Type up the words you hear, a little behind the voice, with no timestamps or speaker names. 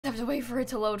have to wait for it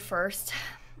to load first,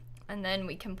 and then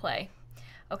we can play.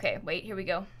 Okay, wait, here we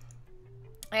go.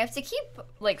 I have to keep,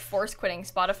 like, force quitting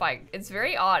Spotify. It's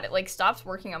very odd. It, like, stops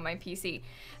working on my PC.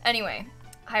 Anyway,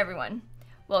 hi everyone.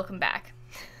 Welcome back.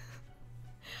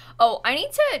 Oh, I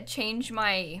need to change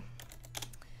my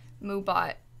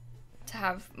MooBot to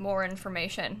have more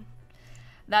information.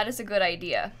 That is a good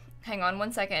idea. Hang on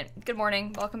one second. Good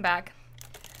morning. Welcome back.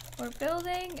 We're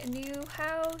building a new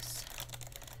house.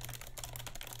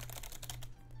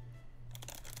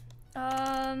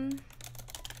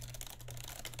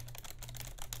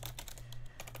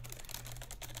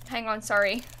 Hang on,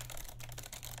 sorry.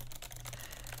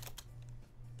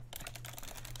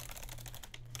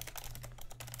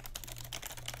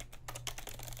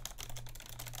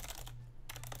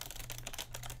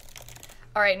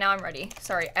 All right, now I'm ready.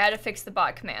 Sorry, I had to fix the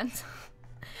bot commands.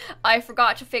 I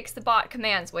forgot to fix the bot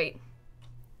commands. Wait.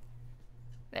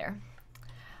 There.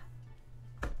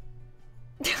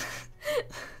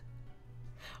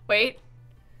 Wait.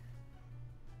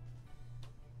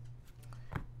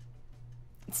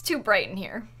 It's too bright in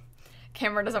here.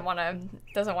 Camera doesn't want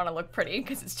to look pretty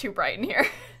because it's too bright in here.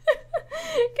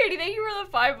 Katie, thank you for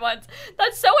the 5 months.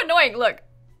 That's so annoying. Look,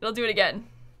 it'll do it again.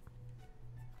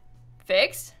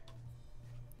 Fixed?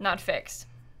 Not fixed.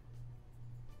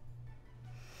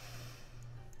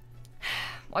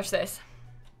 Watch this.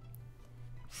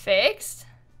 Fixed?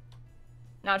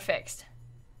 Not fixed.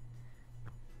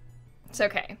 It's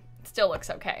okay. It still looks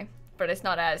okay, but it's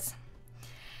not as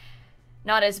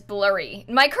blurry.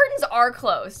 My curtains are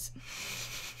closed.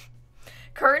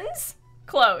 Curtains?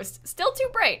 Closed. Still too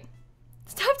bright.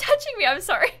 Stop touching me, I'm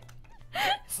sorry.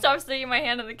 Stop sticking my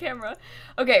hand on the camera.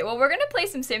 Okay, well, we're gonna play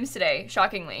some Sims today,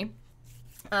 shockingly.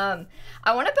 I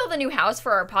want to build a new house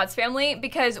for our Pods family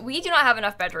because we do not have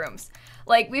enough bedrooms.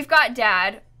 Like, we've got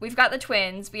Dad, we've got the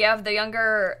twins, we have the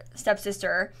younger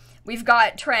stepsister, we've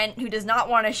got Trent, who does not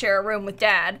want to share a room with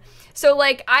Dad. So,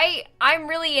 like, I'm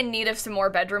really in need of some more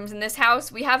bedrooms in this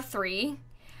house. We have 3.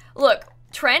 Look,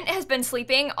 Trent has been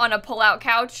sleeping on a pull-out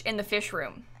couch in the fish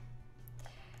room.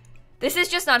 This is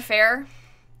just not fair.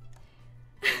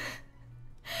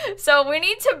 So, we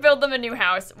need to build them a new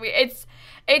house.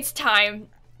 It's time.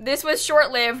 This was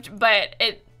short-lived, but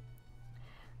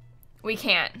we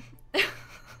can't.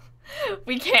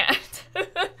 We can't.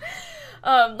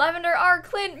 Lavender, R,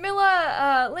 Clint,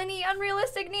 Milla, Lenny,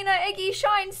 Unrealistic, Nina, Eggy,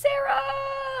 Shine,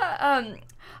 Sarah.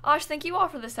 Osh, thank you all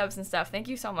for the subs and stuff. Thank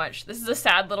you so much. This is a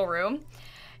sad little room.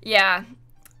 Yeah.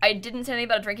 I didn't say anything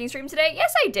about a drinking stream today.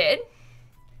 Yes, I did.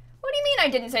 What do you mean I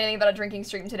didn't say anything about a drinking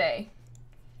stream today?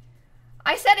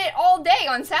 I said it all day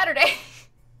on Saturday.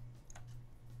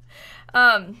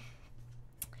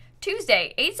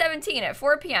 Tuesday, 8/17 at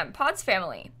 4 p.m. Pods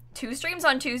family. 2 streams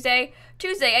on Tuesday.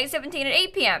 Tuesday, 8/17 at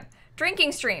 8 p.m.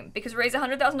 Drinking stream, because we raised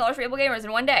 $100,000 for able gamers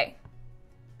in one day.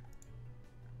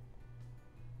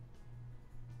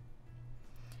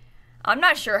 I'm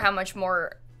not sure how much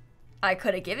more I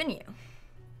could have given you.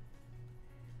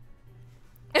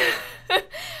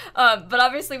 But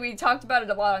obviously we talked about it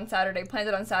a lot on Saturday, planned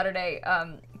it on Saturday,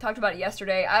 talked about it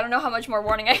yesterday. I don't know how much more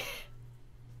warning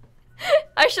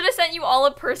I should have sent you all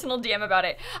a personal DM about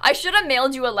it. I should have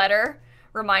mailed you a letter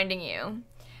reminding you.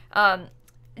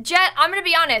 Jet, I'm gonna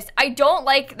be honest, I don't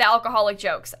like the alcoholic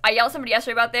jokes. I yelled at somebody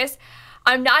yesterday about this.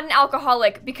 I'm not an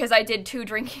alcoholic because I did 2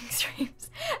 drinking streams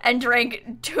and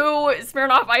drank 2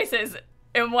 Smirnoff Ices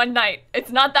in one night.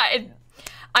 It's not that,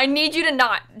 I need you to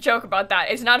not joke about that.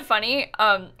 It's not funny.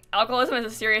 Alcoholism is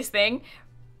a serious thing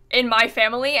in my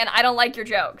family and I don't like your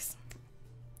jokes.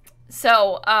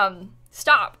 So,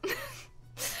 stop.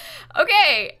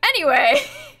 Okay, anyway.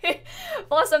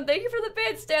 Blossom, thank you for the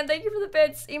bits. Dan, thank you for the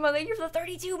bits. Emo, thank you for the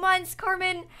 32 months.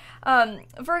 Carmen,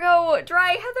 Virgo, Dry,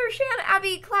 Heather, Shan,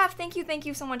 Abby, Claff, thank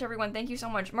you so much, everyone. Thank you so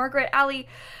much. Margaret, Ali,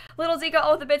 Little Zika,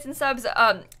 all the bits and subs.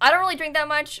 I don't really drink that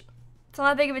much. It's not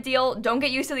that big of a deal. Don't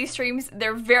get used to these streams.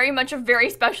 They're very much a very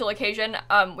special occasion.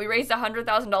 We raised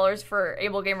 $100,000 for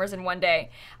able gamers in one day.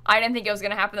 I didn't think it was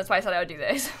gonna happen. That's why I thought I would do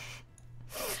this.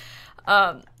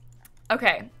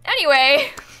 Okay.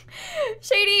 Anyway,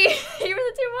 Shady, thank you for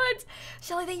the 2 months.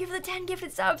 Shelly, thank you for the 10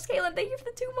 gifted subs. Caitlin, thank you for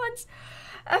the 2 months.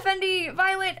 FND,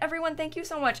 Violet, everyone, thank you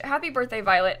so much. Happy birthday,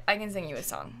 Violet. I can sing you a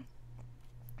song.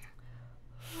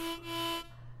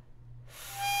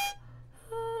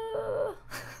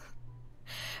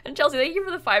 And Chelsea, thank you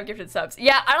for the 5 gifted subs.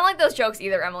 Yeah, I don't like those jokes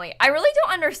either, Emily. I really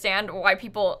don't understand why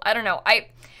people, I don't know.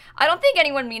 I don't think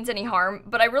anyone means any harm,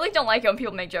 but I really don't like it when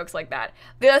people make jokes like that.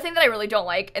 The other thing that I really don't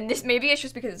like, and this maybe it's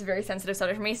just because it's a very sensitive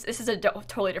subject for me, this is a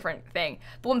totally different thing,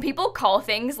 but when people call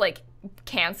things like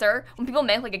cancer, when people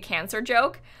make like a cancer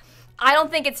joke, I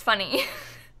don't think it's funny.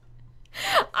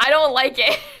 I don't like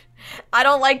it. I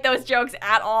don't like those jokes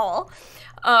at all.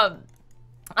 I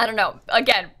don't know.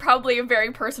 Again, probably a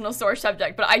very personal sore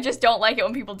subject, but I just don't like it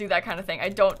when people do that kind of thing. I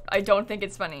don't think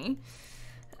it's funny.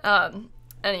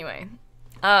 Anyway.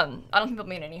 I don't think they'll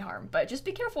mean any harm, but just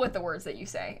be careful with the words that you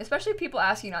say, especially if people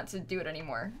ask you not to do it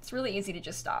anymore. It's really easy to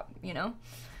just stop, you know?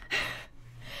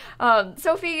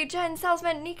 Sophie, Jen,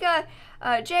 Salzman, Nika,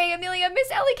 Jay, Amelia,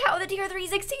 Miss Ellie Cat with a tier 3,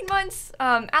 16 months,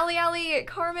 Ali,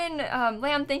 Carmen,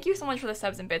 Lamb, thank you so much for the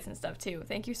subs and bits and stuff too.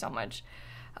 Thank you so much.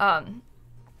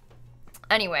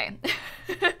 Anyway,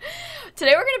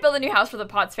 today we're gonna build a new house for the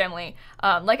Potts family.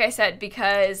 Like I said,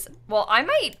 because, well, I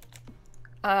might,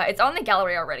 it's on the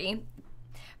gallery already,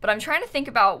 but I'm trying to think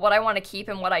about what I want to keep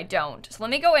and what I don't. So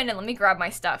let me go in and let me grab my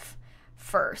stuff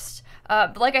first.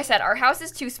 But like I said, our house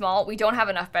is too small. We don't have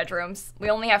enough bedrooms.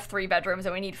 We only have 3 bedrooms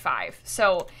and we need 5.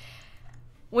 So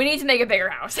we need to make a bigger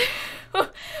house.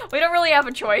 We don't really have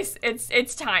a choice.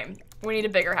 It's time. We need a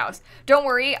bigger house. Don't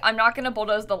worry, I'm not gonna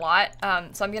bulldoze the lot.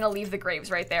 So I'm gonna leave the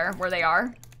graves right there where they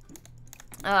are.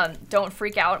 Don't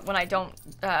freak out when I don't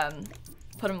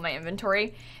put them in my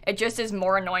inventory. It just is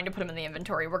more annoying to put them in the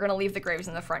inventory. We're gonna leave the graves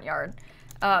in the front yard.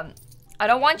 I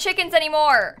don't want chickens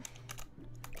anymore.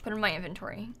 Put them in my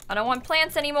inventory. I don't want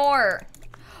plants anymore.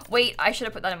 Wait, I should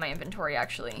have put that in my inventory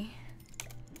actually.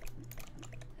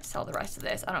 Sell the rest of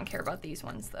this. I don't care about these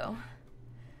ones though.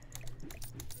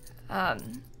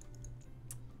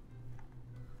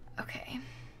 Okay.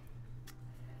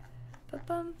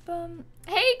 Ba-bum-bum.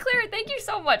 Hey Claire, thank you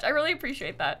so much. I really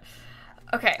appreciate that.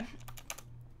 Okay.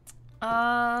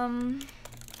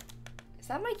 Is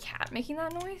that my cat making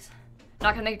that noise?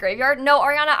 Not gonna make a graveyard? No,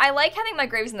 Ariana, I like having my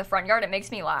graves in the front yard. It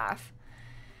makes me laugh.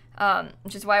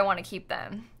 Which is why I want to keep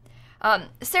them.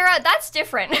 Sarah, that's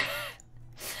different.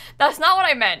 That's not what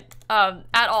I meant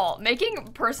at all.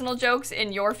 Making personal jokes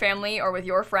in your family or with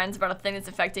your friends about a thing that's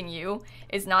affecting you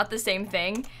is not the same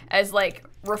thing as like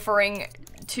referring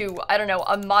to, I don't know,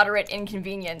 a moderate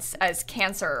inconvenience as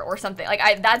cancer or something.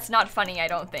 Like, that's not funny, I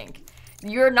don't think.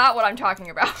 You're not what I'm talking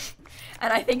about.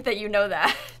 And I think that you know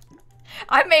that.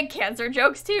 I make cancer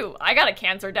jokes too. I got a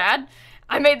cancer dad.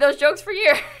 I made those jokes for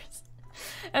years.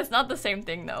 That's not the same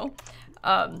thing though.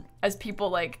 As people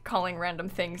like calling random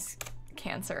things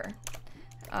cancer.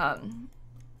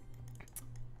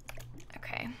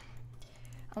 Okay.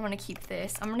 I want to keep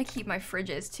this. I'm going to keep my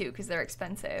fridges too because they're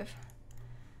expensive.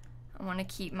 I want to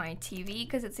keep my TV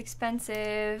because it's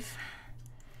expensive.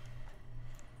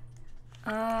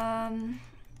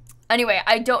 Anyway,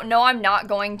 I don't know. I'm not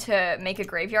going to make a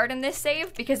graveyard in this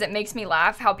save because it makes me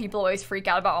laugh how people always freak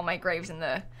out about all my graves in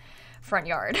the front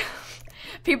yard.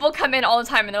 People come in all the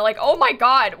time and they're like, oh my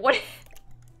god,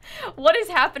 what is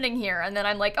happening here? And then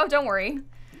I'm like, oh, don't worry.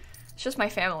 It's just my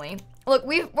family. Look,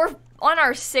 we're on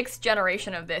our 6th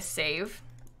generation of this save.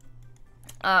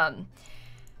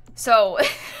 So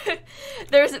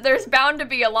there's bound to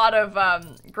be a lot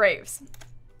of graves.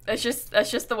 That's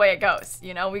just the way it goes,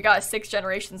 you know? We got 6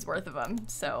 generations worth of them,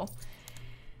 so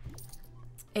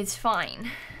it's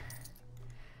fine.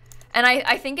 And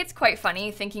I think it's quite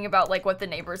funny thinking about like what the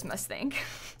neighbors must think.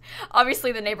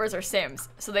 Obviously the neighbors are Sims,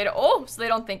 so they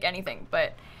don't think anything,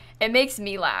 but it makes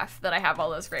me laugh that I have all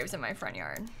those graves in my front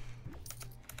yard.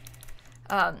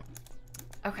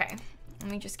 Okay,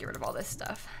 let me just get rid of all this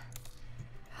stuff.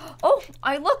 Oh,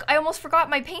 I almost forgot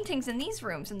my paintings in these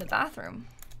rooms in the bathroom.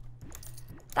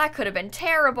 That could have been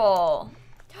terrible.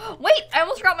 Wait, I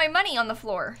almost forgot my money on the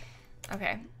floor.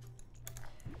 Okay.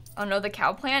 Oh no, the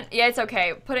cow plant? Yeah, it's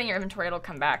okay. Put it in your inventory, it'll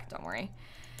come back, don't worry.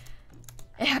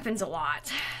 It happens a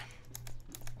lot.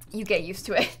 You get used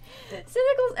to it.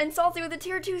 Cynical and Salty with a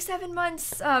tier 2, 7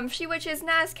 months. She Witches,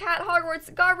 Nas, Cat,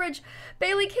 Hogwarts, Garbage,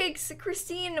 Bailey Cakes,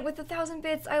 Christine with 1,000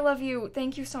 bits. I love you.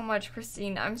 Thank you so much,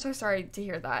 Christine. I'm so sorry to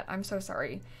hear that. I'm so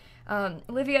sorry.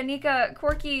 Olivia, Nika,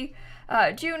 Corky,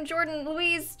 June, Jordan,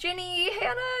 Louise, Ginny,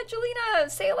 Hannah, Jelena,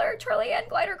 Sailor, Charlie, and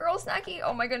Glider Girl, Snacky.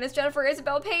 Oh my goodness, Jennifer,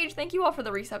 Isabel, Paige. Thank you all for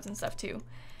the resubs and stuff too.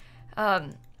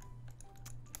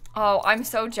 Oh, I'm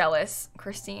so jealous,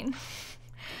 Christine.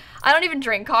 I don't even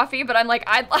drink coffee, but I'm like,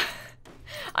 I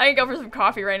can go for some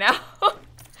coffee right now.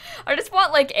 I just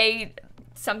want like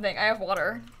something. I have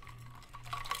water.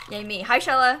 Yay me. Hi,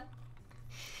 Shella.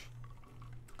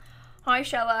 Hi,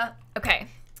 Shella. Okay.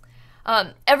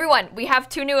 Everyone, we have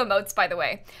 2 new emotes, by the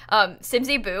way.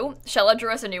 Simsie Boo. Shella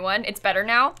drew us a new one. It's better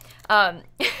now.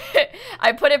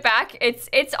 I put it back.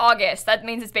 It's August. That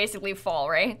means it's basically fall,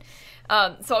 right?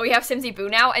 So we have Simsie Boo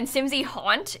now, and Simsie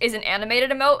Haunt is an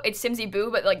animated emote. It's Simsie Boo,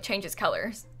 but like changes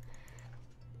colors.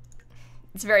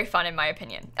 It's very fun in my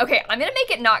opinion. Okay, I'm gonna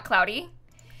make it not cloudy.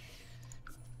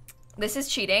 This is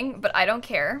cheating, but I don't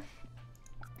care.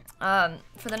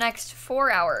 For the next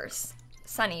 4 hours.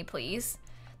 Sunny, please.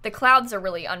 The clouds are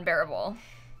really unbearable.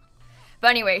 But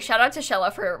anyway, shout out to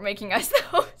Shella for making us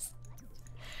those.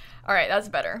 All right, that's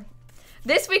better.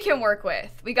 This we can work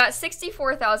with. We got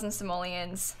 64,000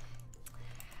 simoleons.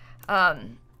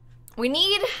 We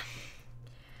need...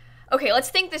 Okay, let's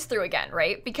think this through again,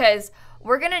 right? Because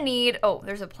we're gonna need... Oh,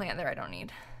 there's a plant there I don't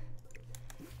need.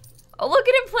 Oh, look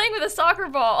at him playing with a soccer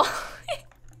ball.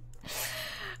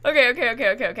 Okay.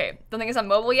 Don't think it's on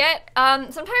mobile yet.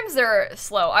 Sometimes they're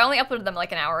slow. I only uploaded them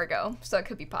like an hour ago, so it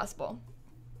could be possible.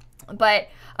 But,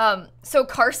 so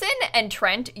Carson and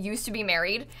Trent used to be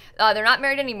married. They're not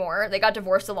married anymore. They got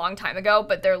divorced a long time ago,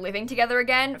 but they're living together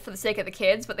again for the sake of the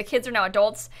kids. But the kids are now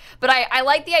adults. But I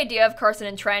like the idea of Carson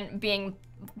and Trent being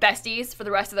besties for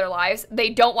the rest of their lives. They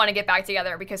don't want to get back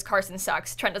together because Carson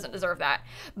sucks. Trent doesn't deserve that.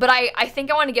 But I think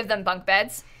I want to give them bunk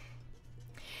beds.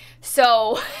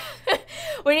 So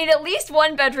we need at least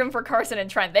one bedroom for Carson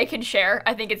and Trent. They can share.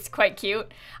 I think it's quite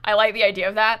cute. I like the idea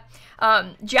of that.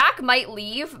 Jack might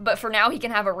leave, but for now he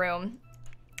can have a room.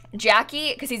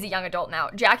 Jackie, because he's a young adult now,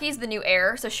 Jackie's the new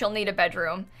heir, so she'll need a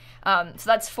bedroom. So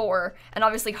that's 4. And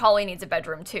obviously Holly needs a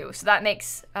bedroom too. So that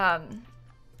makes,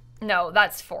 no,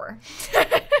 that's 4.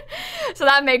 So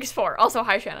that makes 4. Also,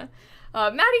 hi, Shanna.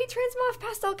 Maddie, Transmoff,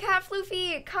 Pastel Cat,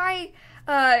 Floofy, Kai,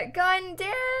 Gun,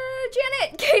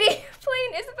 Janet, Katie,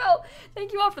 Plain, Isabel.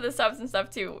 Thank you all for the subs and stuff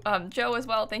too. Joe as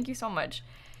well. Thank you so much.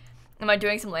 Am I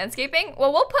doing some landscaping?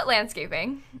 Well, we'll put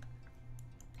landscaping.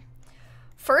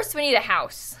 First, we need a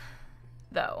house,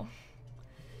 though.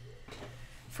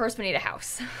 First, we need a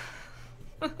house.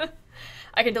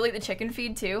 I can delete the chicken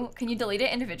feed too. Can you delete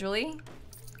it individually?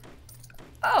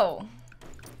 Oh.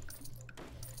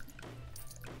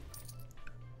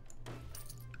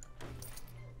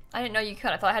 I didn't know you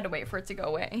could. I thought I had to wait for it to go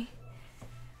away.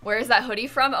 Where is that hoodie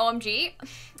from? OMG.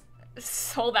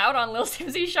 Sold out on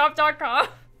lilsimsieshop.com.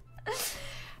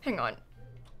 Hang on.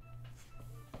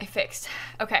 I fixed.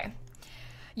 Okay.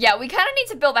 Yeah, we kind of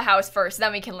need to build a house first,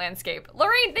 then we can landscape.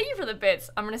 Lorraine, thank you for the bits.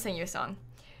 I'm gonna sing you a song.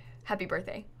 Happy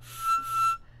birthday.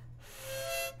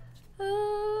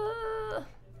 Oh,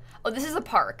 this is a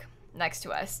park next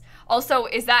to us. Also,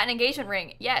 is that an engagement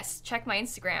ring? Yes. Check my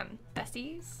Instagram.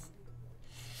 Besties.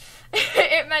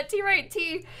 It meant T right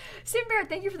T. Sim Bear,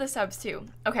 thank you for the subs too.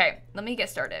 Okay, let me get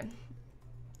started.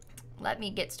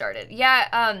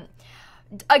 Yeah,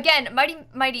 again,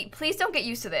 Mighty, please don't get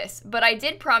used to this, but I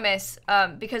did promise,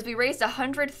 because we raised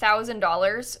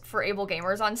 $100,000 for Able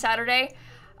Gamers on Saturday,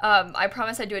 I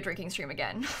promised I'd do a drinking stream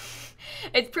again.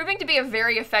 It's proving to be a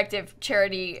very effective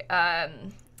charity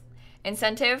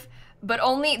incentive, but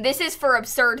only, this is for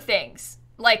absurd things,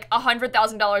 like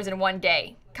 $100,000 in one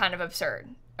day, kind of absurd.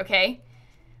 Okay?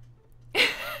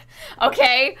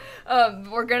 Okay?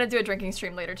 We're gonna do a drinking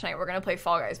stream later tonight. We're gonna play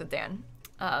Fall Guys with Dan.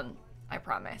 I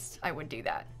promised I would do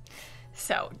that.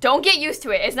 So, don't get used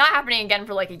to it. It's not happening again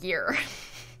for like a year.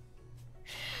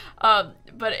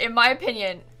 But in my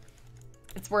opinion,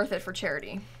 it's worth it for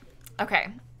charity. Okay.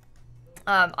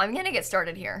 I'm gonna get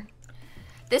started here.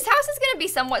 This house is gonna be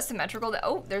somewhat symmetrical.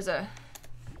 Oh, there's a...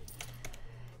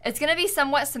 It's gonna be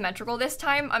somewhat symmetrical this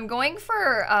time. I'm going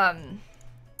for, I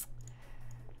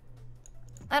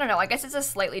don't know, I guess it's a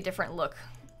slightly different look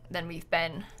than we've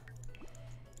been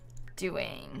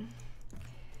doing.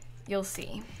 You'll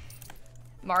see.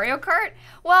 Mario Kart?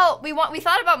 Well, we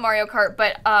thought about Mario Kart,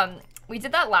 but we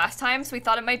did that last time, so we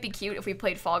thought it might be cute if we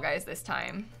played Fall Guys this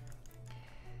time.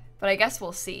 But I guess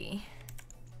we'll see.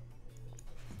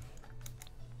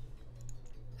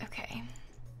 Okay.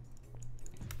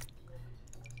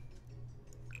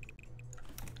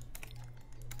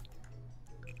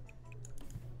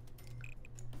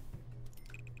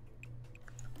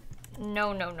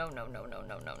 No.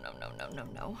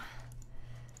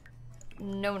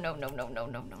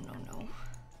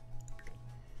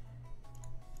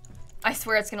 I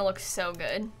swear it's gonna look so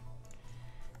good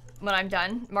when I'm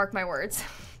done. Mark my words.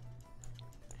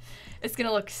 It's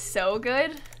gonna look so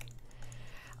good.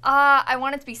 I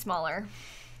want it to be smaller.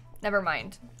 Never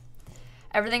mind.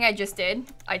 Everything I just did,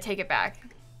 I take it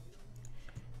back.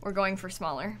 We're going for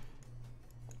smaller.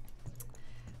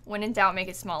 When in doubt, make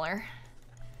it smaller.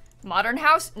 Modern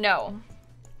house? No.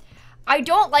 I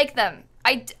don't like them.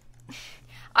 I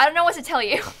don't know what to tell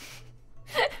you.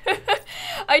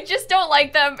 I just don't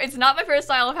like them. It's not my favorite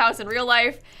style of house in real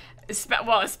life.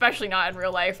 Well, especially not in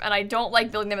real life. And I don't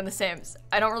like building them in The Sims.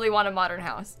 I don't really want a modern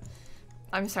house.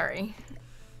 I'm sorry.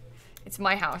 It's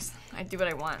my house. I do what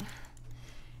I want.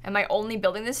 Am I only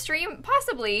building this stream?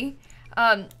 Possibly.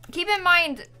 Keep in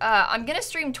mind, I'm gonna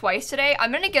stream twice today.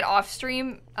 I'm gonna get off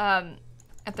stream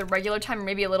at the regular time, or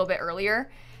maybe a little bit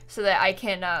earlier, so that I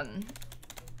can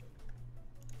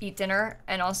eat dinner.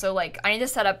 And also, like, I need to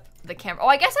set up the camera. Oh,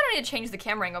 I guess I don't need to change the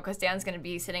camera angle because Dan's gonna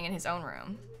be sitting in his own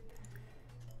room.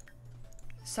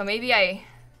 So maybe I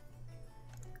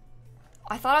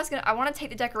thought I want to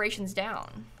take the decorations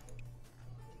down.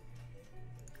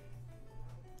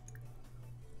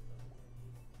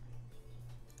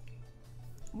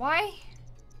 Why?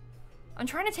 I'm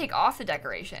trying to take off the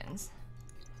decorations.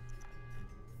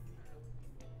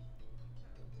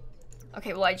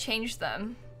 Okay, well, I changed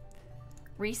them.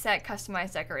 Reset,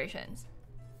 customize decorations.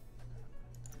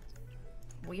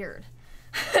 Weird.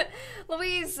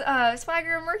 Louise,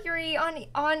 Swagger, Mercury,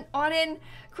 Onin,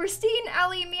 Christine,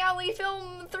 Ali, Meowly,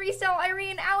 Film, 3-Cell,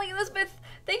 Irene, Ali, Elizabeth.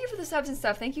 Thank you for the subs and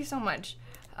stuff. Thank you so much.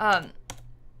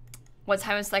 What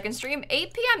time is second stream?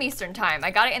 8 p.m. Eastern time.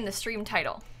 I got it in the stream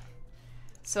title.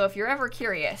 So if you're ever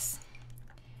curious,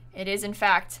 it is in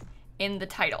fact in the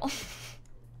title.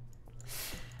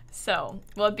 So,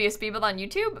 will it be a speed build on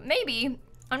YouTube? Maybe.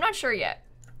 I'm not sure yet.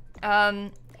 I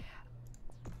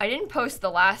didn't post the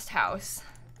last house,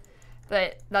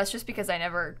 but that's just because I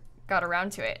never got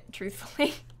around to it,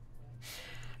 truthfully.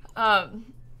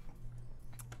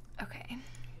 Okay.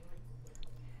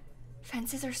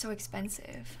 Fences are so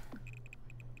expensive.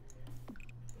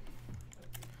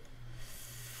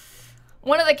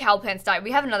 One of the cow plants died.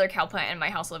 We have another cow plant in my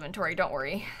household inventory, don't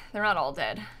worry. They're not all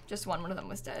dead. Just one of them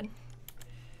was dead.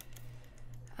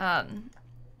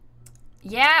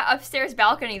 Yeah, upstairs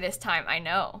balcony this time, I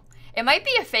know. It might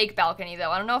be a fake balcony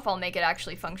though. I don't know if I'll make it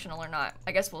actually functional or not.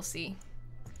 I guess we'll see.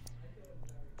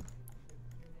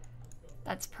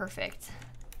 That's perfect.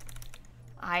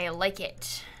 I like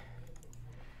it.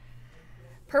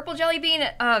 Purple Jelly Bean,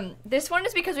 this one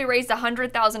is because we raised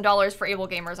 $100,000 for Able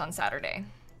Gamers on Saturday.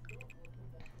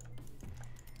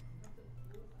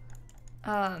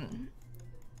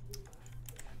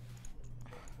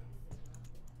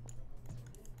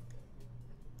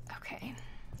 Okay.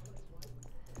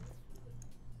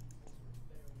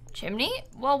 Chimney?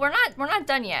 Well, we're not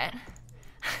done yet.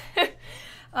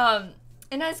 And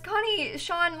as Connie,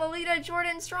 Sean, Lolita,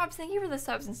 Jordan, Strops, thank you for the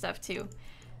subs and stuff too.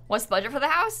 What's the budget for the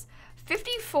house?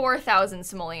 54,000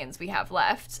 simoleons we have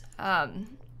left.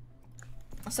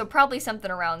 So probably something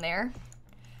around there.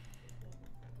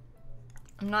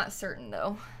 I'm not certain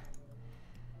though.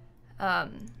 I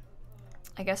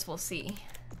guess we'll see.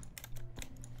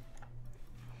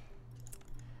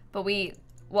 But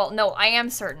well, no, I am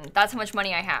certain. That's how much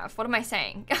money I have. What am I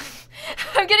saying?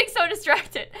 I'm getting so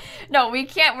distracted. No, we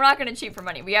can't. We're not going to cheat for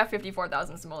money. We have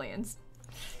 54,000 simoleons.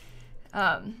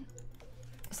 So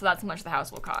that's how much the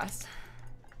house will cost.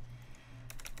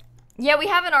 Yeah, we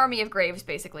have an army of graves,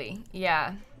 basically.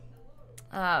 Yeah.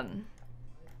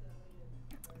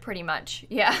 Pretty much.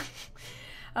 Yeah.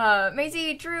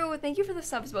 Maisie, Drew, thank you for the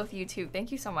subs, both of you too.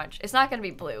 Thank you so much. It's not going to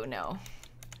be blue, no.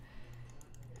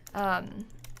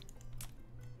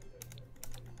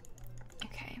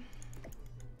 Okay.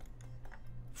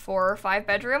 4 or 5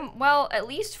 bedroom? Well, at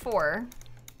least 4.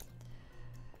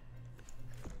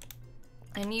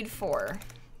 I need 4,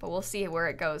 but we'll see where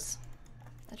it goes.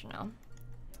 I don't know.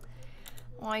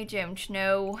 I don't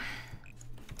know.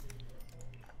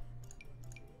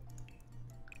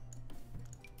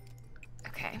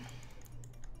 Okay.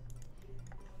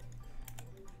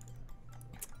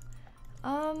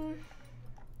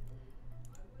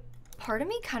 Part of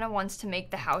me kind of wants to make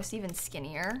the house even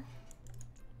skinnier.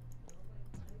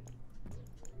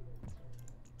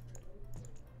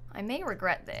 I may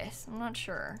regret this, I'm not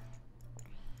sure.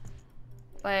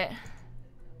 But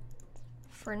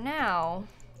for now,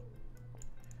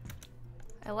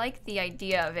 I like the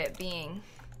idea of it being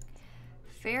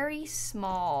very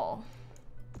small.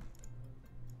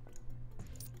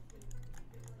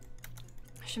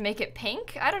 I should make it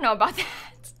pink? I don't know about that.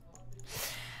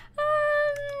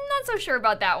 Not so sure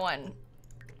about that one.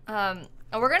 And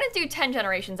we're gonna do 10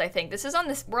 generations, I think.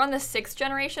 We're on the 6th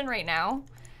generation right now.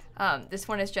 This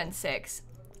one is Gen 6.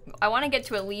 I want to get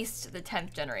to at least the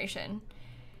 10th generation.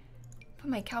 Put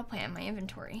my cow plant in my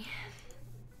inventory.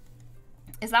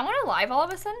 Is that one alive all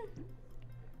of a sudden?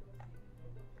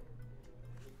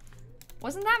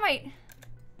 Wasn't that my...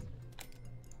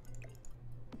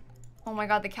 Oh my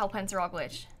god, the cow plants are all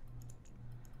glitched.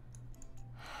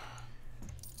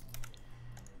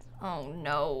 Oh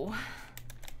no.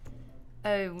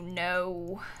 Oh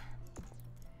no.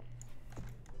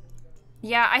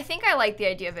 Yeah, I think I like the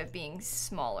idea of it being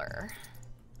smaller.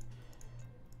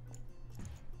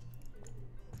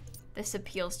 This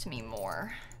appeals to me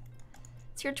more.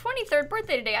 It's your 23rd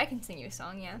birthday today. I can sing you a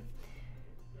song, yeah.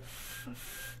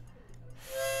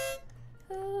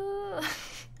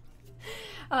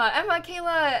 Emma,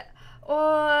 Kayla,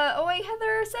 Oh, wait,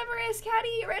 Heather, Severus,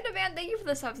 Caddy, Random Man, thank you for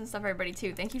the subs and stuff, everybody,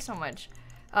 too. Thank you so much.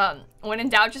 When in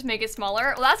doubt, just make it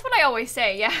smaller. Well, that's what I always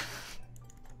say, yeah.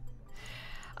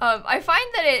 I find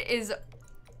that it is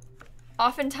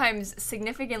oftentimes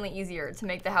significantly easier to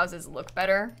make the houses look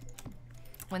better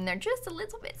when they're just a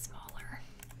little bit smaller.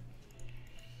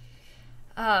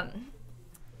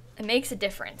 It makes a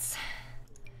difference.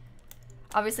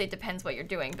 Obviously, it depends what you're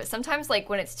doing, but sometimes, like,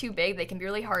 when it's too big, they can be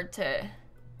really hard to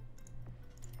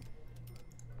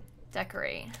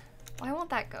decorate. Why won't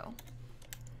that go?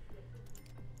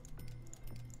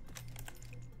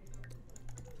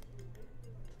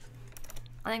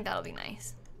 I think that'll be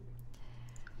nice.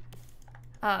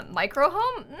 Micro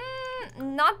home?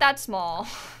 Not that small.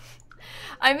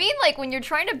 I mean, like, when you're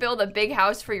trying to build a big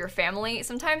house for your family,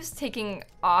 sometimes taking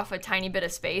off a tiny bit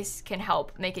of space can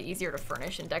help make it easier to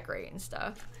furnish and decorate and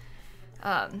stuff.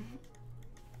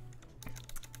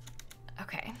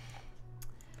 Okay.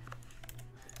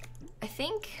 I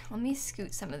think, let me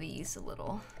scoot some of these a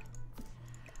little.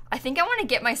 I think I want to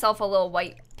get myself a little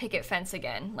white picket fence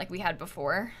again, like we had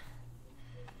before.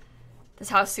 This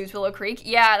house suits Willow Creek.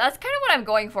 Yeah, that's kind of what I'm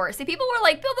going for. See, people were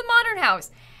like, build a modern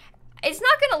house. It's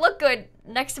not gonna look good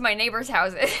next to my neighbor's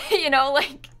houses, you know,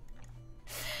 like,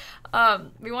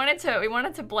 we wanted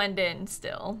to blend in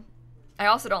still. I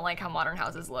also don't like how modern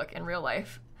houses look in real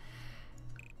life.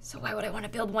 So why would I want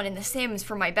to build one in The Sims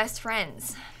for my best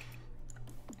friends?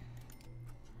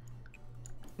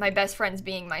 My best friends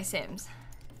being my Sims.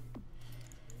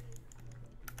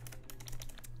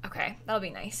 Okay, that'll be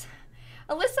nice.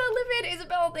 Alyssa, Livid,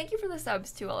 Isabel, thank you for the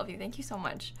subs too, all of you. Thank you so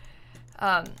much.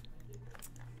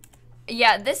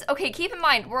 Yeah, this, okay, keep in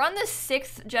mind, we're on the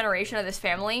 6th generation of this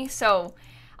family, so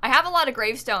I have a lot of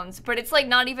gravestones, but it's like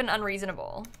not even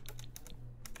unreasonable.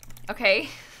 Okay?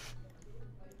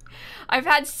 I've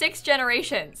had 6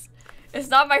 generations. It's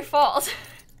not my fault.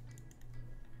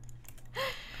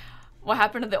 What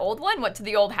happened to the old one? What, to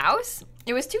the old house?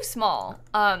 It was too small.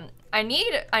 I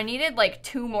needed like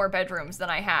 2 more bedrooms than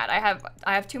I had.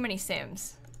 I have too many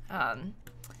Sims.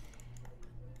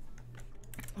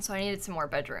 So I needed some more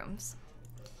bedrooms.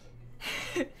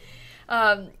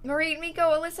 Marie, Miko,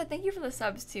 Alyssa, thank you for the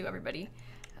subs too, everybody.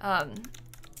 Okay.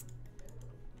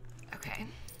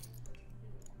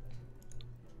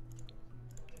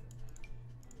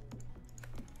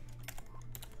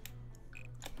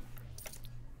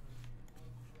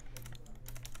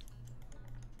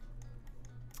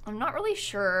 I'm not really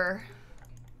sure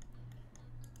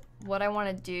what I want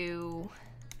to do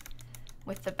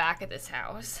with the back of this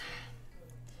house.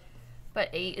 But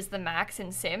 8 is the max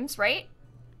in Sims, right?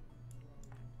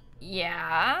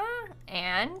 Yeah,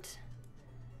 and?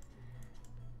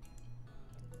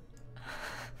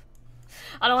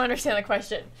 I don't understand the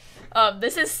question.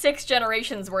 This is 6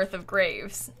 generations worth of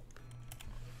graves.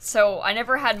 So I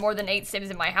never had more than 8 Sims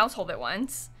in my household at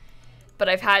once. But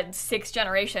I've had 6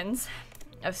 generations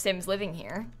of Sims living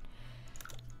here.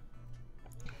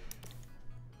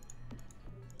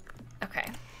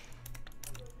 Okay.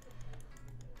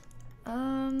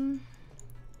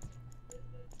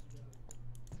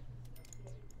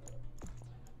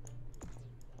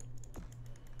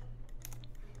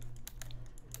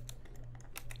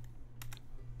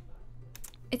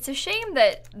 It's a shame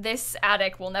that this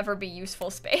attic will never be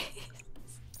useful space.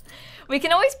 We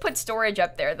can always put storage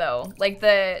up there though, like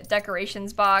the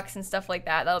decorations box and stuff like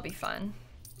that. That'll be fun.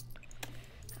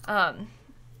 I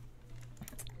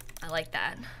like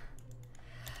that.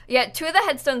 Yeah, 2 of the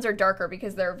headstones are darker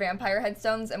because they're vampire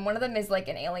headstones, and one of them is like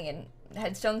an alien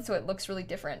headstone, so it looks really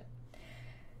different.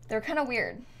 They're kind of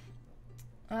weird.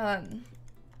 Okay.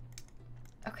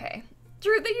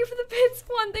 Drew, thank you for the bits.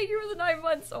 One, thank you for the 9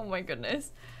 months. Oh my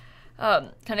goodness.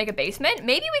 Can I make a basement?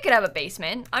 Maybe we could have a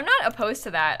basement. I'm not opposed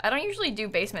to that. I don't usually do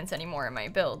basements anymore in my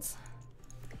builds.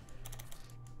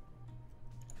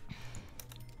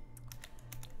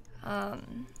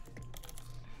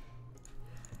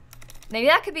 Maybe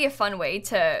that could be a fun way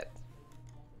to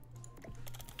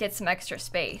get some extra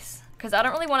space. Because I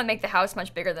don't really want to make the house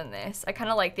much bigger than this. I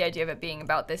kind of like the idea of it being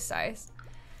about this size.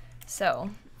 So,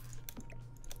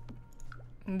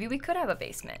 maybe we could have a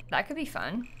basement. That could be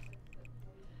fun.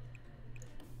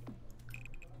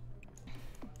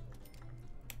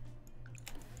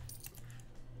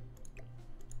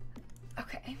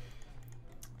 Okay.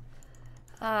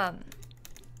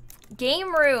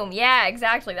 Game room. Yeah,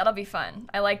 exactly. That'll be fun.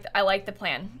 I like the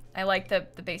plan. I like the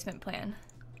basement plan.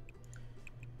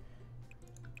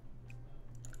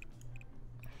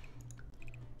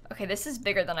 Okay, this is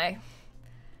bigger than I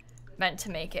meant to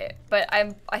make it, but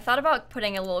I thought about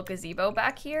putting a little gazebo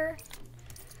back here.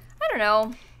 I don't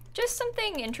know, just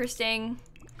something interesting.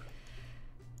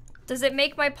 Does it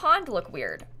make my pond look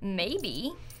weird?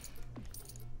 Maybe.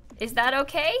 Is that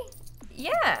okay?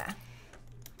 Yeah.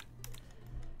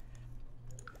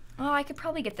 Oh, I could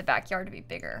probably get the backyard to be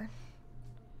bigger.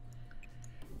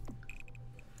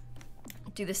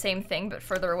 Do the same thing, but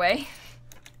further away.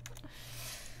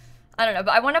 I don't know,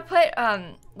 but I want to put,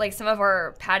 like, some of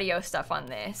our patio stuff on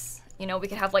this. You know, we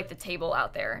could have, like, the table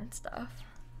out there and stuff.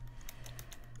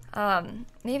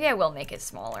 Maybe I will make it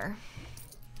smaller.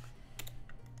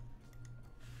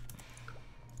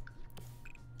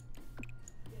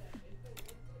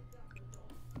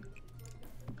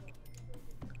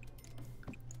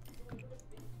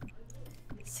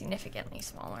 Significantly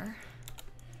smaller.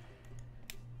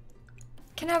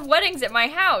 Can have weddings at my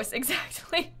house,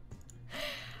 exactly.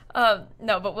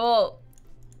 No, but we'll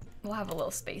have a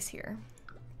little space here.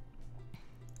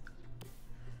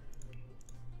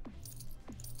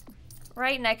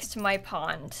 Right next to my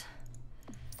pond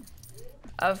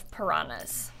of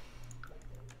piranhas.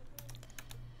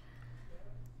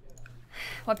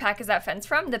 What pack is that fence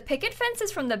from? The picket fence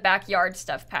is from the backyard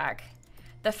stuff pack.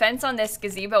 The fence on this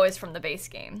gazebo is from the base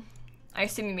game. I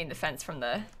assume you mean the fence from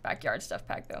the backyard stuff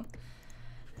pack, though.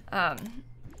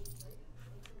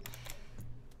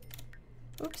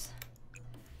 Oops.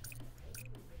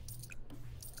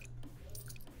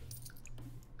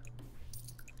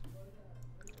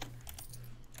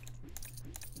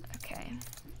 Okay.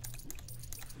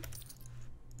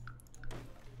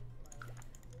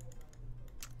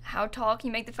 How tall can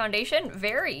you make the foundation?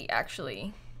 Very,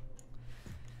 actually.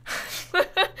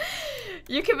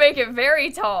 You can make it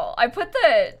very tall. I put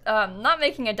the, not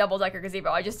making a double-decker gazebo,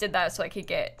 I just did that so I could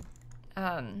get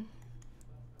a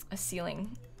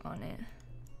ceiling on it.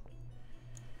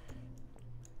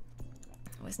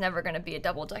 It was never gonna be a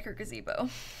double-decker gazebo.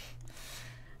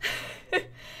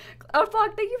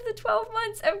 Cloudflog, thank you for the 12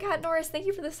 months. MCat Norris, thank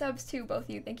you for the subs too, both of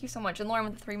you. Thank you so much. And Lauren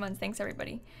with the 3 months, thanks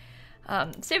everybody.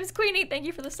 Sims Queenie, thank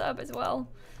you for the sub as well.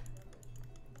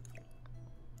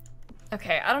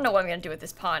 Okay, I don't know what I'm gonna do with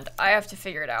this pond. I have to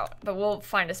figure it out, but we'll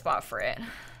find a spot for it.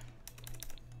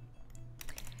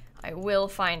 I will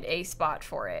find a spot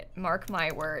for it. Mark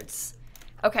my words.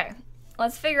 Okay,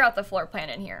 let's figure out the floor plan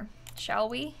in here, shall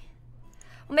we?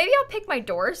 Well, maybe I'll pick my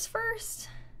doors first.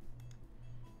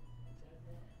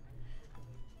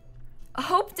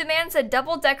 Hope demands a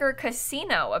double-decker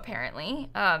casino, apparently.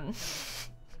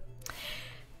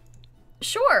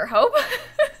 Sure, Hope.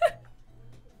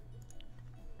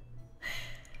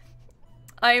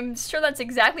 I'm sure that's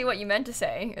exactly what you meant to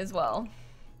say as well.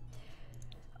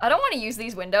 I don't want to use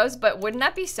these windows, but wouldn't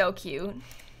that be so cute?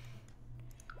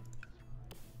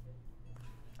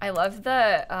 I love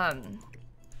the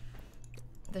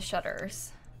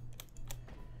shutters.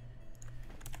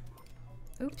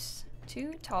 Oops,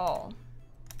 too tall.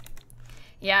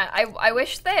 Yeah, I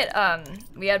wish that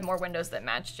we had more windows that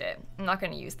matched it. I'm not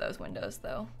gonna use those windows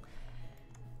though.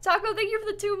 Taco, thank you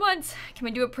for the 2 months. Can we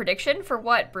do a prediction for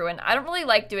what, Bruin? I don't really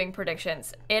like doing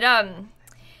predictions. It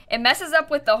messes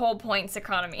up with the whole points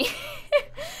economy.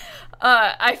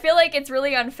 I feel like it's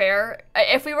really unfair.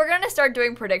 If we were gonna start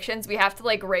doing predictions, we have to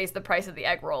like raise the price of the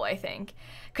egg roll, I think.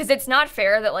 Because it's not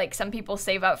fair that like some people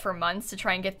save up for months to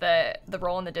try and get the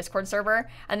roll in the Discord server.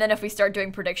 And then if we start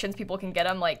doing predictions, people can get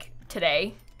them like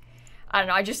today. I don't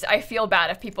know, I feel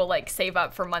bad if people like save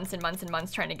up for months and months and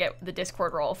months trying to get the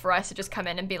Discord roll for us to just come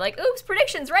in and be like, oops,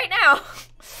 predictions right now.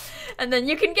 And then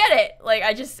you can get it. Like,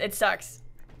 it sucks.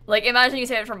 Like, imagine you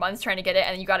saved it for months trying to get it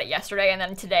and you got it yesterday and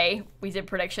then today we did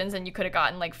predictions and you could have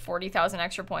gotten like 40,000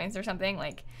 extra points or something.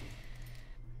 Like,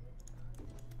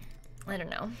 I don't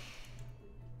know.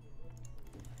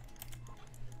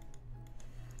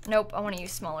 Nope, I want to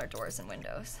use smaller doors and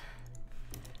windows.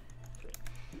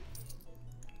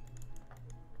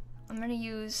 I'm gonna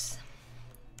use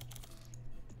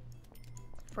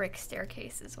brick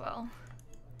staircase as well.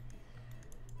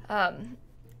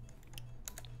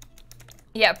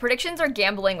 Yeah, predictions are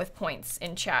gambling with points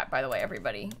in chat, by the way,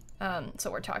 everybody. That's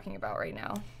what we're talking about right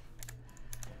now.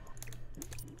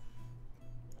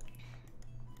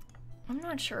 I'm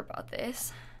not sure about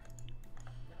this.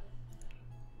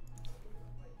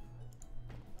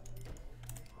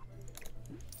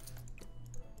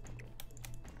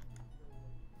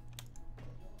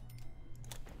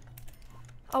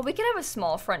 Oh, we could have a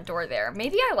small front door there.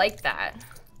 Maybe I like that.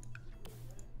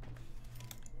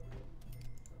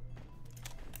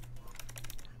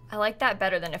 I like that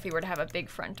better than if we were to have a big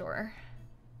front door.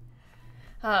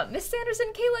 Miss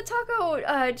Sanderson, Kayla, Taco,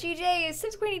 GJ,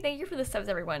 Sims Queenie, thank you for the subs,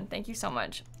 everyone. Thank you so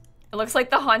much. It looks like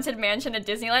the Haunted Mansion at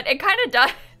Disneyland. It kind of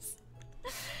does.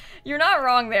 You're not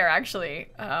wrong there, actually.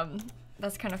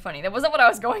 That's kind of funny. That wasn't what I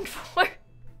was going for.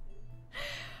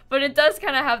 But it does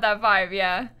kind of have that vibe,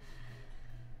 yeah.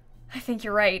 I think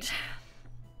you're right.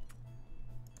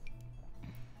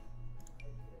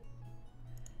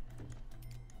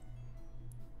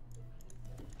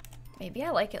 Maybe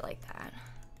I like it like that.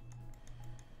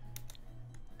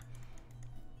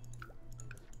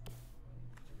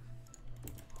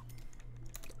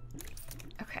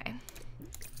 Okay.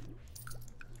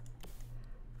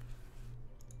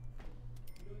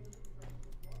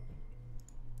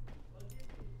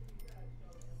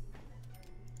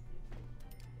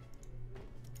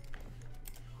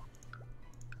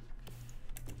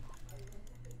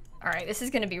 All right, this is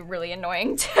gonna be really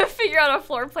annoying to figure out a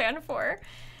floor plan for.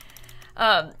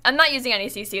 I'm not using any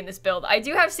CC in this build. I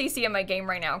do have CC in my game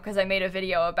right now because I made a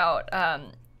video about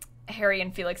Harry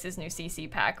and Felix's new CC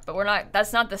pack, but we're not,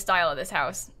 that's not the style of this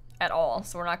house at all,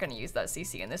 so we're not gonna use that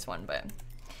CC in this one, but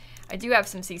I do have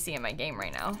some CC in my game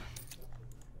right now.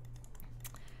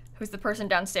 Who's the person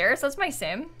downstairs? That's my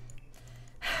sim.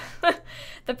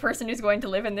 The person who's going to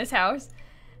live in this house.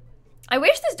 I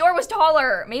wish this door was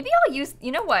taller. Maybe I'll use,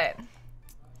 you know what?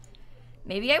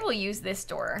 Maybe I will use this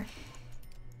door.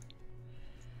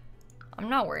 I'm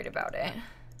not worried about it.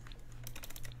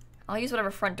 I'll use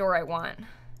whatever front door I want.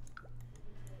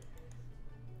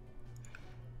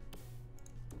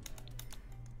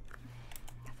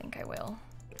 I think I will.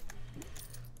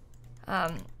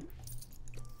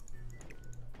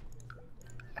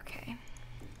 Okay.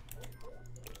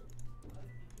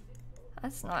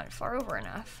 That's not far over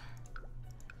enough.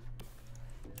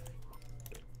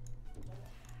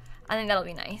 I think that'll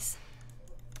be nice.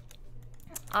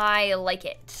 I like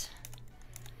it.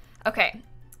 Okay,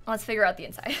 let's figure out the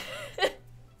inside.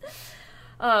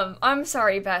 I'm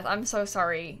sorry, Beth. I'm so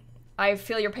sorry. I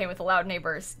feel your pain with the loud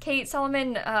neighbors. Kate,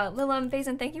 Solomon, Lilam,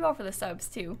 Faison, thank you all for the subs,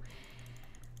 too.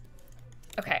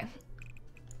 Okay.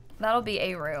 That'll be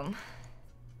a room.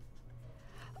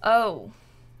 Oh.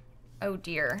 Oh,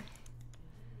 dear.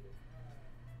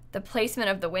 The placement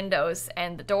of the windows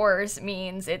and the doors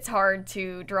means it's hard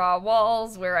to draw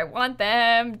walls where I want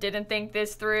them. Didn't think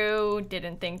this through.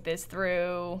 Didn't think this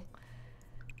through.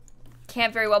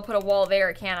 Can't very well put a wall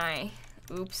there, can I?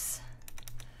 Oops.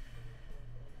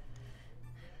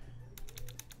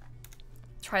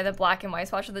 Try the black and white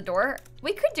swatch of the door.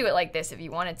 We could do it like this if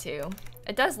you wanted to.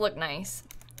 It does look nice.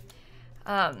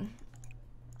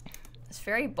 It's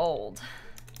very bold.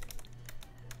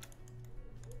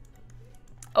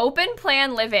 Open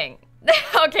plan living.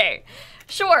 Okay,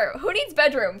 sure. Who needs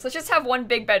bedrooms? Let's just have one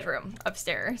big bedroom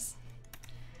upstairs.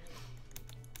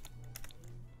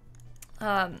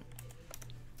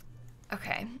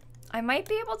 Okay. I might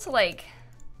be able to, like...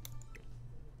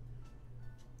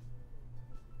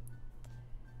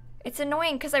 It's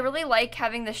annoying because I really like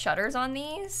having the shutters on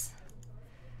these.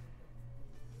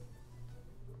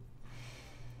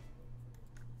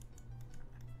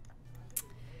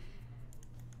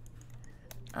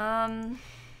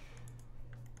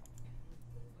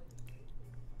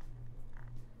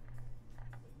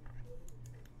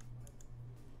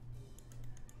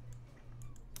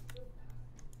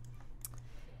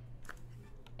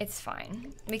 It's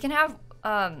fine. We can have,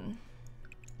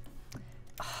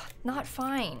 not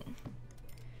fine.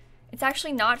 It's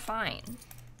actually not fine.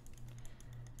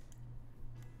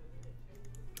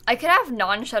 I could have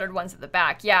non-shuttered ones at the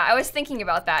back. Yeah, I was thinking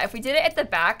about that. If we did it at the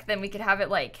back, then we could have it,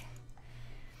 like,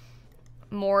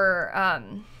 more,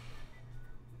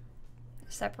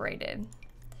 separated.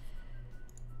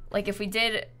 Like, if we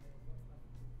did...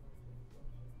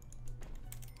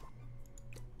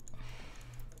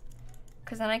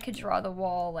 Because then I could draw the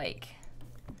wall, like...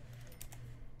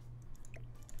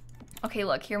 Okay,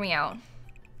 look, hear me out.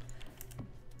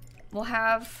 We'll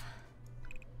have...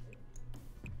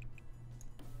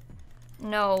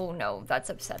 No, that's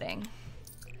upsetting.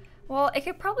 Well, it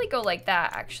could probably go like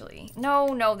that, actually.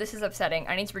 No, this is upsetting.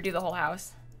 I need to redo the whole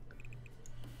house.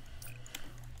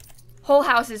 Whole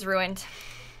house is ruined.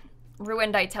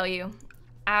 Ruined, I tell you.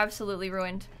 Absolutely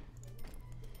ruined.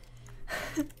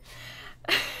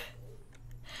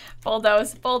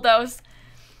 Bulldoze.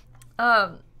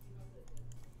 I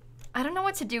don't know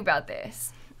what to do about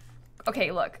this.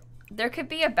 Okay, look. There could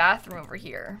be a bathroom over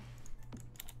here.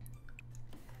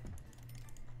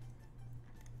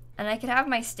 And I could have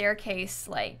my staircase,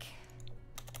 like,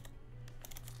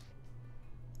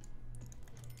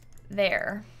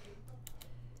 there.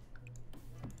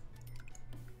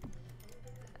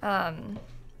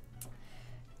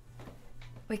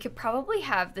 We could probably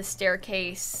have the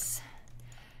staircase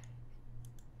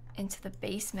into the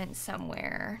basement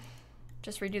somewhere.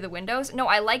 Just redo the windows? No,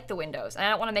 I like the windows. And I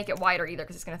don't want to make it wider either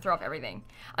because it's going to throw off everything.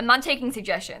 I'm not taking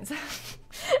suggestions.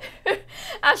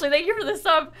 Ashley, thank you for the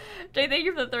sub. Jay, thank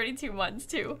you for the 32 months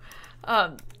too.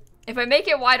 If I make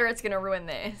it wider, it's going to ruin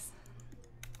this.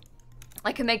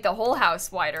 I can make the whole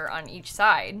house wider on each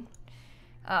side.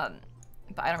 But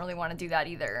I don't really want to do that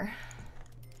either.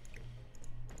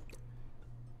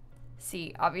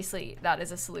 See, obviously that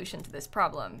is a solution to this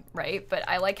problem, right? But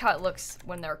I like how it looks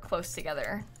when they're close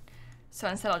together. So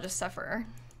instead I'll just suffer.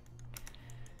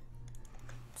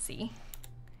 See?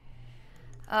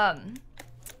 Can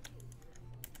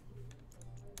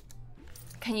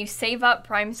you save up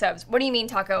Prime subs? What do you mean,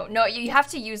 Taco? No, you have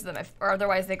to use them or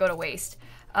otherwise they go to waste.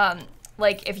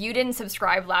 Like if you didn't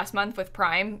subscribe last month with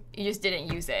Prime, you just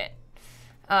didn't use it.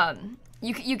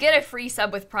 You get a free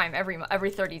sub with Prime every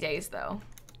 30 days though.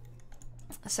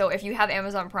 So if you have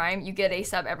Amazon Prime, you get a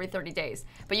sub every 30 days.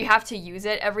 But you have to use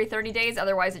it every 30 days,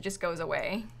 otherwise it just goes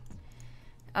away.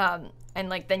 And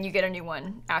like then you get a new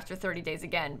one after 30 days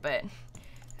again, but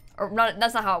or not,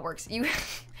 that's not how it works.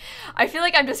 I feel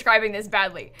like I'm describing this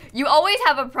badly. You always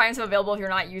have a Prime sub available if you're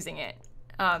not using it.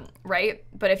 Right?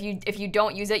 But if you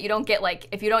don't use it, you don't get like,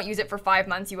 if you don't use it for 5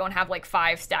 months, you won't have like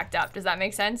 5 stacked up. Does that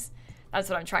make sense? That's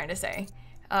what I'm trying to say.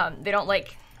 They don't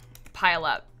like pile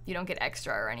up. You don't get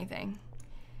extra or anything.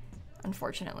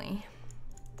 Unfortunately.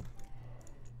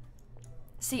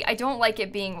 See, I don't like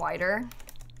it being wider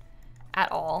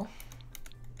at all.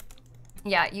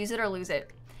 Yeah, use it or lose it.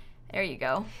 There you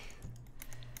go.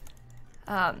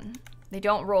 They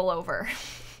don't roll over.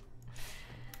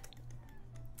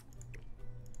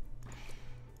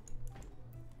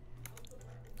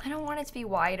 I don't want it to be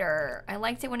wider. I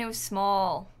liked it when it was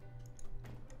small.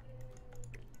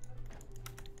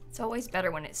 It's always better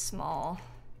when it's small.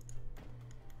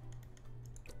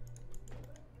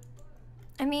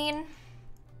 I mean,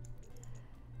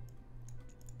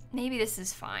 maybe this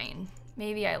is fine.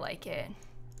 Maybe I like it.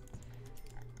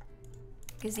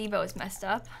 Gazebo is messed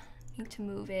up. Need to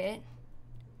move it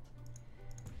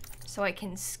so I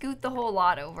can scoot the whole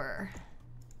lot over.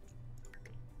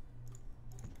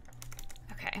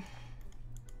 Okay.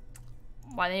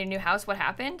 Why they need a new house? What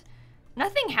happened?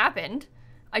 Nothing happened.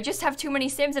 I just have too many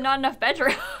Sims and not enough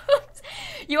bedrooms.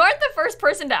 You aren't the first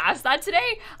person to ask that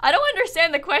today. I don't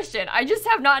understand the question. I just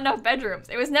have not enough bedrooms.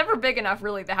 It was never big enough,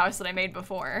 really, the house that I made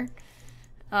before.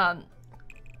 But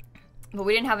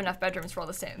we didn't have enough bedrooms for all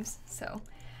the Sims, so.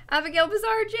 Abigail,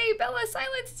 Bizarre, Jay, Bella,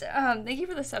 Silenced. Thank you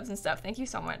for the subs and stuff. Thank you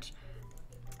so much.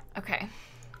 Okay.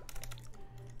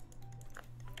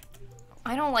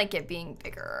 I don't like it being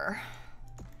bigger.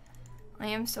 I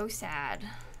am so sad.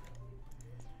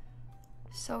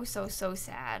 So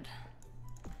sad.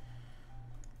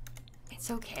 It's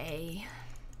okay.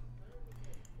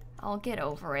 I'll get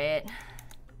over it.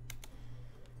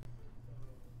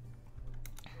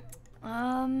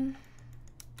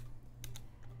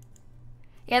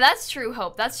 Yeah, that's true,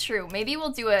 Hope. That's true. Maybe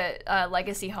we'll do a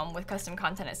legacy home with custom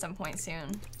content at some point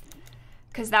soon.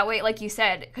 Because that way, like you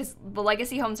said, because the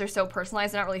legacy homes are so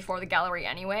personalized, they're not really for the gallery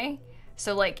anyway.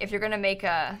 So, like, if you're going to make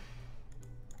a...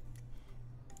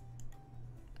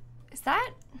 Is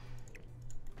that...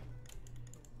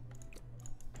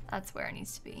 That's where it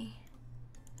needs to be.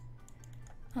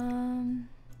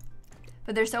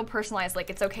 But they're so personalized, like,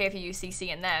 it's okay if you use CC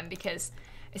in them, because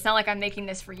it's not like I'm making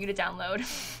this for you to download.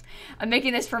 I'm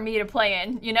making this for me to play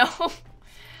in, you know?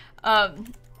 I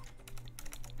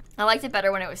liked it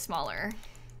better when it was smaller.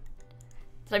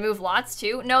 Did I move lots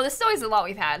too? No, this is always the lot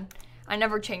we've had. I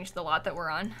never changed the lot that we're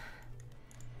on.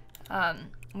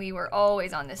 We were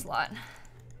always on this lot.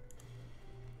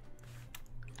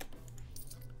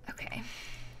 Okay.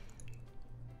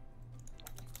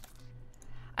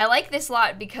 I like this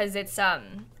lot because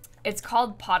it's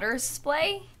called Potter's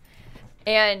Splay,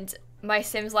 and my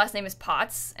Sim's last name is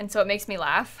Potts, and so it makes me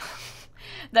laugh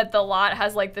that the lot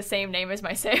has like the same name as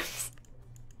my Sims.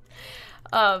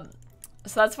 So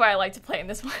that's why I like to play in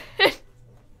this one.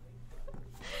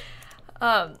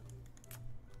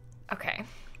 Okay.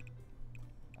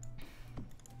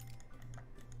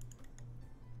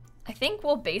 I think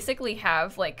we'll basically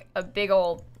have like a big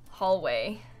old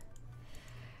hallway.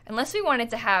 Unless we wanted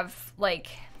to have like...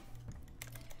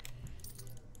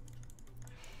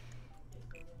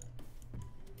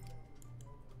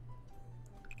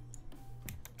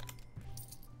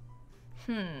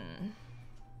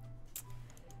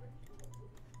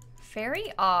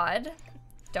 Very odd.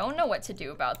 Don't know what to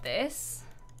do about this.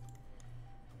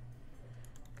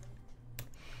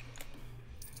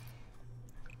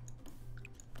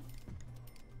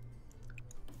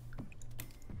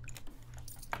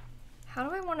 How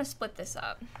do I want to split this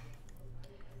up?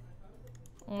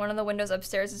 One of the windows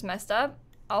upstairs is messed up.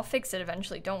 I'll fix it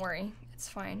eventually, don't worry. It's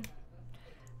fine.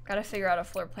 Gotta figure out a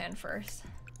floor plan first.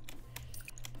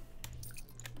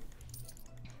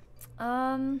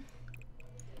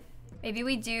 Maybe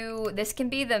we do, this can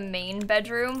be the main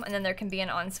bedroom, and then there can be an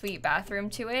ensuite bathroom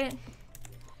to it.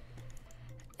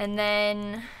 And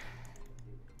then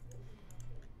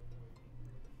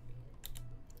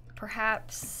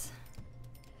perhaps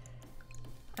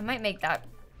I might make that.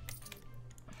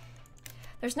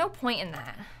 There's no point in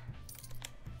that.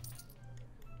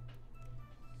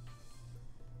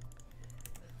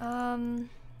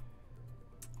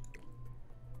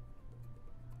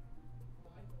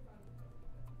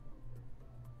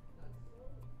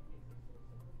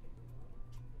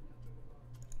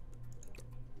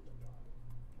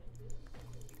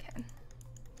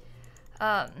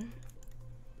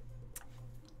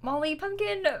 Molly,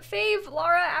 Pumpkin, Fave,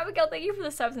 Laura, Abigail, thank you for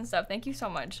the subs and stuff. Thank you so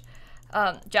much.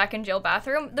 Jack and Jill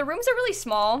bathroom. The rooms are really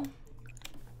small,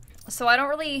 so I don't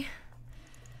really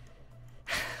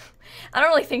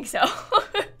think so.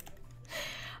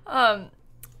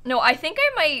 No, I think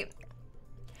I might.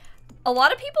 A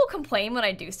lot of people complain when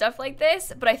I do stuff like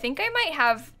this, but I think I might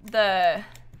have the.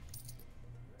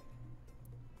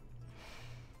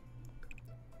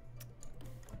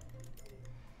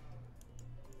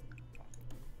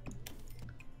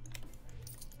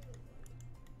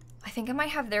 I think I might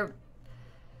have their.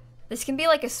 This can be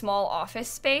like a small office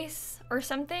space or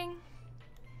something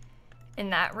in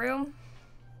that room.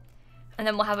 And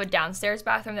then we'll have a downstairs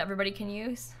bathroom that everybody can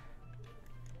use.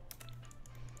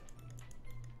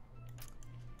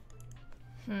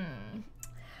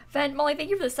 Vent, Molly, thank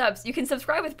you for the subs. You can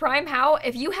subscribe with Prime. How?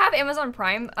 If you have Amazon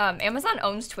Prime, Amazon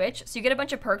owns Twitch, so you get a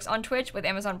bunch of perks on Twitch with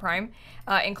Amazon Prime,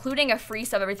 including a free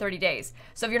sub every 30 days.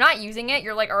 So if you're not using it,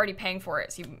 you're like already paying for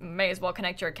it, so you may as well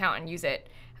connect your account and use it.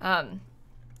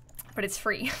 But it's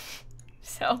free.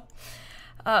 So,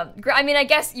 I mean, I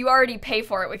guess you already pay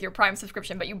for it with your Prime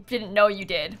subscription, but you didn't know you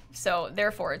did, so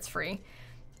therefore it's free.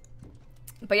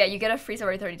 But yeah, you get a free sub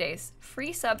every 30 days.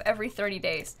 Free sub every 30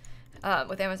 days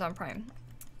with Amazon Prime.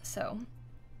 So,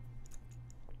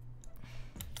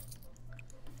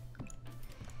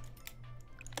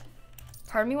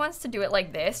 part of me wants to do it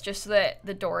like this, just so that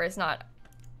the door is not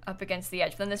up against the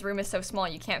edge. But then this room is so small,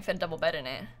 you can't fit a double bed in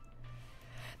it.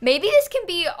 Maybe this can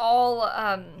be all,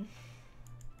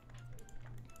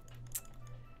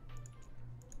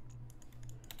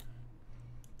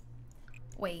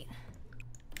 wait.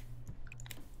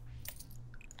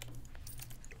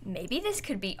 Maybe this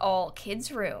could be all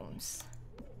kids' rooms.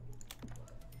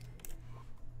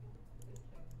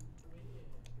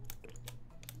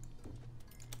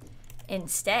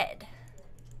 Instead.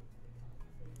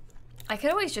 I could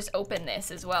always just open this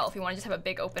as well if you want to just have a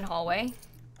big open hallway.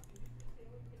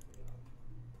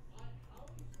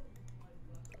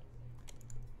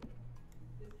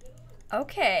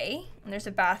 Okay, and there's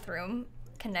a bathroom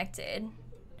connected.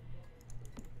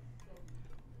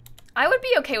 I would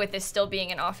be okay with this still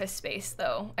being an office space,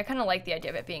 though. I kind of like the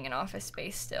idea of it being an office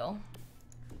space still.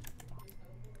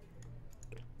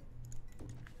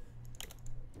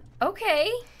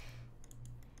 Okay.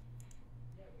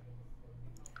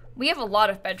 We have a lot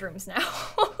of bedrooms now.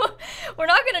 We're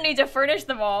not gonna need to furnish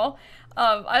them all.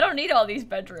 I don't need all these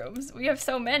bedrooms. We have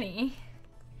so many.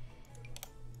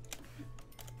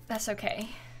 That's okay.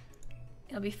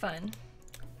 It'll be fun.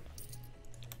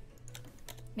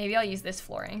 Maybe I'll use this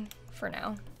flooring for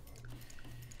now.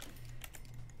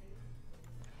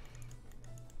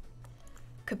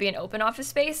 Could be an open office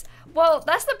space. Well,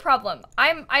 that's the problem.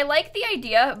 I like the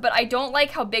idea, but I don't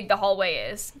like how big the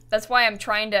hallway is. That's why I'm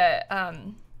trying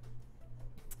to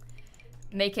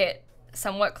make it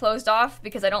somewhat closed off,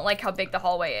 because I don't like how big the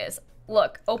hallway is.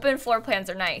 Look, open floor plans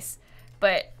are nice,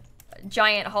 but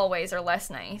giant hallways are less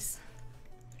nice.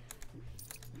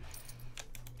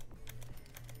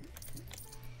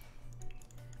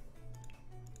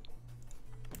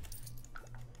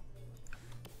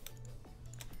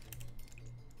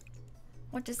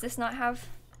 What does this not have?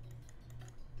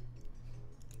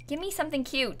 Give me something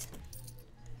cute.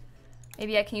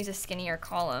 Maybe I can use a skinnier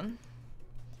column.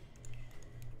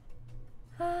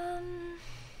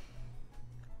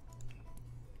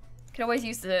 Could always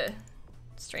use the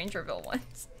Strangerville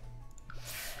ones.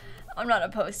 I'm not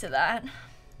opposed to that.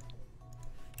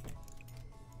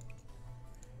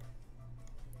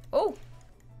 Oh,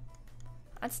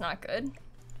 that's not good.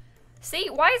 See,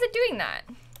 why is it doing that?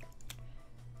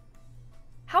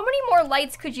 How many more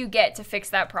lights could you get to fix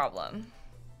that problem?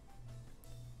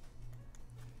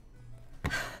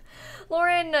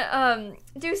 Lauren,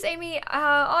 Deuce, Amy,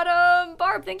 Autumn,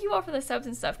 Barb, thank you all for the subs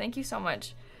and stuff. Thank you so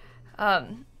much.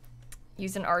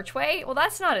 Use an archway? Well,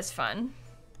 that's not as fun.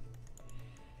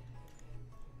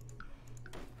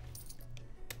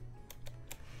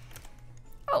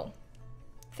 Oh.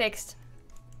 Fixed.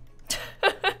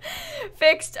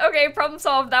 Fixed. Okay, problem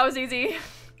solved. That was easy.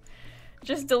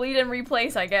 Just delete and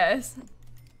replace, I guess.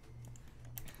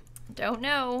 Don't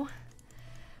know.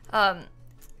 Alright.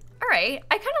 I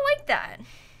kind of like that.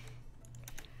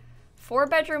 4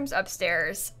 bedrooms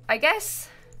upstairs. I guess...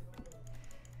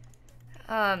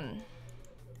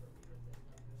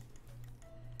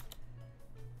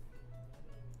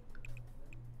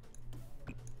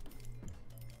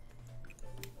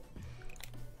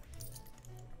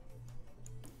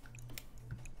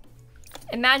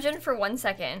 Imagine for 1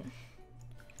 second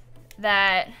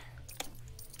that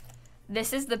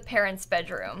this is the parents'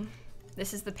 bedroom.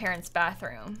 This is the parents'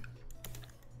 bathroom.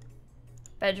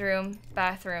 Bedroom,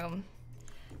 bathroom.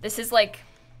 This is like...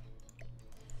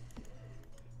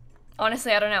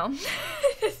 Honestly, I don't know.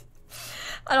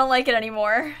 I don't like it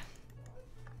anymore.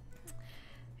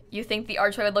 You think the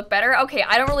archway would look better? Okay,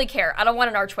 I don't really care. I don't want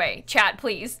an archway. Chat,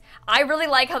 please. I really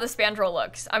like how the spandrel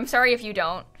looks. I'm sorry if you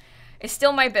don't. It's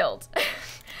still my build.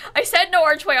 I said no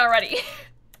archway already.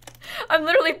 I'm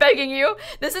literally begging you.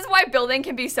 This is why building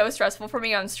can be so stressful for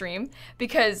me on stream,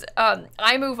 because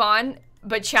I move on,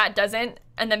 but chat doesn't,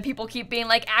 and then people keep being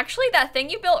like, actually, that thing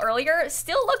you built earlier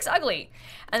still looks ugly,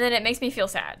 and then it makes me feel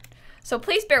sad. So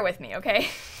please bear with me, okay?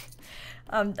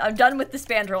 I'm done with the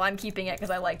spandrel. I'm keeping it because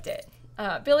I liked it.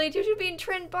 Billy, Juju Bean,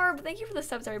 Trent, Barb, thank you for the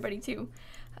subs, everybody, too.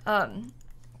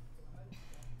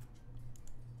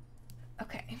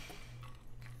 Okay.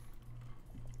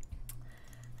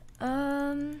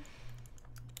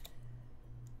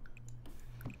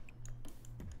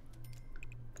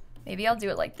 Maybe I'll do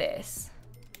it like this.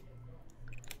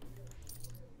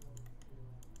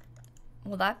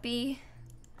 Will that be...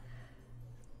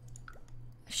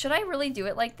 Should I really do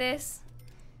it like this?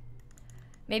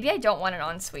 Maybe I don't want an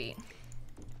ensuite.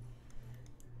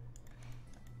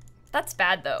 That's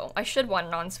bad, though. I should want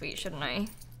an ensuite, shouldn't I?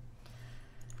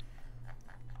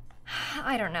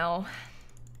 I don't know.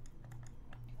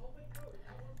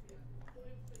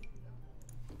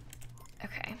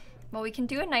 Okay. Well, we can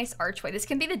do a nice archway. This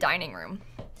can be the dining room.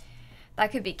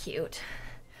 That could be cute.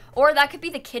 Or that could be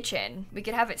the kitchen. We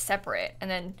could have it separate. And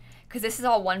then, because this is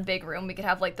all one big room, we could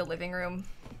have like the living room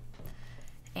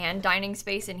and dining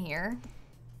space in here.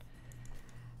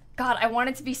 God, I want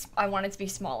it to be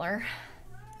smaller.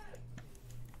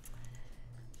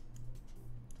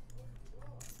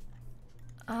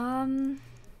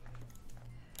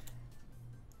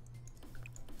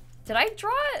 Did I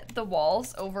draw the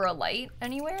walls over a light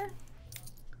anywhere?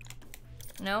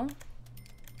 No?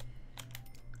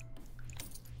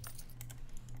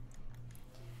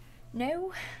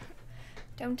 No?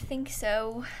 Don't think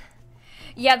so.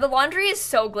 Yeah, the laundry is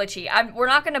so glitchy. We're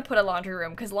not gonna put a laundry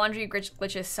room because laundry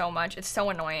glitches so much. It's so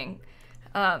annoying.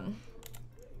 I'm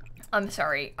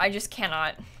sorry. I just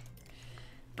cannot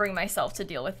bring myself to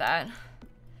deal with that.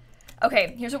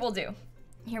 Okay, here's what we'll do.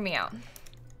 Hear me out.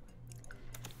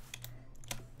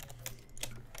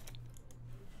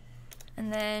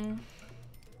 And then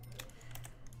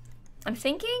I'm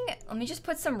thinking, let me just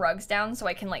put some rugs down so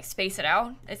I can like space it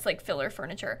out. It's like filler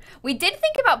furniture. We did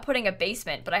think about putting a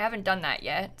basement, but I haven't done that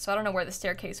yet. So I don't know where the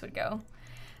staircase would go.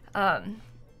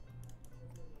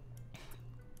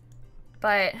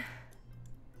 But,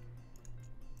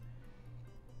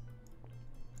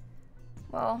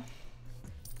 well,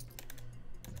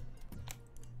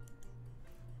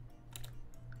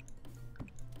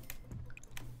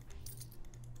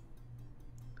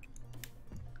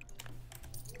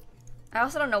 I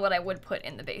also don't know what I would put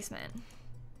in the basement.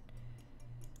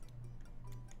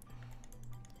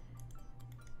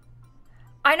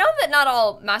 I know that not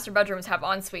all master bedrooms have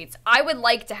en-suites. I would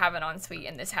like to have an ensuite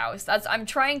in this house. I'm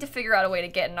trying to figure out a way to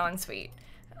get an ensuite.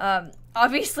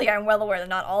 Obviously, I'm well aware that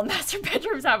not all master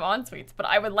bedrooms have en-suites, but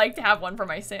I would like to have one for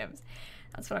my Sims.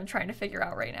 That's what I'm trying to figure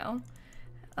out right now.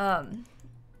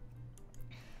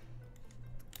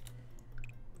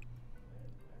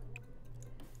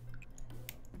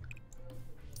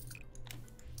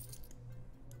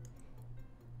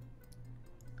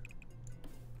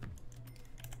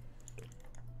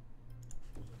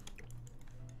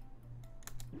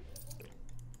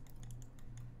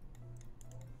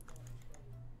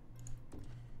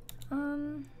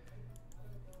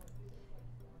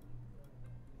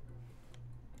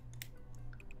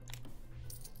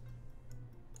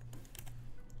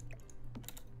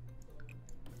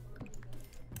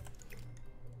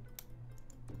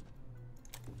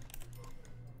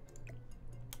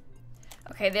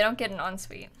 Okay, they don't get an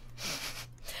ensuite.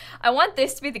 I want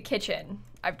this to be the kitchen.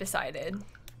 I've decided.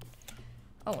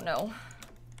 Oh no.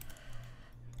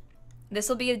 This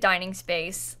will be a dining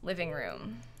space, living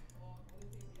room.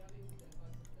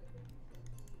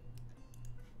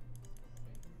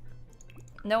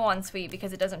 No ensuite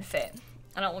because it doesn't fit.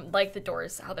 I don't like the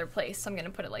doors, how they're placed, so I'm gonna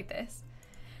put it like this.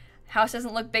 House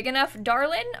doesn't look big enough.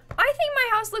 Darlin, I think my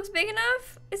house looks big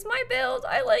enough. It's my build,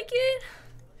 I like it.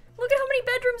 Look at how many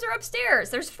bedrooms are upstairs.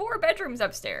 There's 4 bedrooms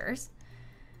upstairs.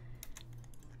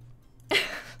 I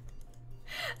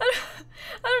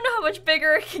don't know how much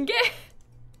bigger it can get.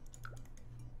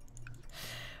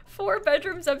 4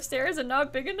 bedrooms upstairs and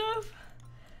not big enough?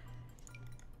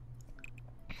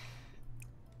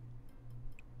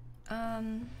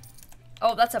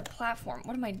 Oh, that's a platform.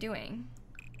 What am I doing?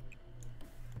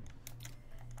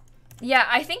 Yeah,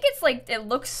 I think it's like, it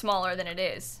looks smaller than it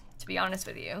is, to be honest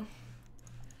with you.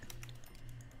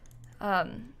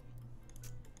 I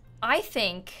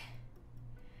think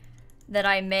that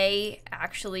I may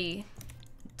actually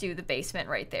do the basement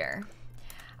right there.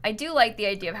 I do like the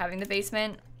idea of having the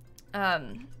basement,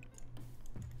 because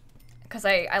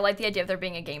I like the idea of there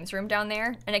being a games room down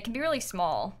there, and it can be really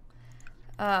small.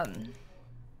 But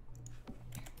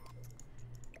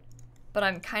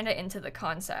I'm kind of into the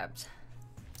concept.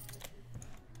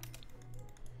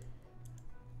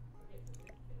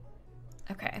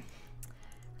 Okay.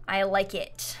 I like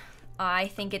it. I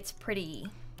think it's pretty.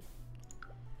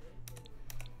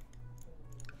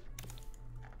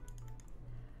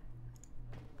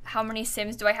 How many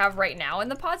Sims do I have right now in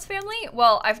the Potts family?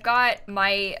 Well, I've got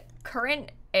my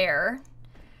current heir.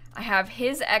 I have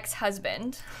his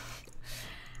ex-husband.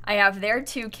 I have their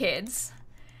 2 kids.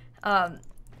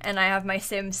 And I have my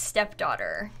Sim's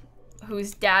stepdaughter,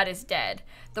 whose dad is dead.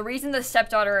 The reason the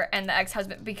stepdaughter and the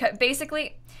ex-husband, because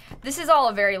basically, this is all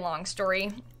a very long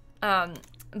story,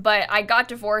 but I got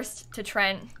divorced to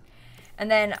Trent,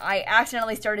 and then I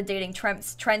accidentally started dating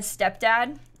Trent's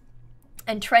stepdad,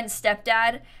 and Trent's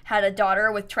stepdad had a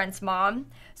daughter with Trent's mom,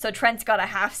 so Trent's got a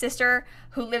half-sister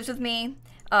who lives with me.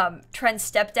 Trent's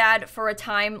stepdad, for a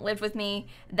time, lived with me,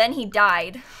 then he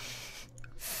died.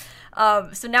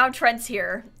 So now Trent's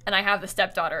here, and I have the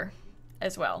stepdaughter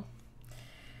as well.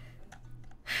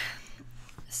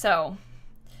 So,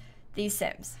 these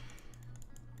Sims.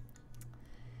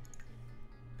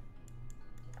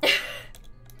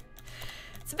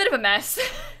 It's a bit of a mess.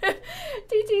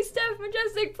 TT, Steph,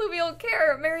 Majestic, Pluvial,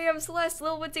 Care, Miriam, Celeste,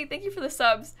 Lil Woodsy, thank you for the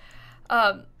subs.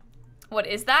 What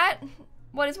is that?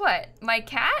 What is what? My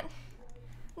cat?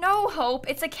 No, Hope,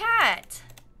 it's a cat.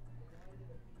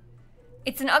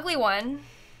 It's an ugly one,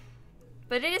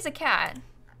 but it is a cat.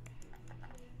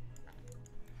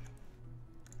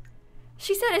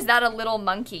 She said, is that a little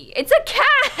monkey? It's a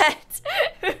cat!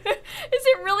 Is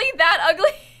it really that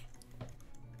ugly?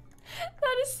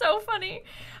 That is so funny.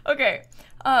 Okay,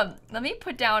 let me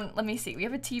put down, let me see. We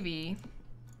have a TV.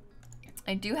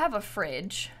 I do have a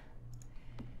fridge.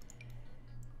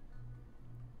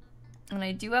 And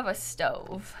I do have a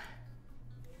stove.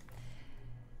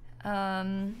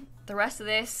 The rest of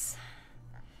this,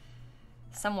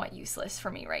 somewhat useless for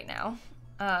me right now.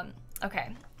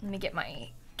 Okay, let me get my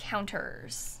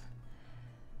counters.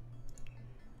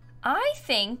 I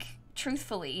think,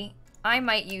 truthfully, I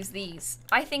might use these.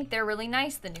 I think they're really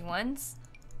nice, the new ones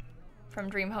from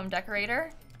Dream Home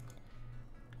Decorator.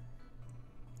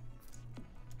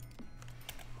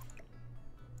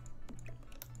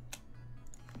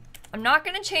 I'm not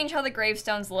gonna change how the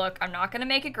gravestones look. I'm not gonna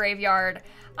make a graveyard.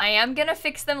 I am gonna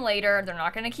fix them later. They're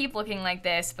not gonna keep looking like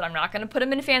this, but I'm not gonna put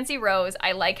them in fancy rows.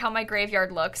 I like how my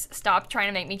graveyard looks. Stop trying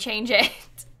to make me change it.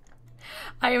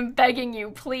 I am begging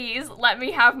you, please let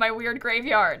me have my weird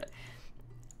graveyard.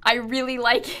 I really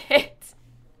like it.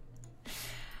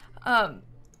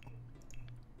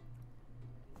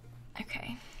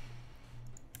 Okay.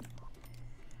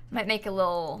 Might make a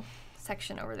little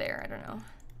section over there, I don't know.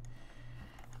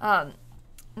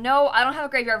 No, I don't have a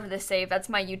graveyard for this save. That's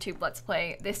my YouTube Let's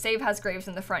Play. This save has graves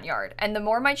in the front yard. And the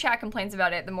more my chat complains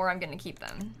about it, the more I'm gonna keep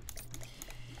them.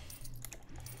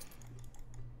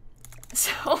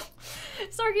 So,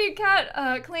 Sarky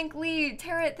Cat, Clink, Lee,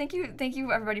 Tara, thank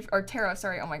you everybody, or Tara,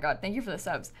 sorry, oh my god, thank you for the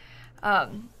subs.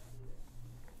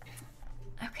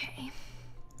 Okay.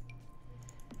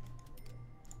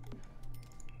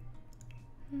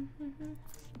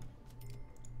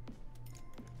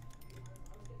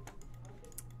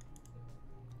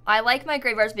 I like my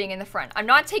graveyards being in the front. I'm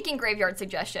not taking graveyard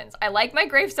suggestions. I like my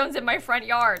gravestones in my front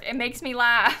yard. It makes me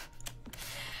laugh.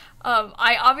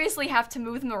 I obviously have to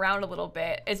move them around a little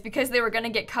bit. It's because they were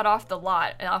gonna get cut off the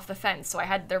lot and off the fence, so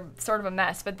they're sort of a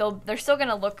mess, but they're still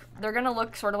gonna look, they're gonna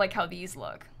look sort of like how these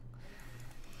look.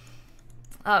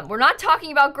 We're not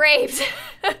talking about graves.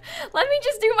 Let me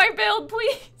just do my build,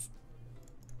 please.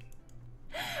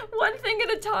 One thing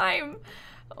at a time.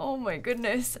 Oh my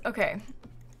goodness. Okay.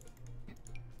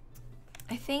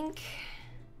 I think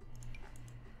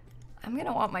I'm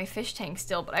gonna want my fish tank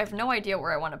still, but I have no idea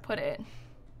where I want to put it.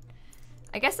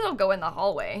 I guess it'll go in the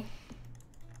hallway.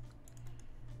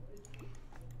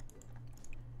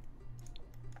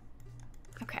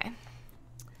 Okay.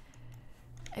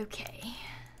 Okay.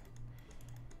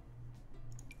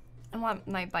 I want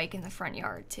my bike in the front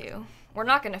yard too. We're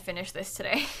not gonna finish this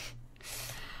today.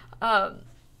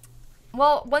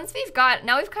 Well, once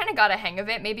now we've kind of got a hang of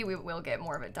it, maybe we will get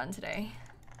more of it done today.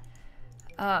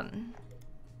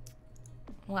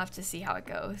 We'll have to see how it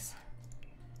goes.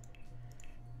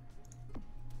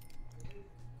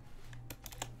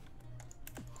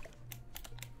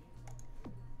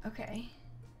 Okay.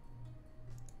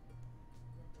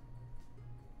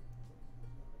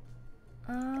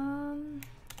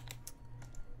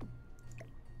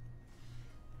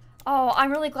 Oh,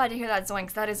 I'm really glad to hear that,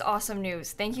 Zoinks. That is awesome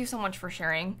news. Thank you so much for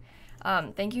sharing.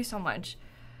 Thank you so much.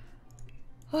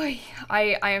 Oy,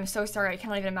 I am so sorry. I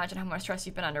cannot even imagine how much stress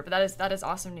you've been under, but that is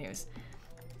awesome news.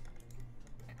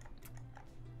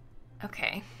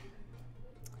 Okay.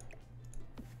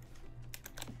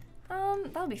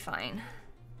 That'll be fine.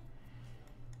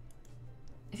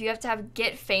 If you have to have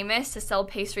Get Famous to sell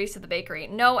pastries to the bakery.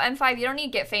 No, M5, you don't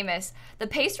need Get Famous. The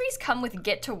pastries come with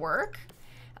Get to Work.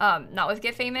 Not with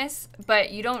Get Famous,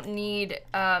 but you don't need,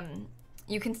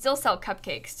 you can still sell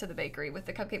cupcakes to the bakery with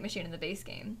the cupcake machine in the base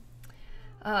game.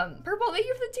 Purple, thank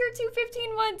you for the tier 2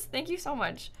 15 months. Thank you so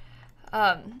much.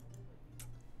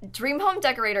 Dream Home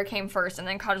Decorator came first and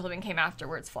then Cottage Living came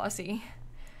afterwards, Flossie.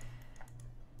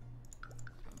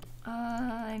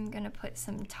 I'm gonna put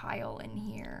some tile in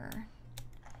here.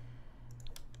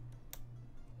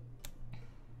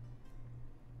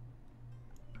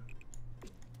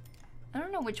 I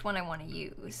don't know which one I want to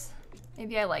use.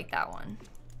 Maybe I like that one.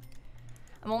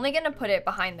 I'm only gonna put it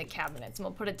behind the cabinets and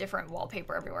we'll put a different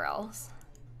wallpaper everywhere else.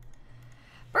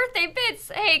 Birthday bits!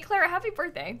 Hey, Clara, happy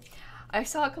birthday. I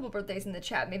saw a couple birthdays in the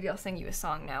chat. Maybe I'll sing you a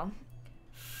song now.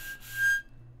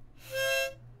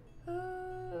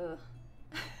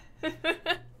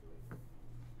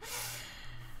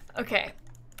 Okay.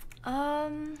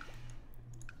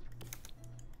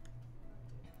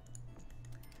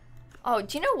 Oh,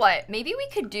 do you know what? Maybe we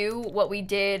could do what we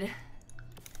did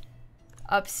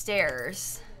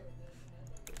upstairs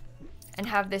and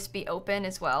have this be open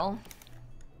as well.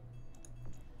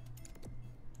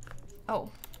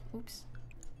 Oh, oops.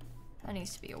 That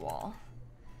needs to be a wall.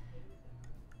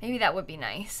 Maybe that would be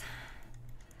nice.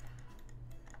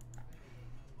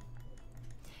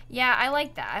 Yeah, I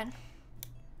like that. I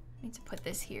need to put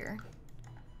this here.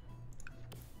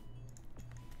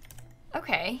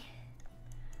 Okay.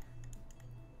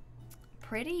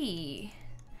 Pretty.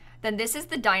 Then this is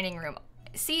the dining room.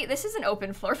 See, this is an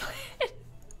open floor plan.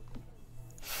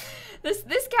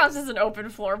 This counts as an open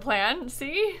floor plan,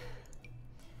 see?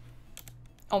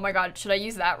 Oh my god, should I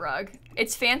use that rug?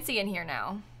 It's fancy in here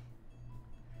now.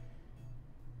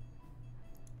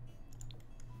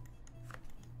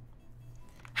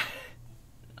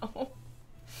 No.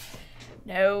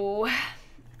 No.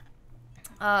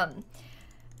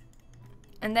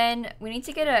 And then we need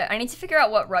to get I need to figure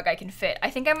out what rug I can fit. I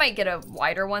think I might get a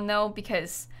wider one though,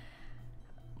 because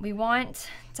we want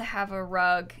to have a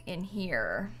rug in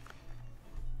here.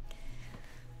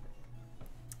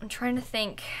 I'm trying to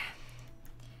think.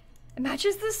 It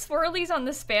matches the swirlies on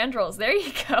the spandrels. There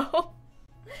you go.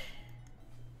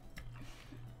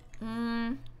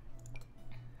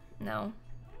 No.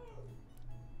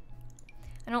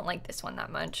 I don't like this one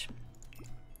that much.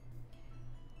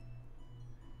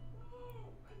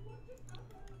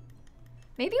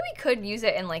 Maybe we could use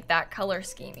it in like that color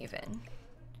scheme even.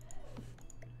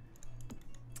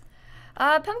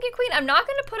 Pumpkin Queen, I'm not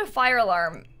gonna put a fire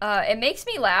alarm. It makes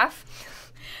me laugh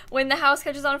when the house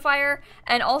catches on fire.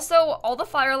 And also, all the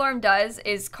fire alarm does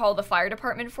is call the fire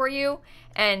department for you.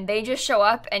 And they just show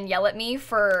up and yell at me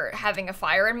for having a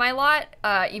fire in my lot,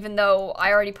 even though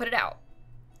I already put it out.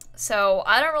 So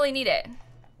I don't really need it.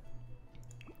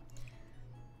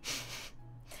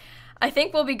 I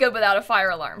think we'll be good without a fire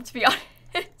alarm, to be honest.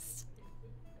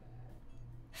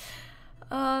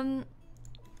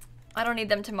 I don't need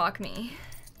them to mock me.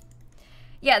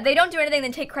 Yeah, they don't do anything,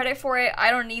 then take credit for it.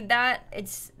 I don't need that.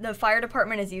 The fire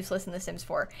department is useless in The Sims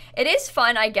 4. It is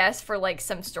fun, I guess, for like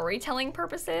some storytelling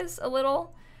purposes a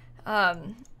little. But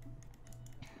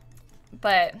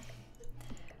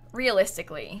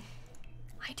realistically,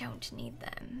 I don't need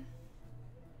them.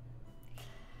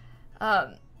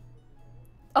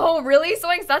 Oh, really,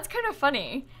 Zoinks? That's kind of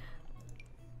funny.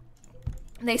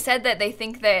 They said that they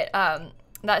think that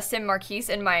that Sim Marquise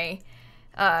in my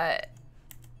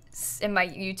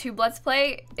YouTube Let's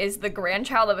Play is the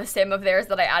grandchild of a sim of theirs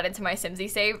that I added to my Simsie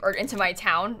save, or into my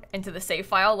town, into the save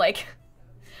file, like,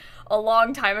 a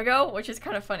long time ago, which is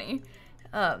kind of funny.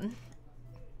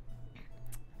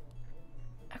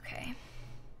 Okay.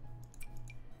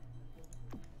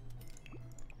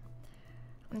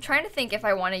 I'm trying to think if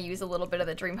I want to use a little bit of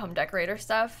the Dream Home Decorator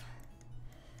stuff.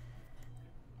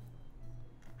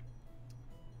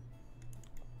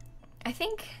 I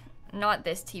think not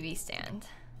this TV stand.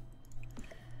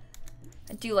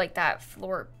 I do like that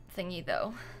floor thingy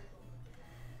though.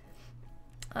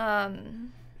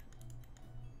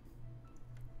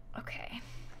 Okay.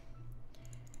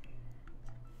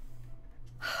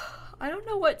 I don't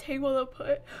know what table to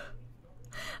put.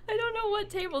 I don't know what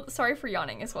table. Sorry for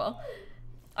yawning as well.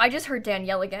 I just heard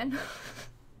Danielle again.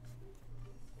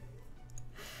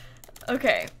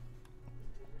 Okay.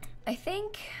 I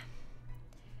think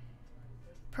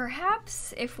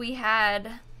perhaps if we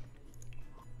had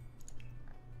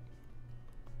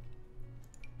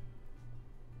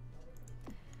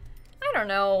I don't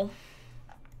know.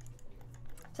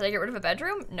 Did I get rid of a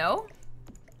bedroom? No.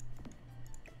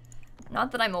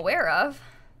 Not that I'm aware of.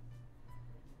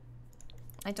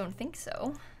 I don't think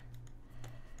so.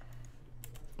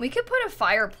 We could put a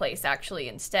fireplace actually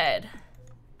instead.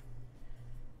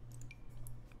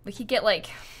 We could get like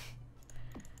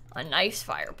a nice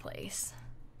fireplace.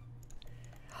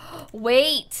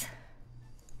 Wait!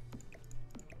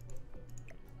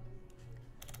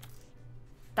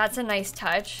 That's a nice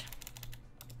touch.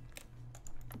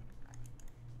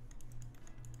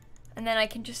 And then I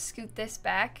can just scoot this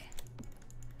back.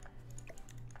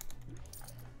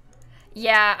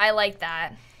 Yeah, I like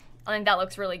that. I think that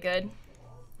looks really good.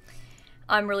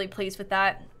 I'm really pleased with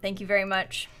that. Thank you very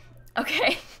much.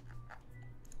 Okay.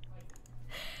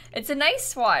 It's a nice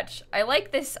swatch. I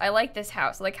like this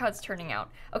house. I like how it's turning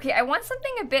out. Okay, I want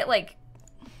something a bit like...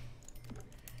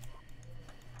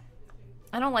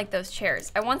 I don't like those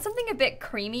chairs. I want something a bit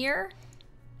creamier.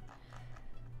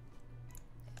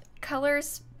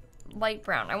 Colors, light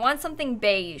brown. I want something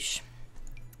beige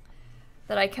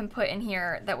that I can put in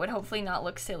here that would hopefully not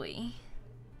look silly.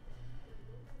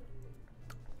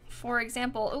 For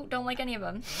example, oh, don't like any of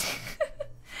them.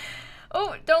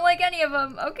 Oh, don't like any of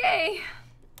them. Okay.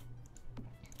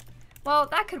 Well,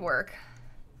 that could work.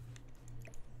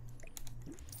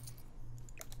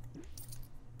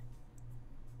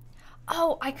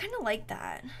 Oh, I kind of like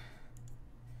that.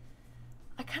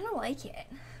 I kind of like it.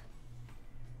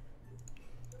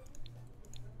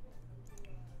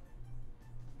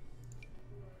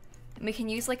 And we can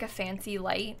use like a fancy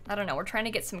light. I don't know. We're trying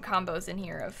to get some combos in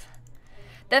here of...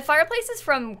 The fireplace is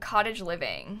from Cottage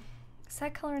Living.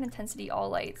 Set color and intensity, all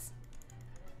lights.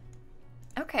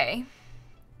 Okay.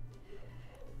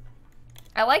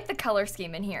 I like the color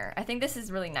scheme in here. I think this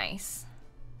is really nice.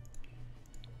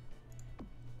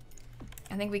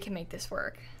 I think we can make this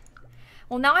work.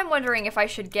 Well, now I'm wondering if I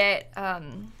should get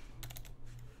some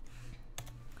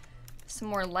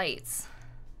more lights.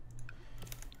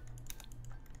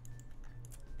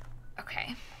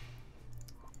 Okay.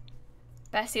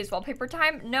 Bestie's wallpaper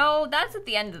time? No, that's at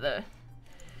the end of the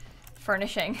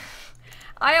furnishing.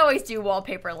 I always do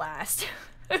wallpaper last.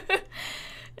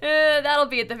 That'll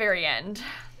be at the very end.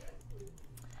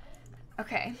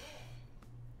 Okay.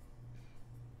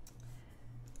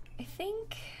 I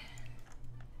think...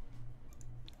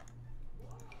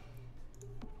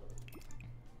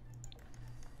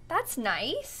 That's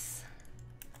nice.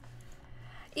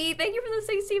 E, thank you for the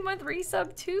 16-month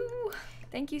resub too.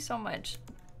 Thank you so much.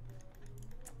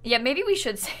 Yeah, maybe we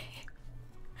should say...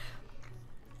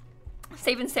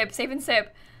 Save and sip, save and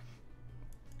sip.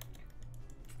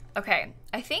 Okay,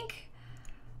 I think...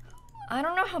 I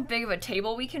don't know how big of a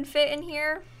table we can fit in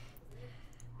here,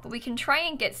 but we can try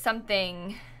and get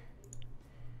something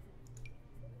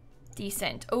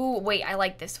decent. Oh, wait, I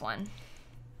like this one.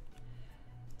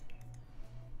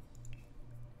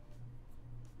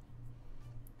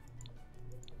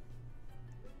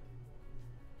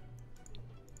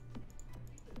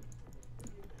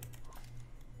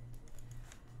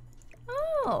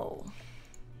 Oh.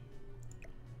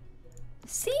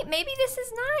 See, maybe this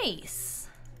is nice.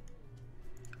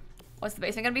 What's the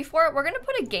basement gonna be for? We're gonna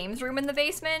put a games room in the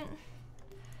basement,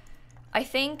 I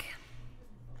think.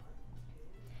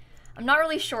 I'm not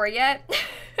really sure yet,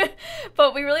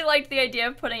 but we really liked the idea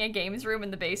of putting a games room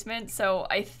in the basement, so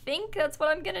I think that's what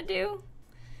I'm gonna do.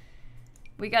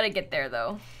 We gotta get there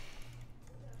though.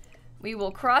 We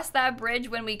will cross that bridge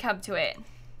when we come to it.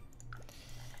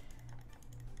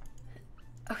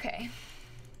 Okay.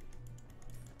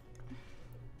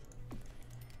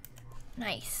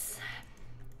 Nice.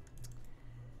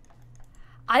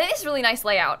 I think it's a really nice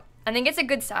layout. I think it's a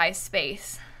good size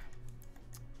space.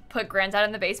 Put granddad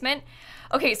in the basement.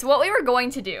 Okay, so what we were going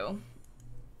to do,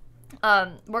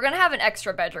 we're gonna have an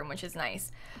extra bedroom, which is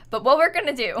nice. But what we're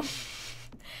gonna do,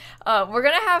 we're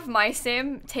gonna have my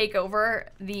sim take over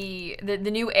the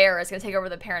new heir is gonna take over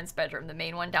the parents' bedroom, the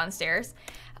main one downstairs.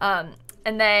 And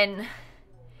then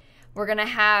we're gonna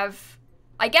have,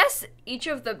 I guess each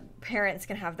of the parents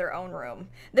can have their own room.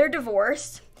 They're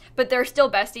divorced, but they're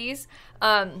still besties.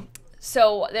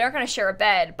 So they're not gonna share a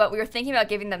bed, but we were thinking about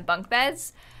giving them bunk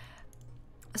beds.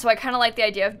 So I kind of like the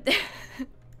idea of,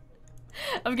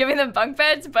 of giving them bunk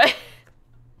beds, but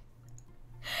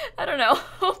I don't know.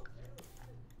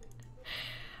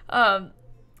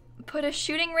 Put a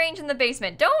shooting range in the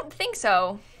basement. Don't think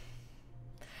so.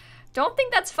 Don't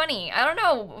think that's funny. I don't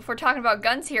know if we're talking about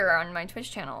guns here on my Twitch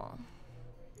channel.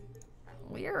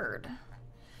 Weird.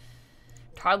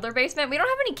 Toddler basement? We don't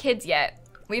have any kids yet.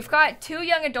 We've got 2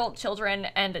 young adult children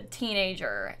and a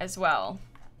teenager as well.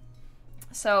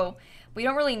 So we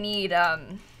don't really need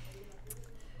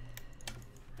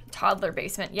toddler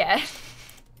basement yet.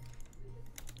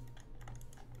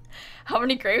 How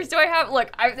many graves do I have?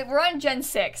 Look, we're on Gen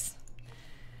 6.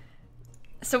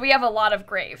 So we have a lot of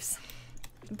graves.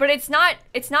 But it's not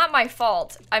my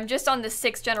fault. I'm just on the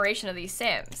 6th generation of these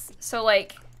Sims. So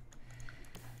like,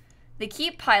 they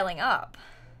keep piling up.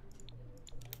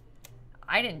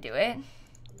 I didn't do it.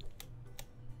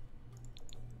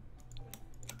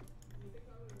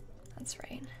 That's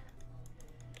right.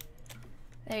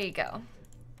 There you go.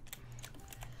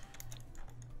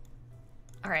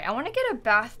 All right, I want to get a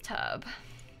bathtub.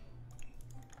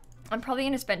 I'm probably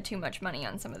going to spend too much money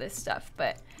on some of this stuff,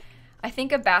 but I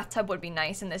think a bathtub would be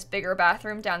nice in this bigger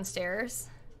bathroom downstairs.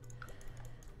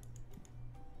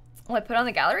 Will I put it on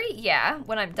the gallery? Yeah,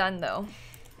 when I'm done though.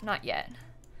 Not yet.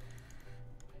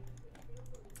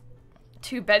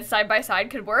 2 beds side by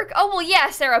side could work? Oh, well, yeah,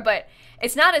 Sarah, but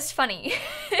it's not as funny.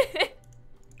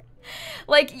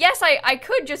 Like, yes, I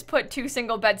could just put 2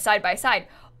 single beds side by side,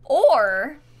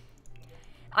 or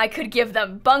I could give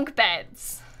them bunk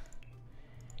beds.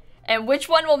 And which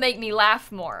one will make me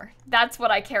laugh more? That's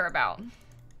what I care about.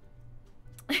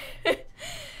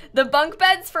 The bunk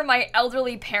beds for my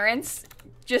elderly parents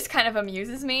just kind of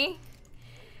amuses me.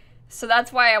 So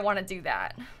that's why I want to do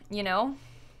that, you know?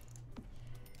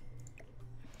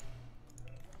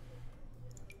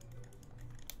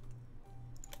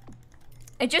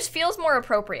 It just feels more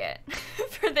appropriate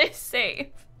for this save.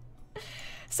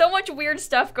 So much weird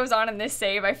stuff goes on in this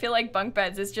save. I feel like bunk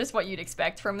beds is just what you'd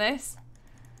expect from this.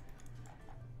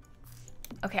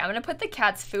 Okay, I'm gonna put the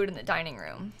cat's food in the dining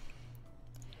room.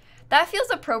 That feels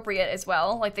appropriate as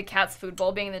well, like the cat's food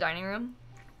bowl being in the dining room.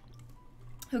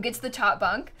 Who gets the top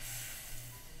bunk?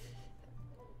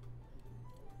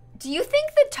 Do you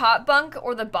think the top bunk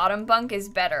or the bottom bunk is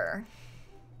better?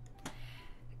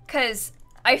 'Cause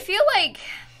I feel like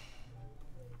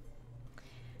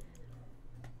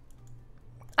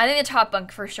I think the top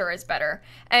bunk for sure is better.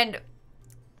 And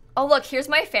oh look, here's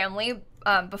my family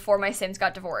before my Sims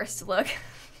got divorced. Look.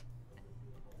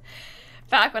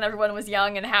 Back when everyone was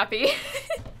young and happy.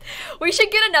 We should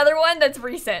get another one that's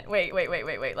recent. Wait.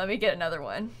 Let me get another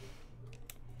one.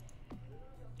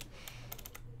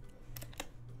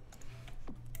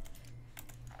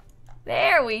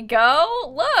 There we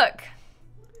go. Look.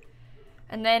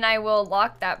 And then I will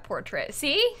lock that portrait.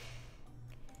 See?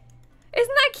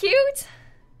 Isn't that cute?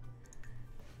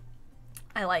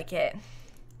 I like it.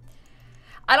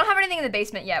 I don't have anything in the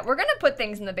basement yet. We're gonna put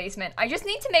things in the basement. I just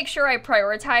need to make sure I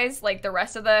prioritize like the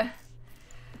rest of the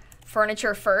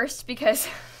furniture first, because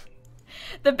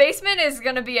the basement is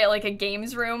gonna be like a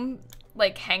games room,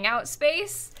 like hangout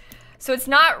space. So it's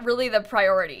not really the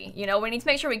priority. You know, we need to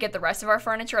make sure we get the rest of our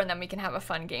furniture and then we can have a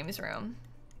fun games room.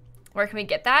 Where can we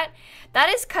get that? That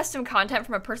is custom content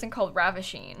from a person called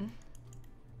Ravishine.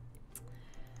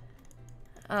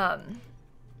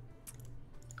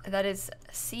 That is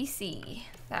CC,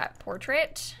 that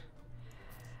portrait.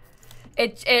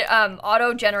 It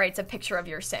auto generates a picture of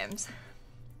your Sims.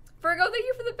 Virgo, thank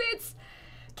you for the bits.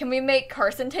 Can we make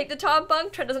Carson take the top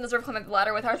bunk? Trent doesn't deserve to climb up the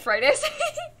ladder with arthritis.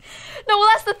 No, well,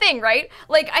 that's the thing, right?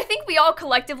 Like, I think we all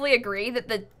collectively agree that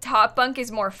the top bunk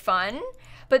is more fun.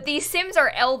 But these Sims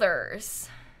are elders.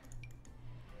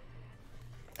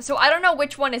 So I don't know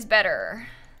which one is better.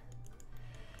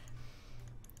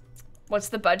 What's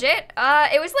the budget?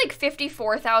 It was like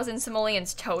 54,000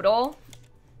 simoleons total.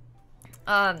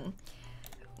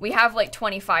 We have like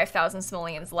 25,000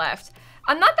 simoleons left.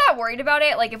 I'm not that worried about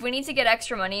it. Like if we need to get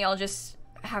extra money, I'll just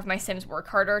have my Sims work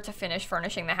harder to finish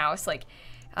furnishing the house. Like,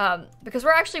 because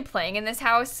we're actually playing in this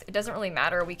house, it doesn't really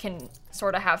matter. We can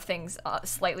sort of have things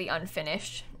slightly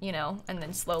unfinished, you know, and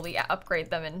then slowly upgrade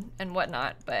them and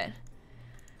whatnot. But,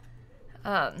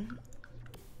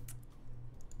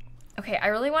 okay, I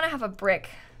really want to have a brick.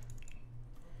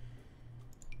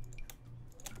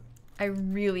 I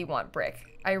really want brick.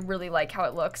 I really like how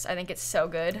it looks. I think it's so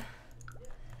good.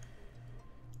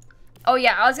 Oh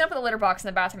yeah, I was gonna put the litter box in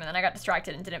the bathroom and then I got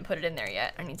distracted and didn't put it in there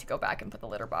yet. I need to go back and put the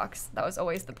litter box. That was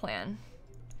always the plan.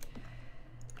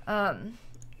 There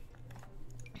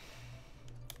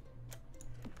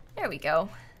we go.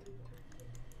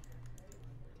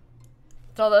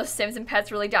 Did all those Sims and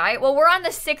pets really die? Well, we're on the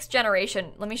 6th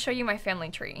generation. Let me show you my family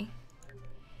tree.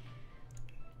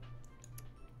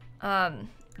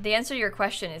 The answer to your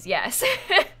question is yes.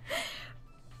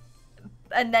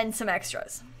 And then some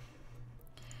extras.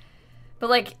 But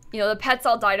like, you know, the pets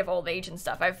all died of old age and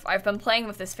stuff. I've been playing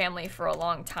with this family for a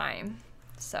long time.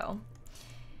 So.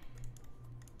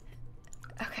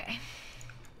 Okay.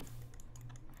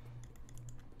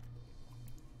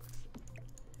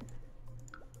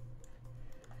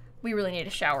 We really need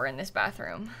a shower in this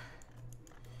bathroom.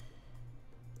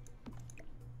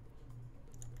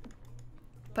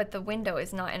 But the window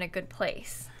is not in a good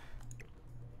place.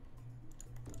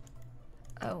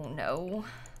 Oh no.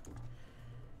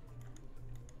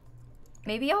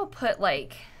 Maybe I'll put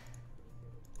like...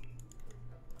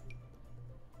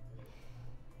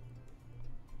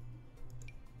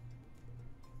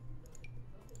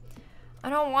 I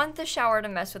don't want the shower to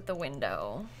mess with the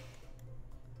window.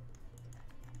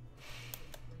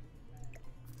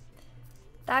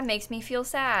 That makes me feel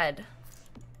sad.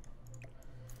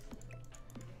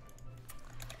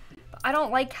 But I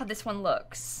don't like how this one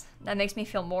looks. That makes me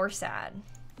feel more sad.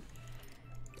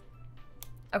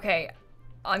 Okay,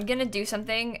 I'm gonna do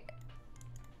something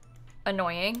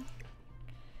annoying,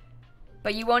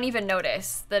 but you won't even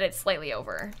notice that it's slightly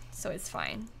over, so it's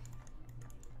fine.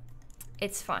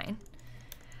 It's fine.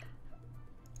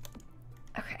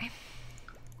 Okay.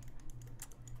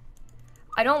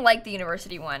 I don't like the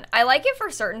university one. I like it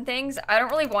for certain things. I don't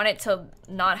really want it to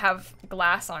not have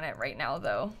glass on it right now,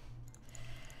 though.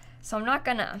 So I'm not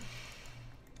gonna.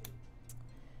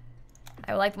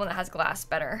 I like the one that has glass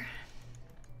better.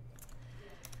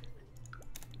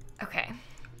 Okay.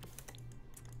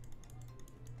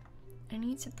 I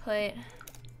need to put...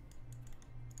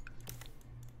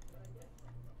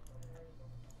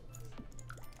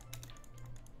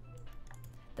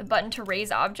 the button to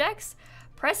raise objects?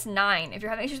 Press 9. If you're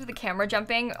having issues with the camera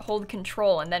jumping, hold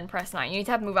control and then press 9. You need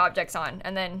to have move objects on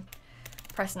and then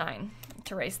press 9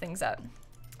 to raise things up.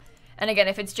 And again,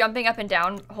 if it's jumping up and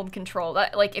down, hold control.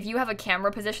 That, like if you have a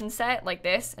camera position set like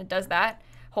this, it does that.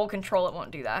 Hold control, it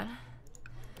won't do that.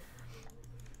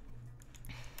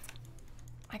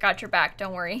 I got your back,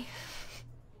 don't worry.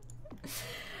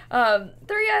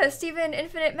 Thuria, Steven,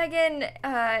 Infinite, Megan,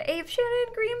 Abe, Shannon,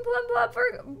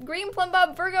 Green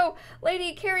Plumbob, Virgo,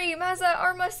 Lady, Carrie, Mazza,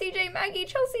 Arma, CJ, Maggie,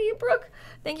 Chelsea, Brooke.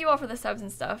 Thank you all for the subs and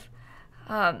stuff.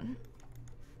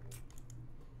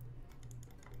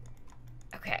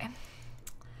 Okay.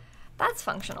 That's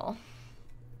functional.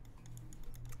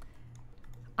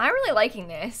 I'm really liking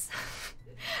this.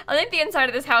 I think the inside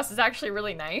of this house is actually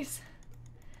really nice.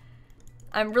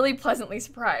 I'm really pleasantly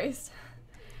surprised.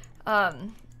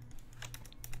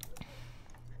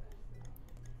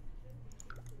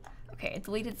 Okay, it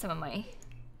deleted some of my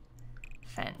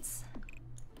fence.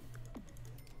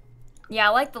 Yeah,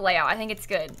 I like the layout. I think it's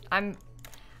good. I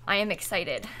am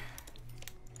excited.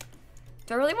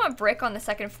 Do I really want brick on the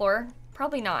 2nd floor?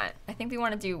 Probably not. I think we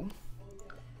want to do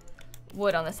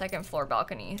wood on the 2nd floor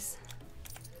balconies.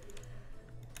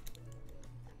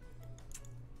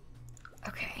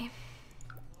 Okay.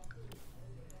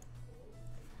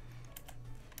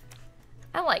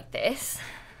 I like this.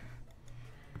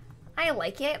 I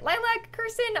like it. Lilac,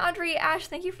 Kirsten, Audrey, Ash,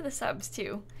 thank you for the subs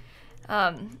too.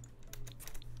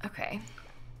 Okay.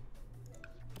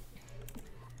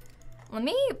 Let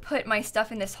me put my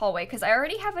stuff in this hallway because I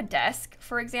already have a desk,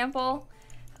 for example.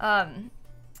 So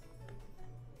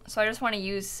I just want to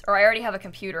use, or I already have a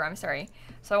computer, I'm sorry.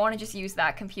 So I want to just use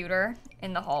that computer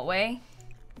in the hallway.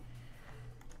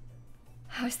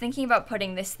 I was thinking about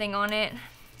putting this thing on it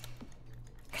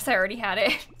because I already had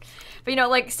it. But you know,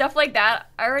 like stuff like that,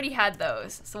 I already had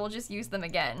those. So we'll just use them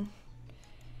again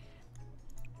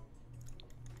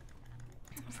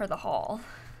for the hall.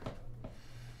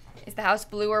 Is the house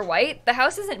blue or white? The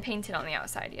house isn't painted on the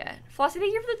outside yet. Flossie,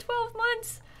 thank you for the 12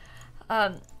 months.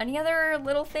 Any other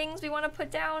little things we want to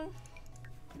put down?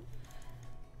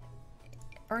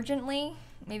 Urgently?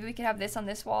 Maybe we could have this on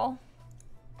this wall.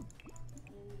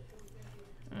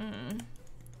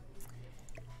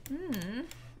 Hmm.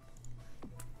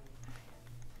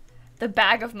 The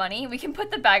bag of money. We can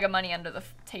put the bag of money under the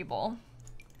table.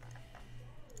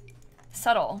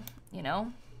 Subtle, you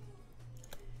know?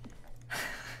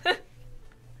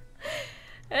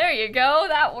 There you go.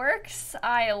 That works.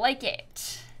 I like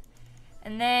it.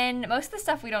 And then most of the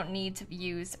stuff we don't need to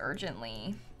use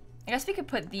urgently. I guess we could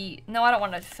put the... No, I don't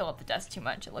want to fill up the desk too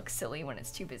much. It looks silly when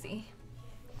it's too busy.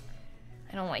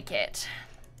 I don't like it.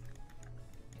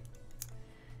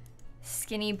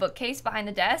 Skinny bookcase behind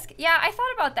the desk. Yeah, I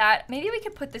thought about that. Maybe we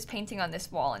could put this painting on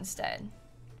this wall instead.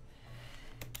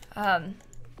 I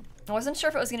wasn't sure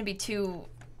if it was going to be too...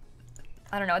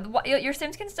 I don't know. Your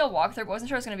Sims can still walk through, but I wasn't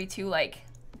sure it was going to be too, like...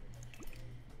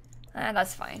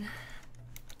 that's fine.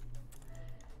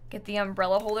 Get the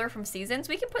umbrella holder from Seasons.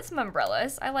 We can put some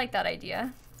umbrellas. I like that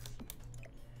idea.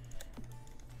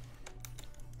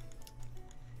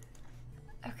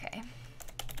 Okay.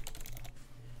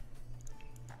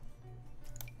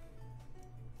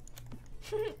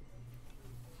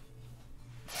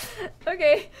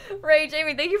 Okay. Ray,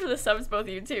 Jamie, thank you for the subs, both of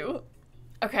you too.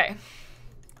 Okay.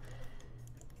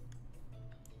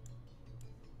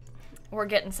 We're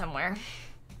getting somewhere.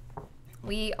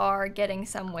 We are getting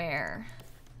somewhere.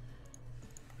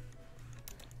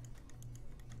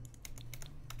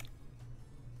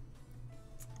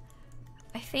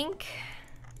 I think,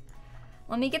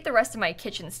 let me get the rest of my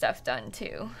kitchen stuff done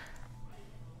too.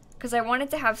 Because I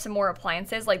wanted to have some more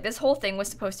appliances. Like this whole thing was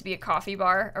supposed to be a coffee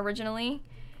bar originally.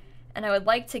 And I would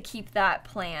like to keep that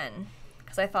plan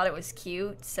because I thought it was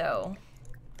cute, so.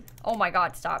 Oh my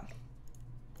God, stop.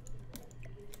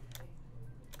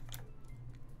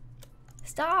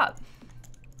 Stop.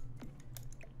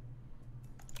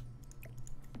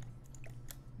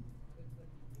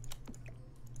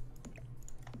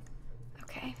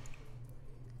 Okay.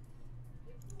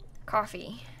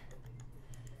 Coffee.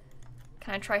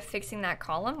 Can I try fixing that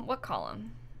column? What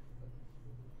column?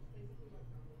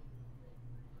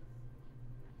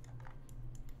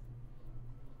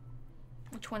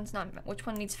 Which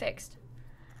one needs fixed?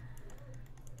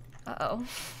 Uh-oh.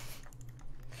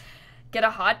 Get a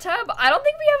hot tub? I don't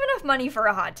think we have enough money for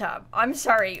a hot tub. I'm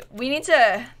sorry. We need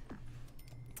to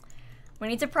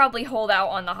probably hold out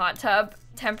on the hot tub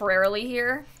temporarily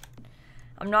here.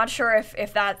 I'm not sure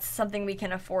if that's something we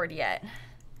can afford yet.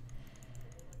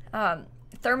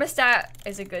 Thermostat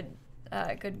is a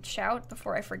good shout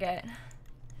before I forget.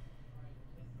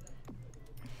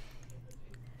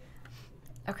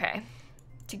 Okay.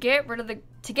 To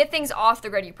get things off the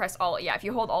grid, you press Alt. Yeah, if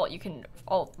you hold Alt, you can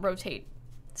Alt rotate,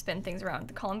 spin things around.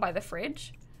 The column by the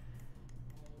fridge.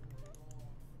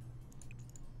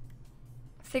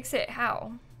 Fix it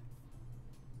how?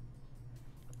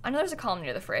 I know there's a column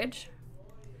near the fridge.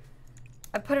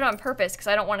 I put it on purpose because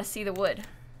I don't want to see the wood.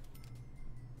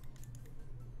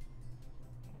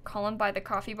 Column by the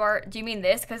coffee bar. Do you mean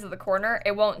this because of the corner?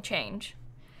 It won't change.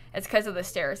 It's because of the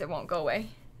stairs. It won't go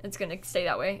away. It's gonna stay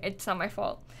that way. It's not my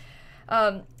fault.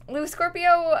 Lou,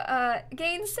 Scorpio,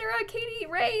 Gaines, Sarah, Katie,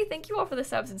 Ray, thank you all for the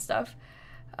subs and stuff.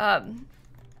 Okay.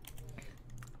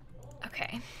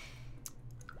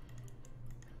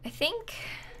 I think,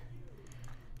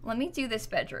 let me do this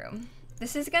bedroom.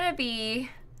 This is gonna be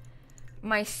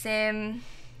my sim.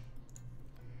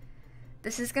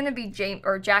 This is gonna be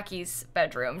Jackie's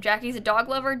bedroom. Jackie's a dog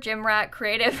lover, gym rat,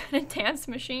 creative, and a dance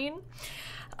machine.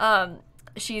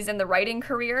 She's in the writing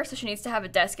career, so she needs to have a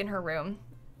desk in her room.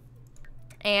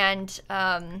 And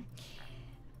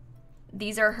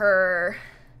these are her...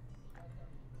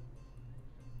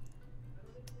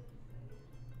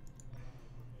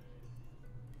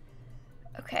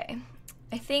 Okay,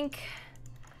 I think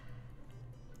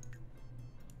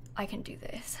I can do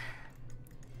this.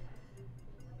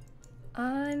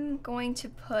 I'm going to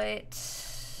put...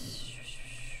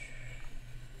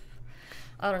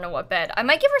 I don't know what bed. I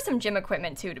might give her some gym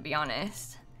equipment too, to be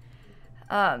honest.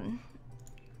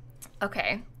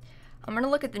 Okay. I'm gonna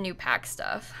look at the new pack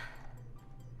stuff.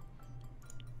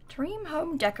 Dream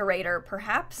home decorator,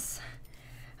 perhaps?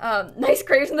 Nice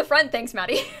graves in the front. Thanks,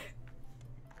 Maddie.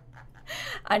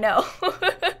 I know.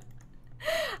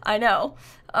 I know.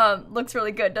 Looks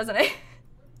really good, doesn't it?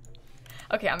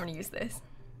 Okay, I'm gonna use this.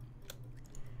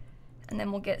 And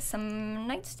then we'll get some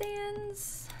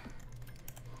nightstands.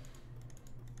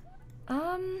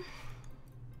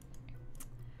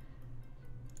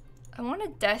 I want a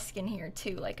desk in here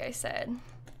too, like I said.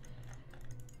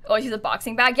 Oh, use a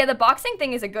boxing bag. Yeah, the boxing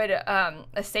thing is a good, a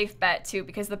safe bet too,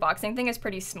 because the boxing thing is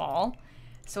pretty small,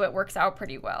 so it works out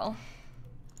pretty well.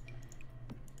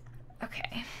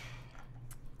 Okay.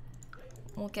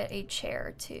 We'll get a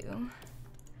chair too.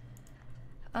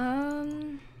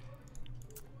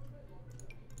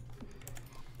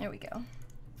 There we go.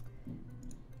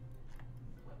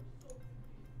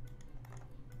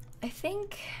 I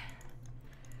think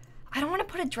I don't want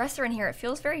to put a dresser in here. It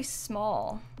feels very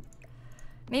small.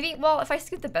 Maybe, well, if I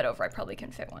scoot the bed over, I probably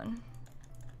can fit one.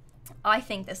 I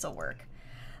think this will work.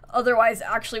 Otherwise,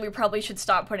 actually, we probably should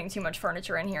stop putting too much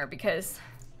furniture in here because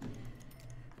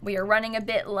we are running a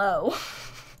bit low.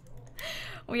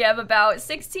 We have about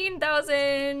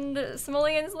 16,000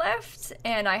 simoleons left,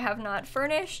 and I have not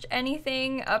furnished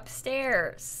anything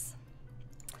upstairs.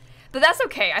 But that's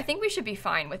okay. I think we should be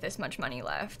fine with this much money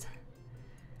left.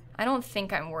 I don't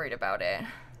think I'm worried about it.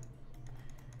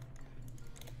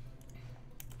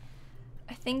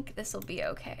 I think this will be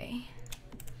okay.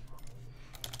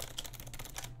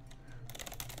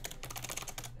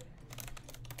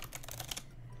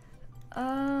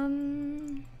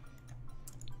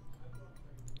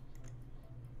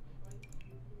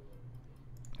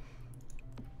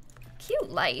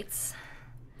 Cute lights.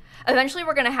 Eventually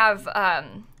we're gonna have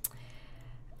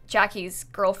Jackie's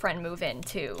girlfriend move in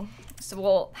too. So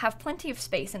we'll have plenty of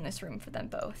space in this room for them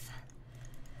both.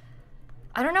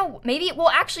 I don't know, maybe, well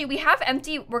actually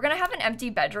we're gonna have an empty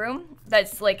bedroom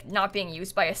that's like not being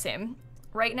used by a sim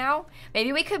right now.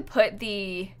 Maybe we could put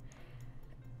the,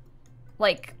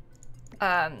 like,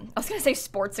 I was gonna say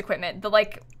sports equipment, the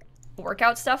like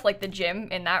workout stuff, like the gym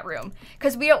in that room.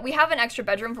 Cause we have an extra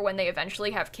bedroom for when they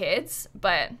eventually have kids,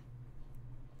 but,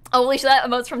 oh, Alicia, that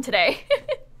emote's from today.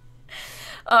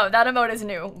 Oh, that emote is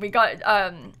new. We got,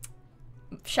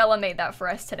 Shella made that for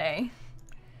us today.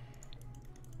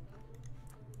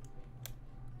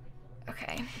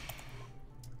 Okay.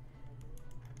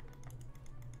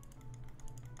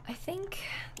 I think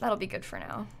that'll be good for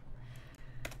now.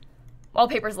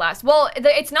 Wallpaper's last. Well,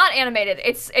 it's not animated.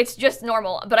 It's just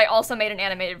normal, but I also made an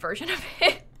animated version of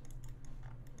it.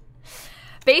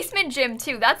 Basement gym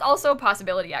too. That's also a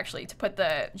possibility actually, to put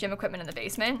the gym equipment in the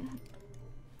basement.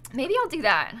 Maybe I'll do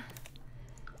that.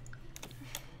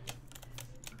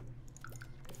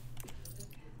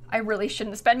 I really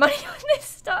shouldn't spend money on this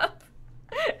stuff.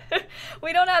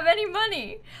 We don't have any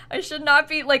money. I should not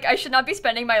be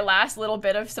spending my last little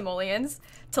bit of simoleons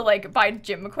to like buy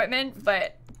gym equipment,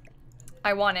 but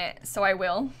I want it, so I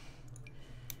will.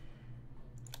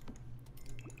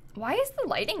 Why is the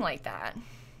lighting like that?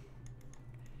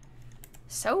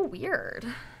 So weird.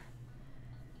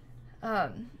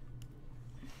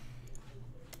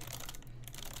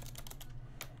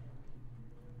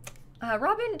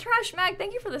 Robin, Trash Mag,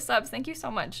 thank you for the subs. Thank you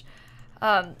so much.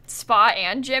 Spa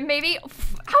and gym, maybe?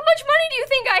 How much money do you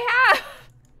think I have?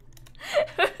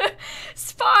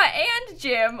 Spa and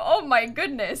gym. Oh my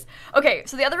goodness. Okay,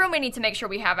 so the other room we need to make sure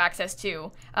we have access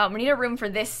to. We need a room for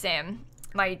this sim,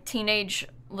 my teenage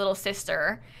little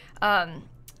sister.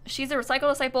 She's a recycle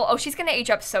disciple. Oh, she's gonna age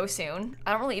up so soon.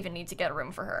 I don't really even need to get a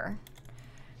room for her,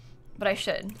 but I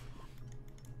should.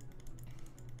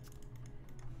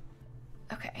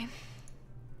 Okay.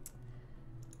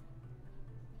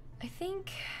 I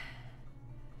think,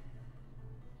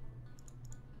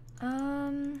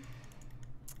 oh,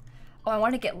 I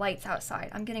want to get lights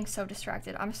outside. I'm getting so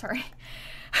distracted. I'm sorry.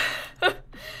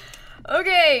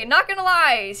 Okay, not gonna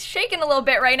lie, shaking a little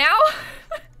bit right now.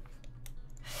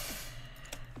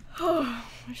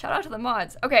 Shout out to the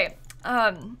mods. Okay,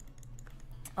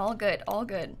 all good, all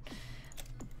good.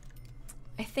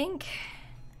 I think,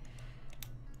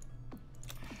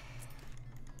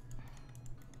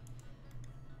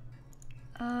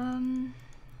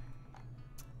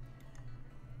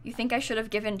 you think I should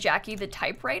have given Jackie the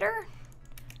typewriter?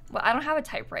 Well, I don't have a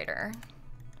typewriter.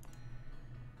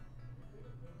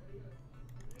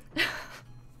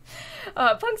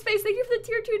 Punk Space, thank you for the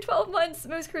tier 2 12 months.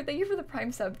 Moose Crew, thank you for the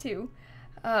prime sub too.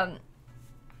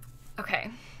 Okay.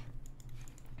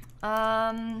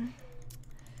 I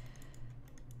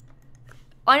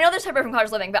know there's typewriter from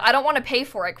College Living, but I don't want to pay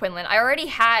for it, Quinlan. I already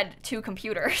had 2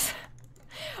 computers.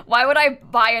 Why would I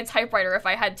buy a typewriter if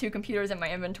I had 2 computers in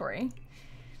my inventory?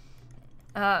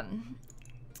 No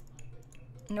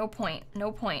point.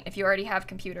 No point. If you already have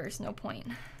computers, no point.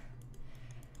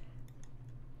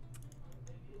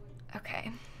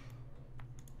 Okay.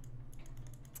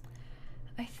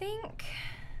 I think...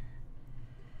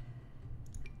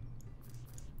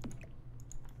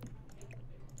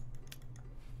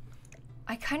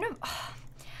 I kind of...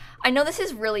 I know this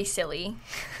is really silly,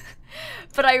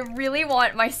 but I really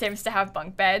want my Sims to have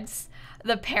bunk beds.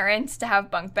 The parents to have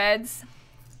bunk beds.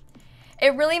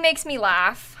 It really makes me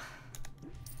laugh.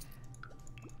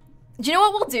 Do you know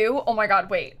what we'll do? Oh my god,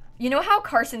 wait. You know how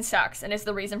Carson sucks and is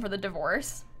the reason for the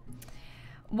divorce?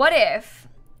 What if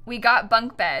we got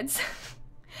bunk beds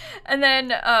and then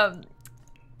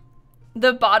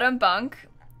the bottom bunk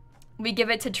we give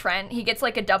it to Trent. He gets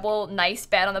like a double nice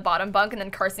bed on the bottom bunk, and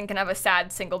then Carson can have a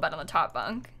sad single bed on the top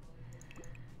bunk.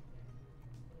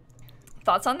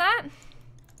 Thoughts on that?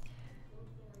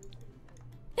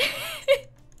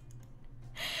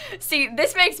 See,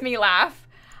 this makes me laugh.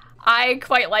 I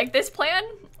quite like this plan.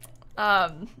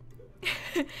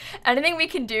 Anything we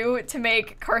can do to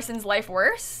make Carson's life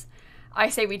worse, I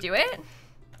say we do it.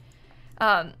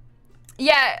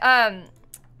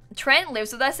 Trent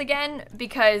lives with us again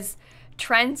because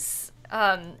Trent's,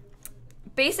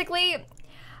 basically,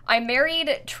 I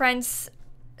married Trent's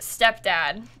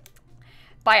stepdad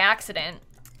by accident.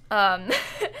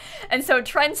 And so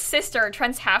Trent's sister,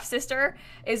 Trent's half-sister,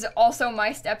 is also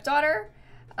my stepdaughter.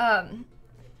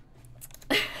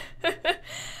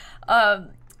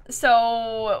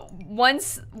 So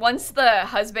once the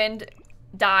husband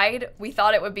died, we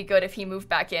thought it would be good if he moved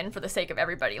back in for the sake of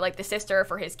everybody, like the sister,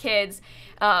 for his kids.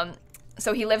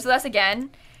 So he lives with us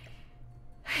again,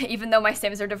 even though my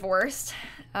Sims are divorced.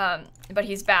 But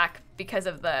he's back because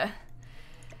of the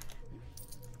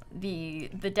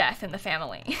death in the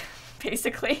family,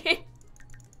 basically.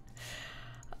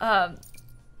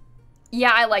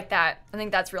 Yeah, I like that. I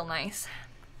think that's real nice.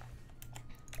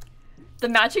 The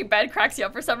matching bed cracks you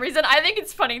up for some reason. I think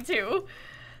it's funny too.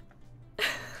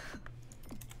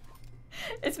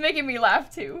 It's making me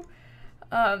laugh too.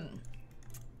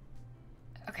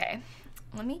 Okay,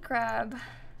 let me grab.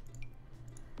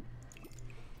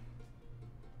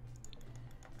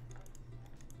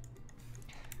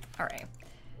 All right.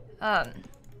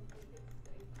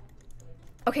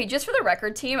 Okay, just for the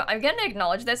record, team, I'm gonna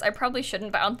acknowledge this. I probably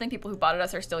shouldn't, but I don't think people who bought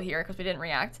us are still here because we didn't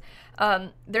react.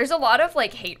 There's a lot of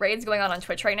like hate raids going on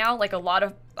Twitch right now, like a lot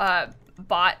of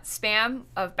bot spam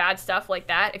of bad stuff like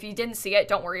that. If you didn't see it,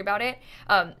 don't worry about it.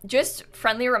 Just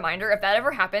friendly reminder, if that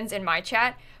ever happens in my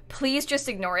chat, please just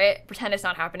ignore it, pretend it's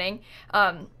not happening.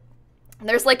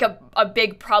 There's like a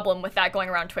big problem with that going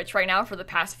around Twitch right now for the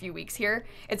past few weeks here.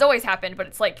 It's always happened, but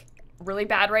it's like really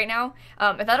bad right now.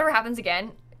 If that ever happens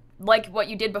again, like what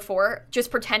you did before,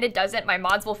 just pretend it doesn't. My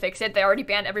mods will fix it. They already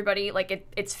banned everybody, like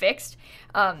it's fixed.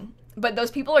 But those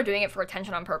people are doing it for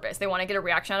attention on purpose. They want to get a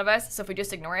reaction out of us, so if we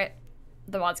just ignore it,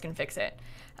 the mods can fix it.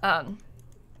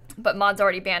 But mods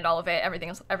already banned all of it.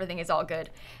 Everything is all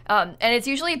good. And it's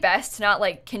usually best to not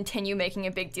like continue making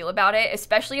a big deal about it,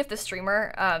 especially if the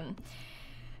streamer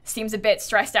seems a bit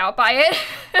stressed out by it.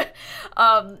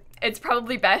 It's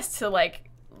probably best to like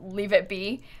leave it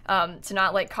be, to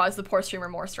not like cause the poor streamer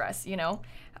more stress, you know?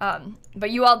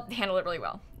 But you all handle it really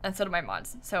well, and so do my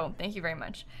mods. So thank you very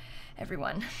much,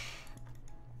 everyone.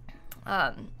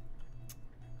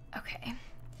 Okay.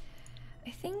 I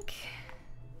think...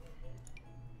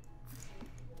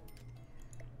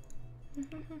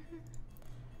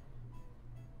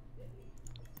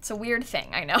 It's a weird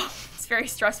thing, I know. It's very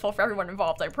stressful for everyone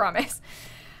involved, I promise.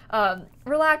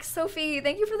 Relax, Sophie,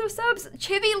 thank you for those subs.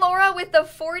 Chibi Laura with the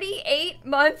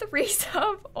 48-month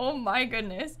resub. Oh my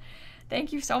goodness.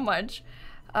 Thank you so much.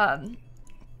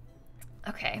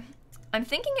 Okay. I'm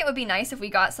thinking it would be nice if we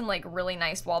got some like really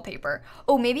nice wallpaper.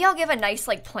 Oh, maybe I'll give a nice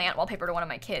like plant wallpaper to one of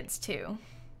my kids too.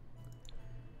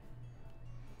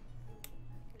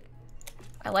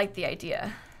 I like the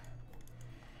idea.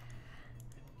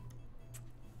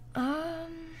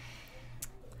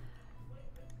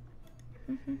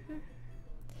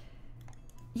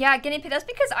 Yeah, guinea pig, that's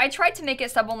because I tried to make it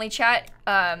sub-only chat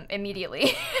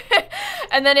immediately.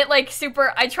 And then it like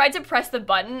I tried to press the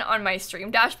button on my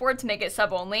stream dashboard to make it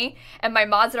sub-only, and my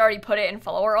mods had already put it in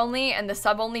follower only, and the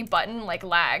sub-only button like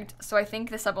lagged. So I think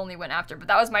the sub-only went after, but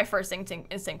that was my first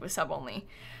instinct with sub-only.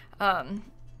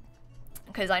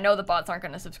 Because I know the bots aren't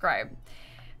gonna subscribe.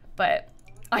 But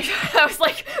I was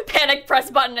like, panic press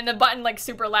button, and the button like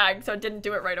super lagged, so it didn't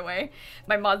do it right away.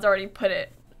 My mods already put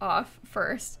it off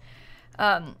first.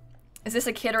 Is this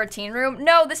a kid or a teen room?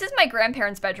 No, this is my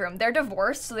grandparents' bedroom. They're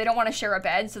divorced, so they don't want to share a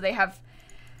bed, so they have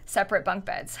separate bunk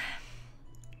beds.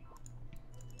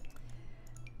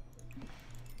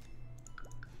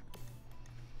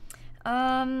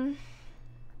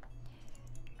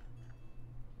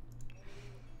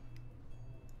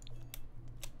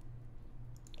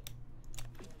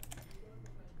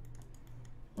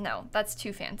 No, that's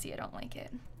too fancy. I don't like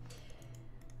it.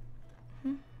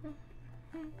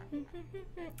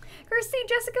 Kirsty,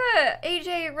 Jessica,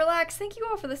 AJ, relax. Thank you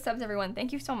all for the subs, everyone.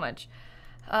 Thank you so much.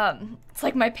 It's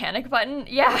like my panic button.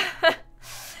 Yeah.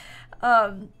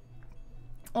 Well,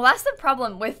 that's the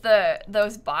problem with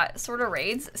those bot sort of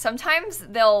raids. Sometimes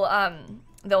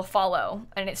they'll follow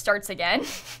and it starts again.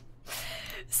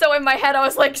 So in my head, I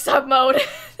was like, sub mode.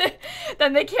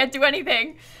 Then they can't do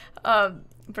anything.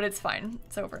 But it's fine.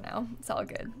 It's over now. It's all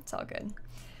good. It's all good.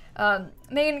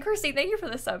 Megan, Kirsty, thank you for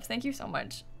the subs. Thank you so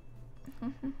much.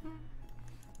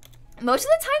 Most of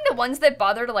the time, the ones that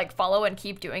bother to like follow and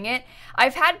keep doing it,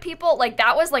 I've had people like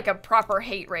that was like a proper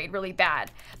hate raid, really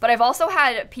bad. But I've also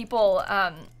had people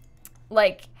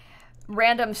like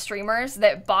random streamers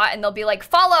that bot and they'll be like,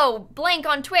 follow blank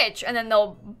on Twitch, and then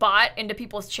they'll bot into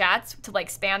people's chats to like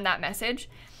spam that message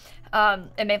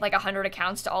and make like 100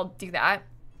 accounts to all do that.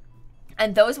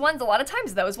 And those ones, a lot of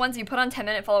times those ones you put on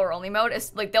 10-minute follower only mode,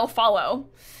 is like they'll follow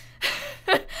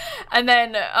and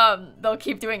then they'll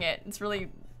keep doing it. It's really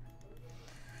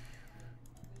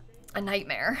a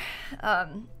nightmare.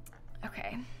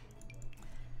 Okay.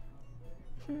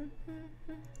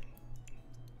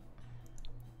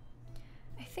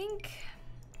 I think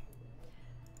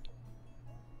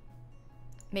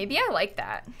maybe I like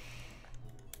that.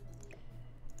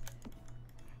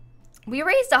 We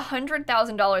raised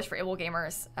 $100,000 for Able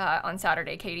Gamers on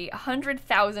Saturday, Katie.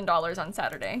 $100,000 on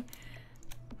Saturday.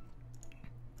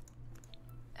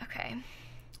 Okay.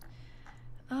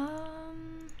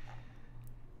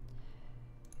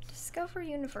 Discover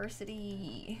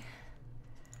University.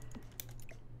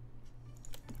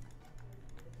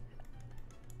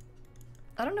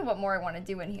 I don't know what more I want to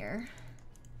do in here.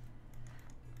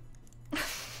 How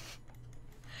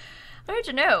did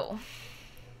you know?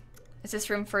 Is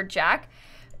this room for Jack?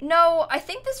 No, I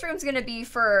think this room's gonna be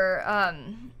for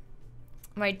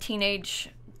my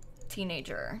teenager.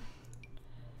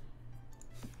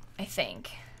 I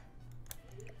think.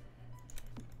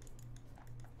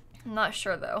 I'm not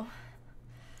sure though.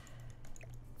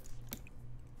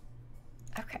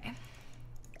 Okay.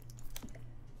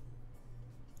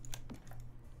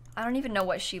 I don't even know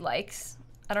what she likes.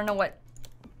 I don't know what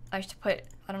I should put.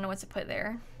 I don't know what to put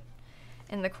there.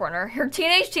 In the corner. Her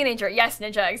teenager. Yes,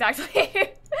 Ninja, exactly.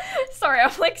 Sorry,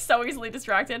 I'm like so easily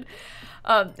distracted.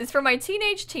 It's for my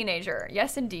teenager.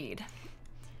 Yes, indeed.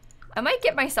 I might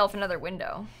get myself another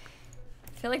window.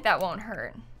 I feel like that won't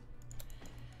hurt.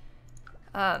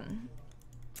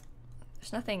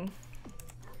 There's nothing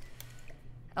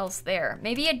else there.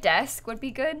 Maybe a desk would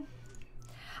be good.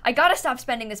 I gotta stop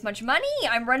spending this much money.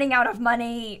 I'm running out of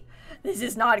money. This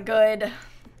is not good.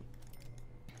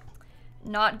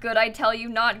 Not good, I tell you,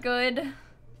 not good.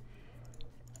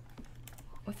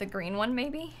 With a green one,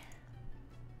 maybe?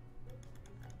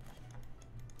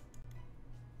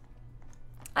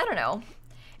 I don't know.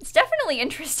 It's definitely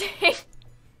interesting.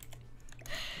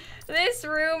 This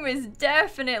room is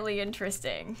definitely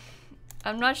interesting.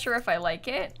 I'm not sure if I like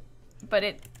it, but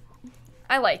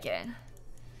I like it.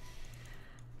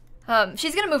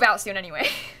 She's gonna move out soon anyway,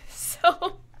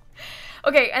 so.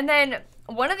 Okay, and then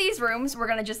one of these rooms we're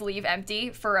gonna just leave empty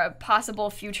for a possible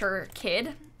future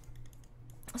kid.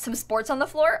 Some sports on the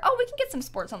floor. Oh, we can get some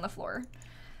sports on the floor.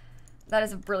 That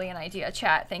is a brilliant idea,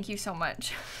 chat. Thank you so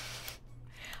much.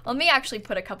 Let me actually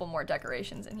put a couple more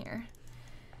decorations in here.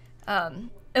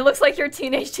 It looks like your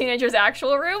teenager's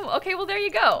actual room. Okay, well there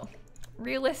you go.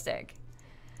 Realistic.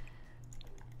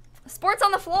 Sports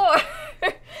on the floor.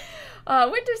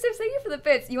 Winter Sips, thank you for the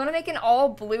bits. You want to make an all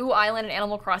blue island in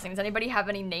Animal Crossing? Does anybody have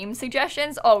any name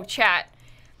suggestions? Oh, chat.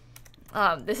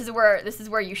 This is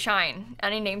where you shine.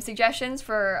 Any name suggestions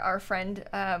for our friend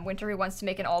Winter who wants to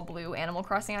make an all blue Animal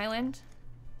Crossing island?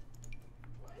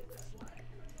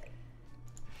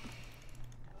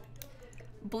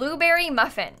 Blueberry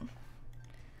muffin.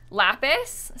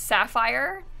 Lapis,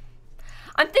 sapphire.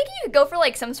 I'm thinking you could go for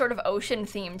like some sort of ocean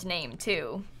themed name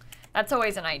too. That's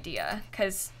always an idea,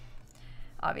 because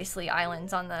obviously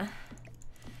islands on the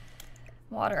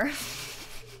water.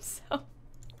 So,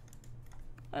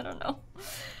 I don't know.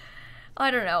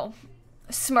 I don't know.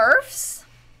 Smurfs?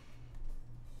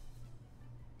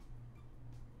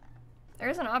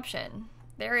 There's an option.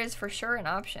 There is for sure an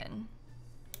option.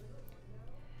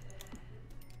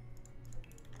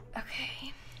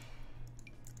 Okay.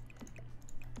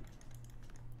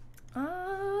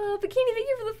 Bikini, thank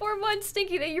you for the 4 months.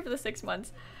 Stinky, thank you for the 6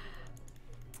 months.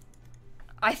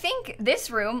 I think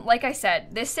this room, like I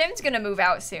said, this Sim's gonna move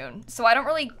out soon, so I don't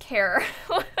really care.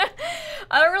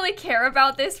 I don't really care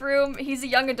about this room. He's a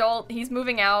young adult. He's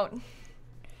moving out.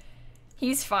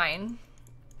 He's fine.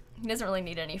 He doesn't really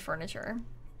need any furniture.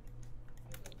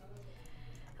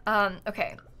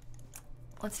 Okay.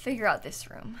 Let's figure out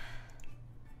this room.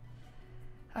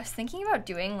 I was thinking about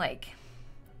doing like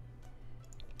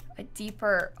a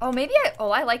deeper, oh, maybe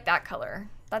I like that color.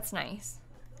 That's nice.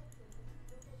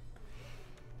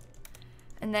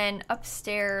 And then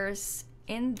upstairs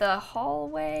in the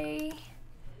hallway,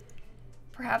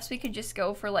 perhaps we could just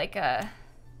go for like a,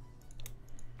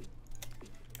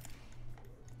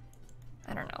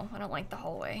 I don't know, I don't like the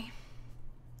hallway.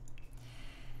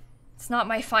 It's not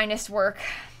my finest work.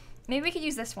 Maybe we could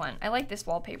use this one. I like this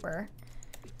wallpaper.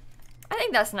 I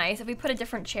think that's nice. If we put a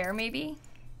different chair, maybe.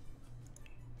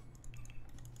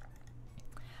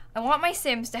 I want my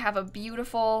Sims to have a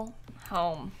beautiful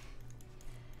home.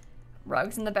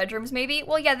 Rugs in the bedrooms, maybe?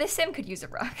 Well, yeah, this Sim could use a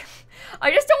rug.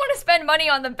 I just don't want to spend money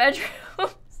on the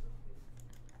bedrooms.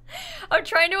 I'm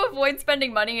trying to avoid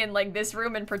spending money in, like, this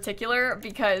room in particular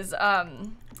because,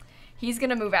 he's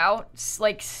gonna move out,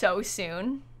 like, so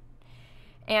soon.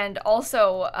 And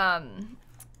also,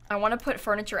 I want to put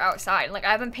furniture outside. Like,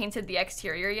 I haven't painted the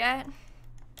exterior yet.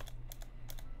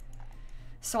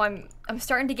 So I'm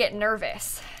starting to get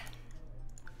nervous.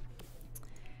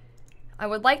 I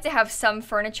would like to have some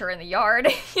furniture in the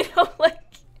yard, you know, like,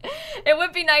 it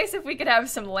would be nice if we could have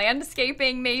some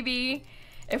landscaping, maybe,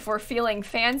 if we're feeling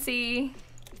fancy.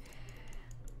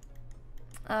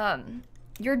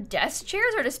 Your desk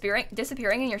chairs are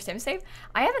disappearing in your Sim save?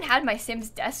 I haven't had my Sims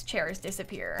desk chairs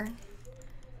disappear.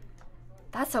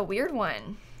 That's a weird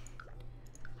one.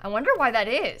 I wonder why that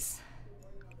is.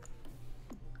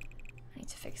 I need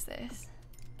to fix this.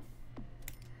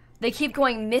 They keep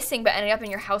going missing but ending up in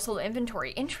your household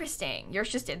inventory. Interesting. Yours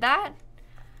just did that?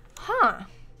 Huh.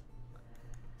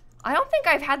 I don't think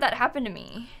I've had that happen to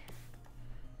me.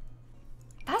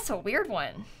 That's a weird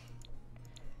one.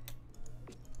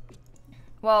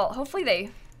 Well, hopefully they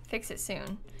fix it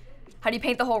soon. How do you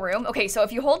paint the whole room? Okay, so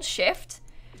if you hold shift,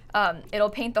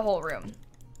 it'll paint the whole room.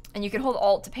 And you can hold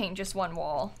alt to paint just one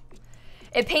wall.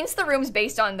 It paints the rooms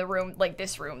based on the room, like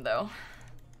this room though.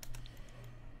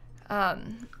 All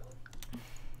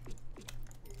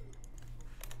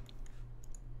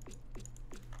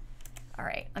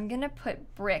right, I'm gonna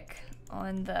put brick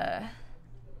on the...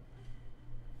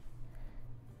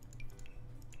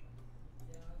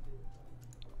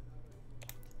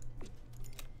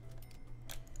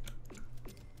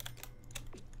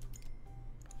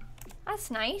 That's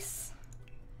nice.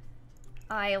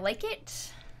 I like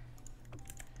it.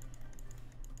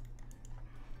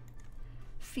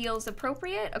 Feels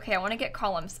appropriate. Okay, I want to get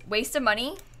columns. Waste of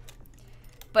money,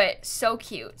 but so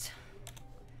cute.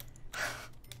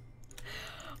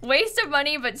 Waste of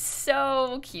money, but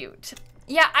so cute.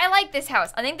 Yeah, I like this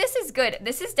house. I think this is good.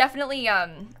 This is definitely,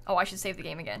 oh, I should save the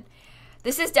game again.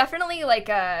 This is definitely like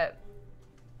a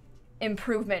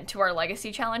improvement to our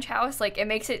Legacy Challenge house. Like, it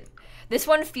makes it, this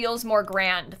one feels more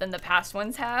grand than the past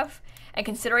ones have. And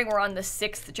considering we're on the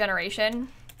 6th generation,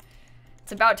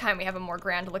 it's about time we have a more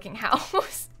grand looking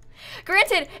house.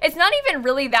 Granted, it's not even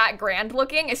really that grand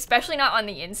looking, especially not on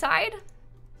the inside.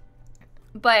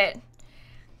 But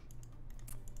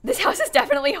this house is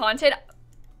definitely haunted.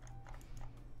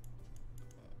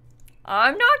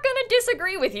 I'm not gonna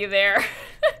disagree with you there.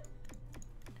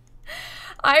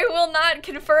 I will not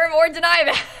confirm or deny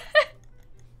that.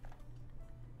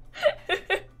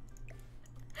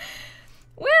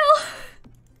 Well,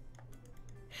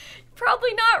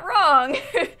 probably not wrong.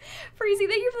 Freezy,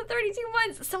 thank you for the 32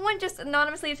 months. Someone just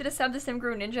anonymously did a sub to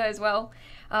SimGrew Ninja as well.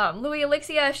 Louis,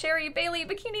 Alexia, Sherry, Bailey,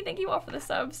 Bikini, thank you all for the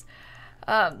subs.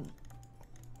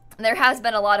 There has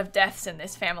been a lot of deaths in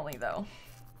this family, though.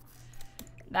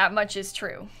 That much is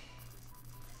true.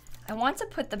 I want to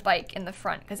put the bike in the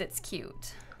front because it's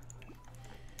cute.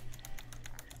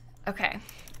 Okay.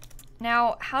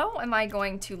 Now, how am I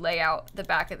going to lay out the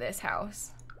back of this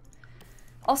house?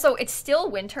 Also, it's still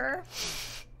winter.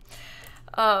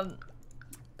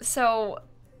 So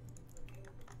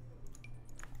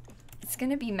it's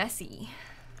gonna be messy.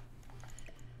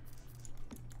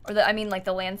 Or I mean, like,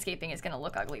 the landscaping is gonna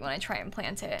look ugly when I try and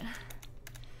plant it.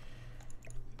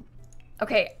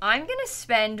 Okay, I'm gonna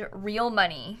spend real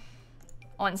money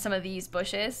on some of these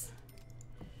bushes.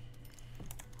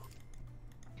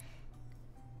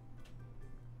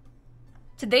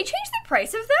 Did they change the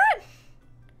price of that?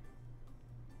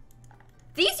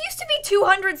 These used to be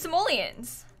 200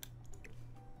 simoleons.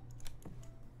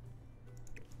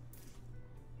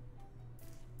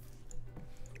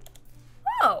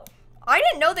 Oh, I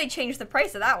didn't know they changed the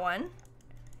price of that one.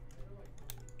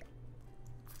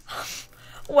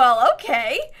 Well,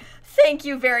 okay. Thank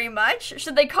you very much.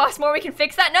 Should they cost more? We can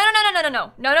fix that. No, no, no, no,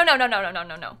 no, no, no, no, no, no, no, no, no,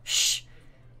 no, no. Shh.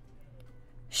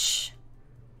 Shh.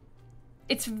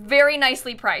 It's very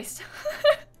nicely priced.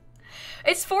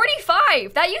 It's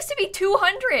 45. That used to be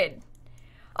 200.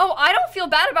 Oh, I don't feel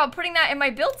bad about putting that in my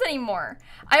builds anymore.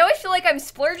 I always feel like I'm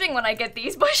splurging when I get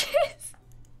these bushes.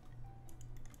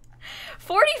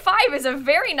 45 is a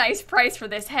very nice price for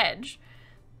this hedge.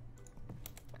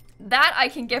 That I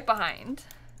can get behind.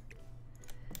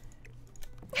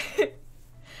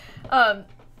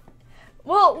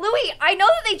 Well, Louis, I know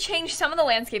that they changed some of the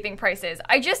landscaping prices.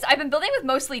 I've been building with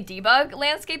mostly debug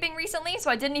landscaping recently, so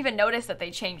I didn't even notice that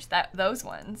they changed those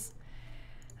ones.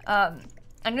 I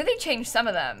knew they changed some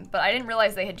of them, but I didn't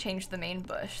realize they had changed the main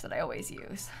bush that I always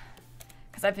use.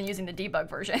 Because I've been using the debug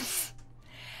versions.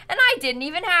 And I didn't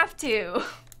even have to.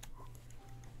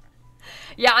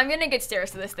 Yeah, I'm gonna get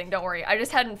stairs to this thing, don't worry. I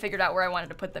just hadn't figured out where I wanted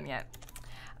to put them yet.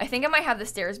 I think I might have the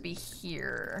stairs be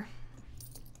here.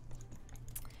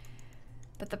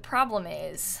 But the problem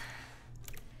is,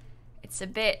 it's a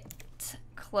bit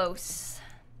close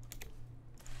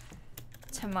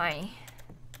to my...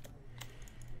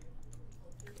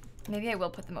 Maybe I will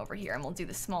put them over here and we'll do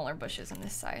the smaller bushes on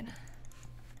this side.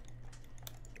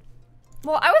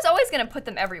 Well, I was always gonna put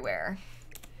them everywhere.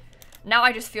 Now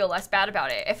I just feel less bad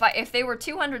about it. If they were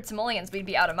 200 simoleons, we'd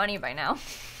be out of money by now.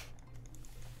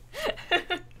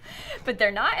 But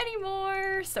they're not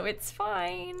anymore, so it's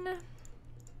fine.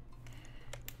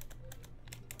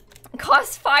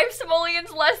 Costs 5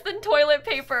 simoleons less than toilet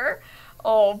paper.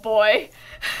 Oh boy.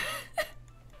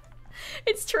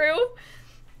 It's true.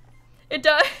 It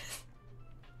does.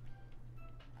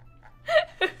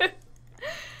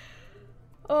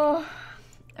 Oh,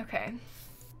 okay.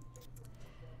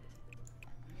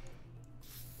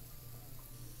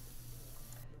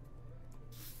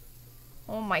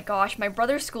 Oh my gosh, my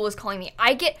brother's school is calling me.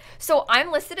 So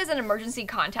I'm listed as an emergency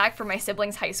contact for my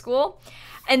siblings' high school,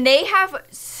 and they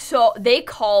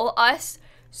call us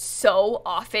so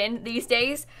often these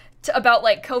days about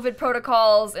like COVID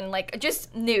protocols and like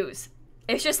just news.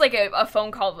 It's just like a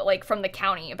phone call like from the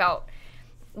county about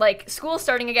like school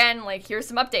starting again, like here's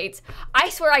some updates. I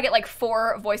swear I get like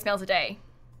 4 voicemails a day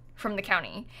from the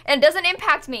county, and it doesn't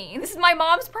impact me. This is my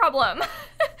mom's problem.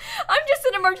 I'm just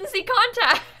an emergency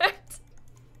contact.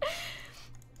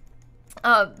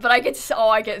 But I get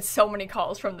so many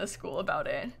calls from the school about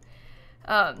it.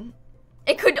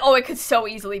 It could so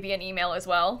easily be an email as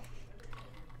well.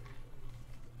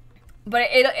 But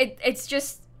it's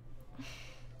just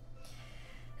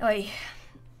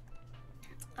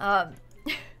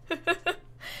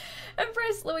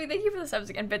Empress Louis, thank you for the subs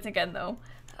again, bits again though.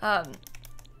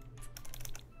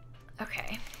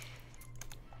 Okay.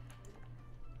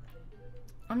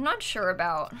 I'm not sure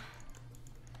about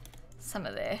some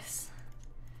of this.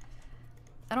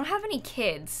 I don't have any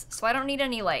kids, so I don't need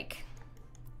any like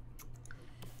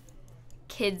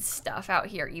kids stuff out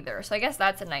here either. So I guess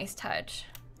that's a nice touch.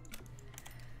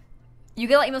 You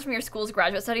get like emails from your school's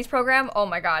graduate studies program? Oh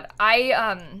my god.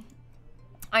 I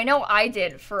know I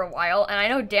did for a while, and I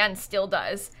know Dan still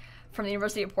does from the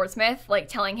University of Portsmouth, like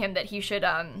telling him that he should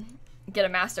get a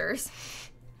master's.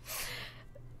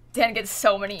 Dan gets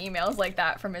so many emails like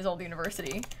that from his old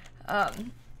university.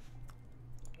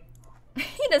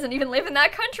 He doesn't even live in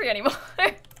that country anymore.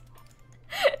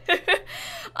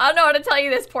 I don't know how to tell you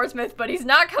this, Portsmouth, but he's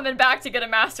not coming back to get a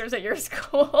master's at your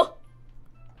school.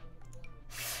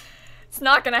 It's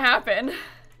not gonna happen.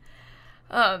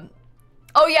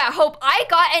 Oh yeah, Hope, I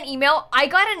got an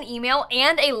email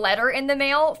and a letter in the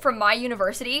mail from my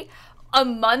university a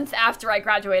month after I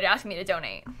graduated asking me to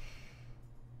donate.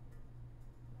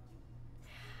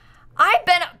 I've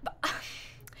been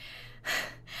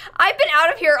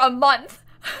out of here a month.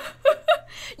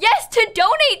 Yes, to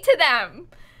donate to them.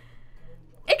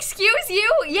 Excuse you?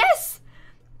 Yes.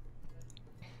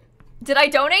 Did I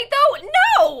donate though?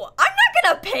 No, I'm not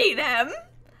gonna pay them.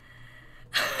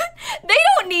 They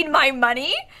don't need my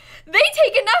money. They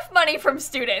take enough money from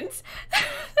students.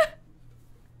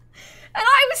 And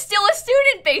I was still a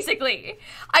student, basically.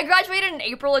 I graduated in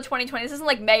April of 2020. This isn't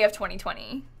like May of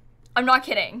 2020. I'm not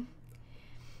kidding.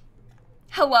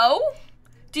 Hello?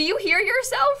 Do you hear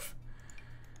yourself?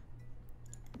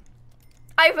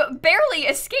 I've barely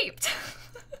escaped.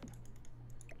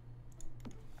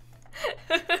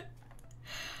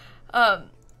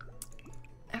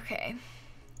 Okay.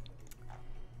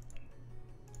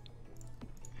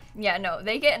 Yeah, no,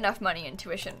 they get enough money in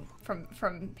tuition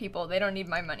from people. They don't need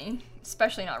my money,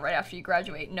 especially not right after you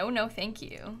graduate. No, no, thank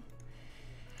you.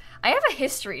 I have a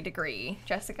history degree,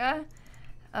 Jessica.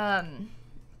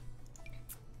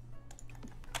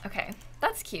 Okay,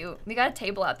 that's cute. We got a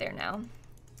table out there now.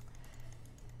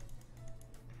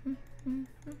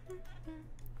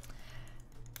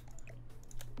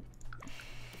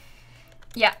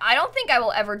 Yeah, I don't think I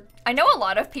will ever... I know a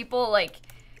lot of people, like,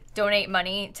 donate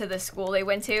money to the school they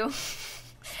went to.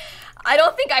 I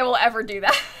don't think I will ever do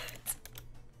that.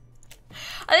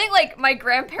 I think, like, my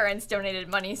grandparents donated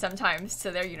money sometimes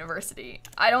to their university.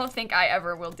 I don't think I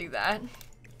ever will do that.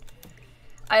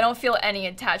 I don't feel any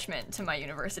attachment to my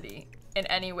university in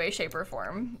any way, shape, or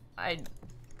form.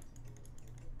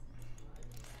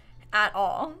 at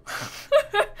all.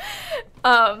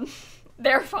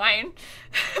 They're fine.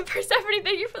 Persephone,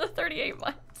 thank you for the 38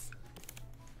 months.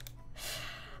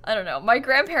 I don't know. My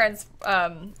grandparents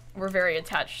were very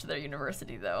attached to their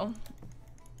university, though.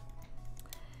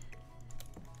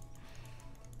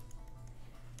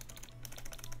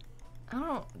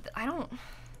 I don't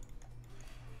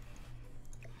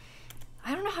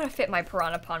know how to fit my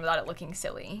piranha pond without it looking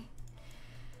silly.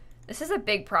 This is a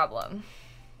big problem.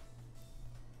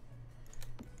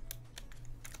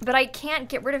 But I can't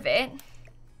get rid of it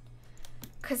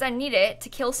because I need it to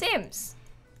kill Sims.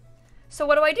 So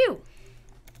what do I do?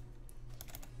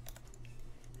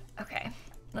 Okay,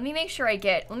 let me make sure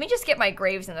let me just get my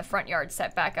graves in the front yard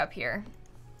set back up here.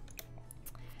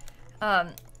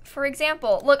 For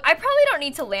example, look, I probably don't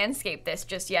need to landscape this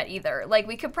just yet either. Like,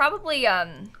 we could probably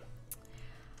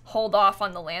hold off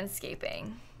on the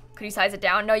landscaping. Could you size it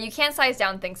down? No, you can't size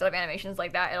down things that have animations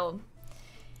like that. It'll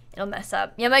mess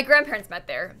up. Yeah, my grandparents met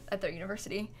there at their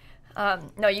university.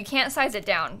 No, you can't size it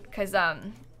down because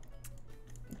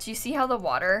do you see how the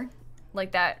water,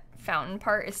 like that fountain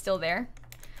part, is still there?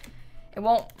 It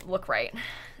won't look right.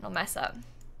 It'll mess up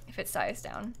if it's sized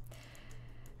down.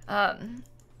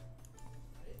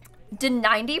 Did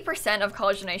 90% of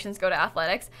college donations go to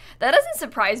athletics? That doesn't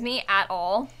surprise me at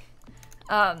all.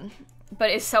 But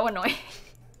it's so annoying.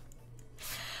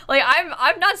 Like,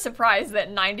 I'm not surprised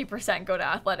that 90% go to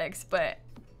athletics, but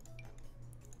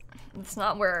it's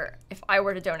not where, if I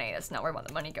were to donate, that's not where I want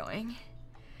the money going.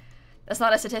 That's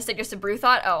not a statistic, just a Brew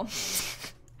thought? Oh.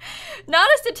 Not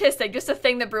a statistic, just a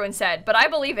thing that Bruin said, but I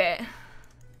believe it.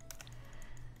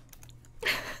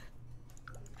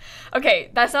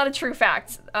 Okay, that's not a true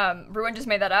fact. Bruin just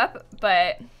made that up,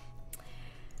 but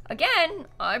again,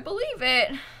 I believe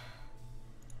it.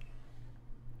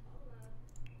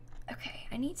 Okay,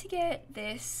 I need to get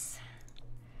this.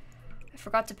 I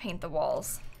forgot to paint the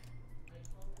walls.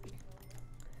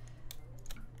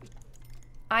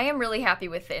 I am really happy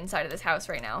with the inside of this house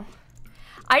right now.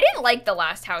 I didn't like the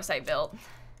last house I built.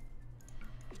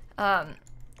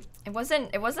 It wasn't,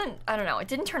 I don't know, it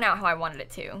didn't turn out how I wanted it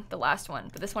to, the last one,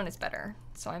 but this one is better,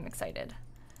 so I'm excited.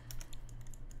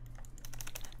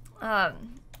 Yeah,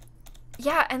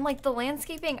 and like the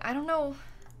landscaping, I don't know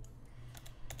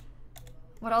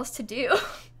what else to do.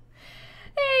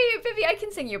 Hey, Vivi, I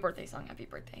can sing you a birthday song. Happy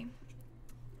birthday.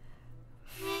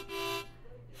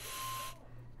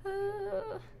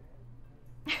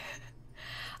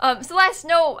 Celeste,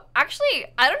 no, actually,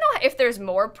 I don't know if there's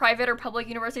more private or public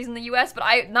universities in the US,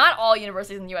 but not all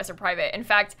universities in the US are private. In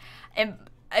fact,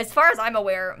 as far as I'm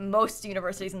aware, most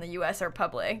universities in the US are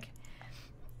public.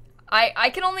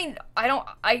 I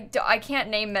can't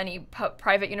name many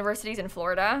private universities in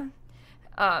Florida,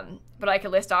 but I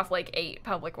could list off like 8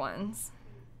 public ones.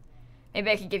 Maybe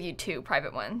I could give you 2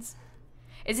 private ones.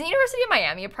 Is the University of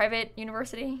Miami a private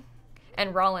university?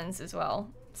 And Rollins as well.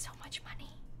 So much money.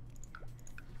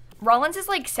 Rollins is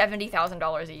like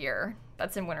 $70,000 a year.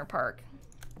 That's in Winter Park.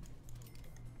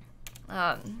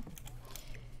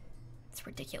 It's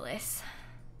ridiculous.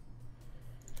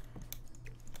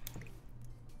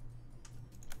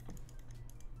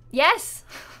 Yes.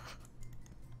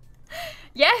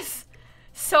 Yes.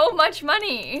 So much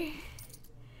money.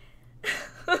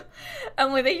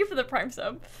 Emily, thank you for the Prime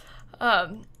sub.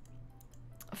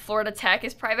 Florida Tech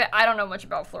is private. I don't know much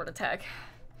about Florida Tech.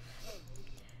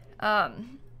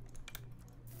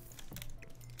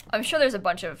 I'm sure there's a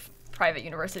bunch of private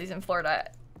universities in Florida.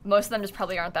 Most of them just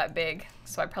probably aren't that big,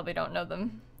 so I probably don't know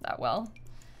them that well.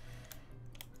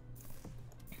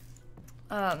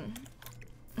 And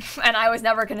I was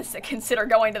never going to consider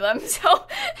going to them, so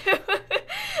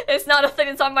it's not a thing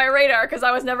that's on my radar because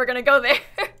I was never going to go there.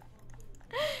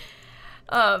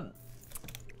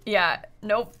 Yeah,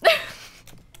 nope.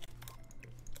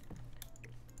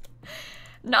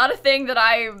 Not a thing that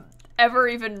I ever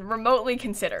even remotely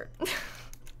considered.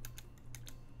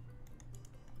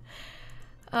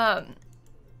 Okay.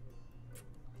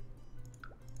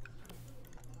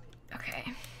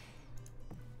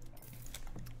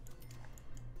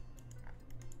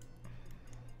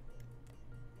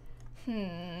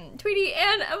 Tweety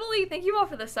and Emily, thank you all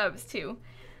for the subs too.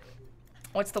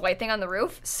 What's the white thing on the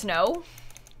roof? Snow.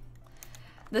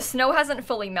 The snow hasn't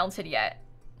fully melted yet.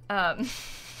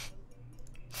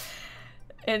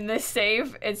 In this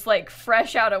save, it's like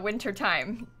fresh out of winter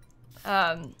time.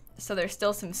 So there's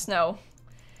still some snow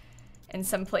in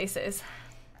some places.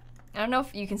 I don't know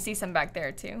if you can see some back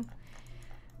there too.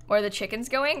 Where are the chickens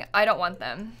going? I don't want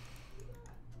them.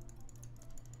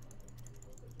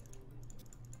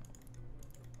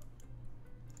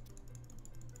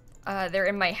 They're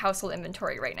in my household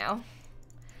inventory right now.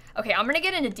 Okay, I'm gonna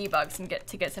get into debugs and get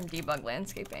some debug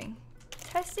landscaping.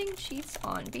 Testing sheets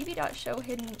on bb.show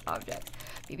hidden object.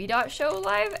 bb.show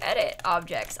live edit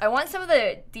objects. I want some of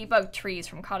the debug trees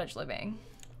from Cottage Living.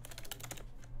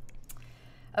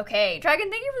 Okay, Dragon,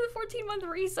 thank you for the 14-month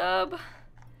resub.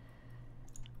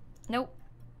 Nope.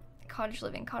 Cottage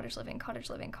Living, Cottage Living, Cottage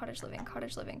Living, Cottage Living,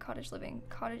 Cottage Living, Cottage Living,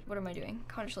 Cottage... What am I doing?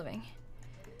 Cottage Living.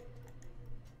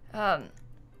 Okay.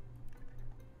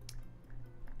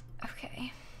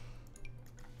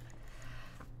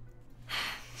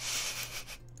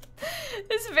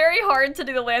 It's very hard to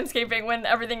do the landscaping when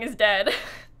everything is dead.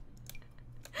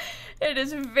 It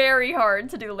is very hard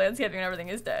to do the landscaping when everything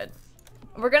is dead.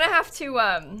 We're gonna have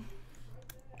to,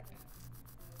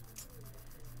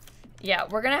 yeah,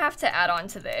 we're gonna have to add on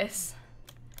to this.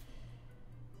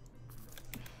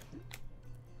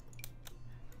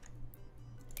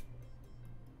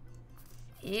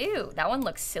 Ew, that one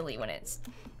looks silly when it's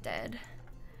dead.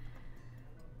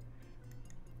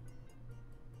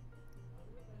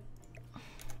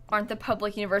 Aren't the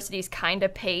public universities kind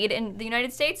of paid in the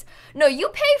United States? No, you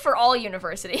pay for all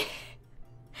university.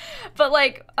 But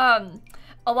like, a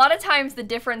lot of times the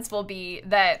difference will be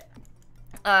that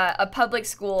a public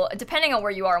school, depending on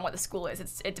where you are and what the school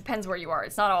is, it depends where you are.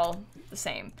 It's not all the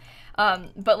same.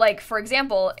 But like, for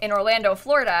example, in Orlando,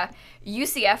 Florida,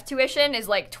 UCF tuition is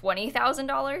like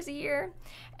 $20,000 a year.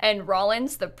 And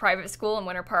Rollins, the private school in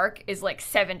Winter Park, is like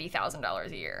 $70,000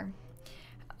 a year.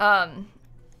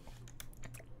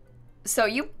 So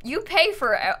you pay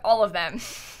for all of them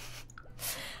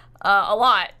a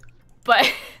lot,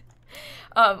 but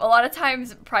a lot of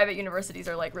times private universities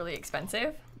are like really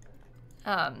expensive.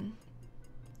 I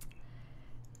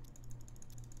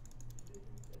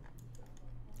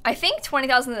think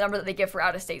 20,000 is the number that they give for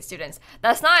out-of-state students.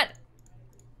 That's not,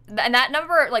 and that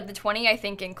number, like the 20, I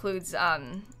think includes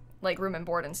like room and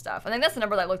board and stuff. I think that's the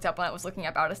number that I looked up when I was looking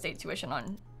up out-of-state tuition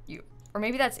on you, or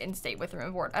maybe that's in-state with room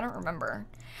and board. I don't remember.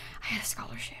 I had a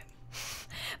scholarship.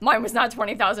 Mine was not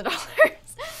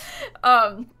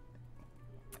 $20,000.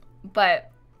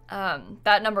 But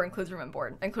that number includes room and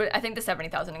board. I think the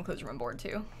 70,000 includes room and board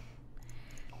too.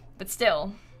 But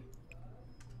still,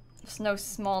 it's no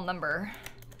small number.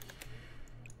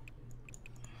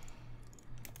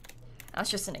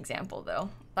 That's just an example though.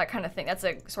 That kind of thing. That's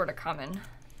a sort of common.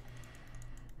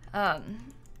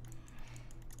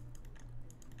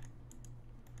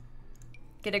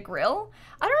 Get a grill?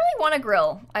 I don't really want a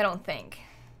grill, I don't think.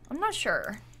 I'm not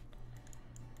sure.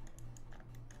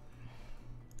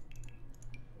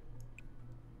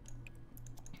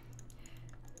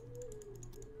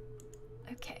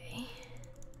 Okay.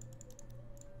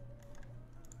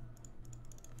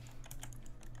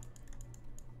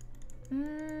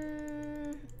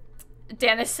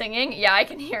 Dan is singing. Yeah, I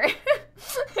can hear it.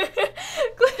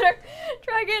 Glitter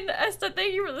Dragon Esta,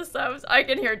 thank you for the subs. I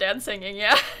can hear Dan singing,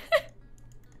 yeah.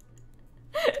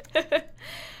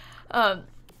 I'm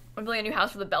building a new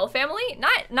house for the Bell family.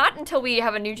 Not until we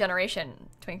have a new generation,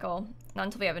 Twinkle. Not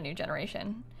until we have a new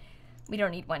generation. We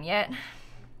don't need one yet.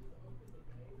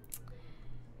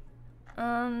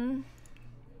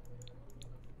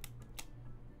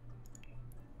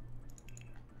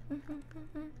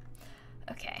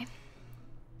 Okay.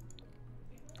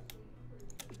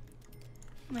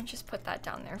 I'm gonna just put that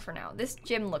down there for now. This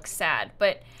gym looks sad,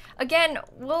 but again,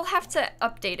 we'll have to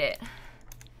update it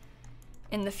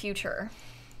in the future.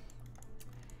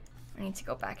 I need to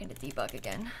go back into debug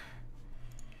again.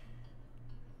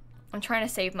 I'm trying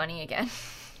to save money again.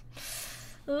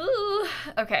 Ooh,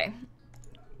 okay.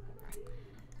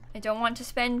 I don't want to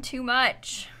spend too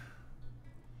much.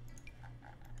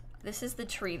 This is the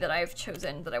tree that I've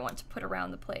chosen that I want to put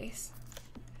around the place.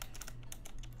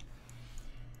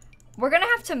 We're gonna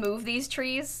have to move these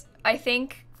trees, I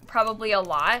think, probably a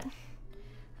lot.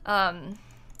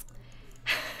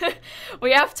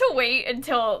 We have to wait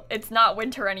until it's not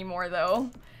winter anymore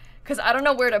though, because I don't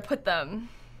know where to put them.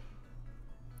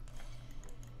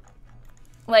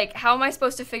 Like, how am I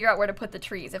supposed to figure out where to put the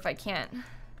trees if I can't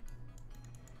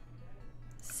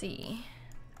see?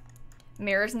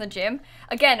 Mirrors in the gym.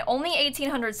 Again, only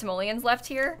 1,800 simoleons left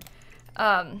here.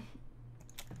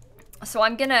 So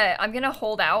I'm gonna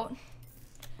hold out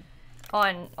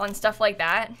on stuff like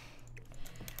that.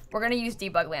 We're gonna use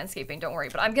debug landscaping, don't worry,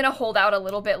 but I'm gonna hold out a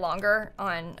little bit longer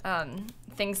on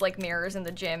things like mirrors in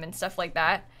the gym and stuff like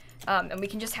that. And we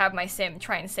can just have my sim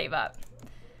try and save up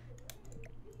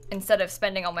instead of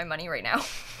spending all my money right now.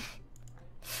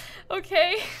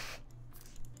 Okay.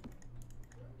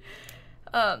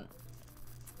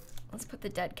 Let's put the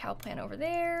dead cow plant over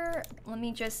there. Let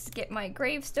me just get my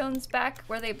gravestones back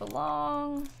where they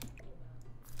belong.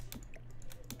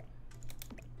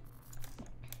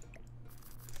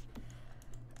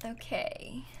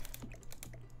 Okay.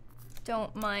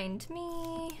 Don't mind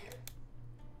me.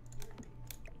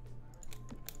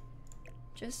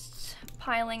 Just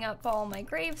piling up all my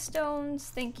gravestones.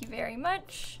 Thank you very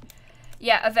much.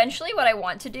 Yeah, eventually what I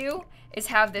want to do is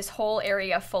have this whole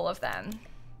area full of them.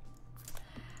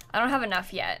 I don't have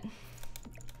enough yet,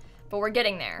 but we're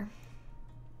getting there.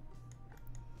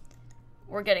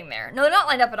 We're getting there. No, they're not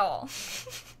lined up at all.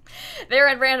 They're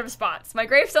at random spots. My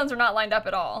gravestones are not lined up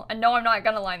at all, and no, I'm not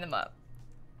gonna line them up.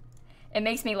 It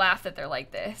makes me laugh that they're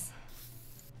like this.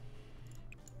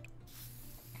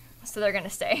 So they're gonna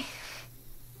stay.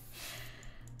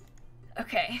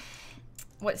 Okay.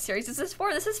 What series is this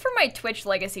for? This is for my Twitch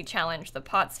Legacy Challenge, the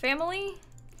Potts family.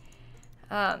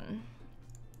 How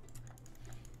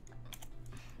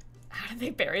did they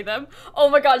bury them? Oh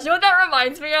my god, you know what that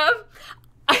reminds me of?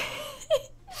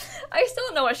 I still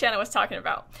don't know what Shanna was talking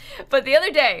about. But the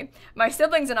other day, my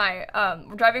siblings and I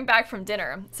were driving back from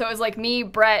dinner. So it was like me,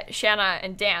 Brett, Shanna,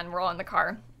 and Dan were all in the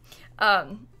car.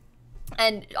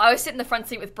 And I was sitting in the front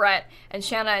seat with Brett, and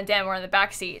Shanna and Dan were in the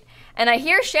back seat. And I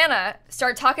hear Shanna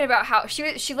start talking about how she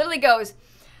literally goes,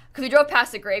 because we drove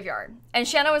past the graveyard, and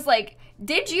Shanna was like,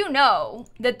 did you know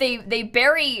that they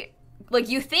bury, like,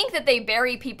 you think that they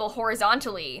bury people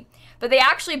horizontally, but they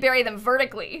actually bury them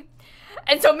vertically?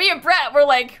 And so me and Brett were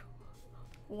like,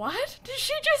 what did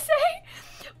she just say?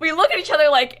 We look at each other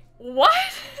like, what?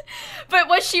 But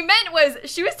what she meant was,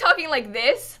 she was talking like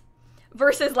this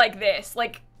versus like this,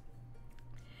 like,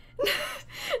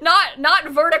 not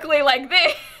vertically like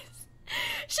this.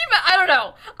 I don't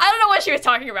know what she was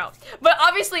talking about. But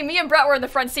obviously me and Brett were in the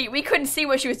front seat. We couldn't see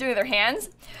what she was doing with her hands.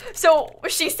 So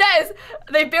she says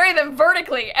they bury them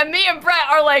vertically, and me and Brett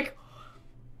are like,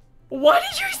 what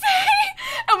did you say?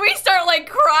 And we start like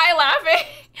cry laughing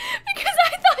because I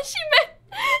thought she meant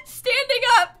standing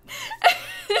up.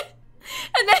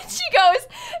 And then she goes,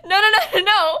 no,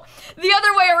 the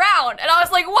other way around. And I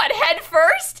was like, what, head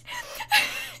first?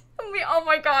 Oh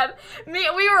my god,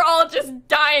 we were all just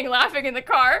dying laughing in the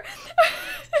car.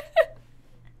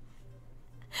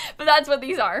 But that's what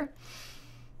these are.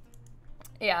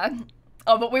 Yeah.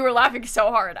 Oh, but we were laughing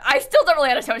so hard. I still don't really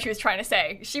understand what she was trying to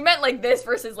say. She meant like this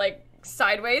versus like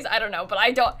sideways. I don't know, but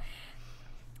I don't.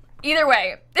 Either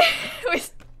way,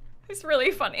 it was really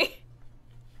funny.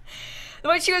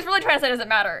 What she was really trying to say doesn't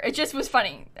matter. It just was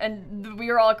funny, and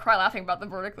we were all cry laughing about the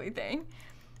vertically thing.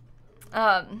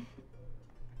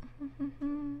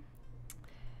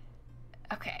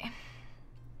 Okay.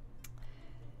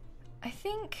 I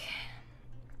think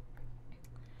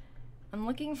I'm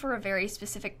looking for a very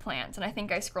specific plant, and I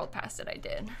think I scrolled past it. I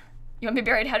did. You want me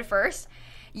buried head first?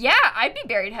 Yeah, I'd be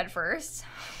buried head first.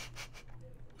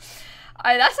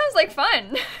 That sounds like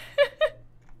fun.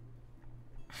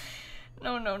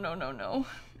 No.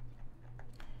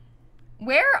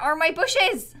 Where are my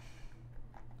bushes?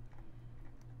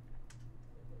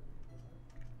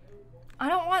 I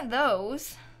don't want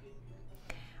those.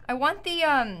 I want the,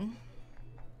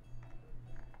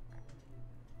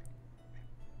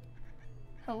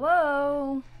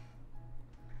 hello?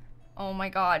 Oh my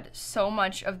god, so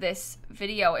much of this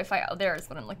video, there's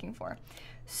what I'm looking for.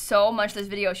 So much of this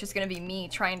video is just gonna be me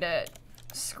trying to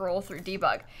scroll through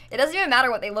debug. It doesn't even matter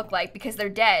what they look like because they're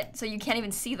dead, so you can't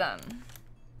even see them.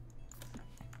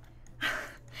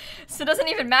 So it doesn't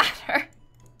even matter.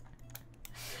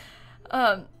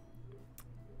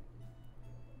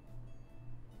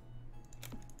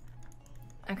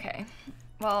 Okay,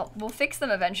 well, we'll fix them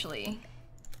eventually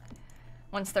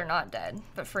once they're not dead,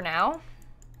 but for now,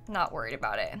 not worried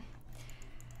about it.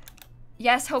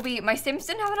 Yes, Hobie, my Sims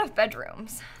didn't have enough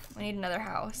bedrooms. I need another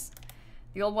house.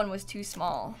 The old one was too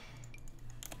small.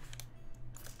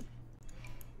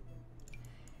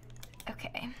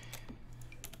 Okay.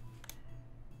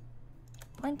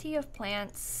 Plenty of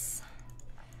plants.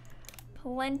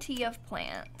 Plenty of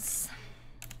plants.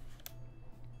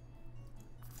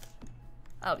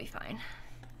 I'll be fine.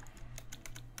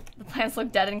 The plants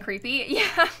look dead and creepy.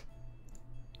 Yeah.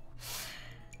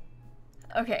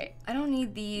 Okay, I don't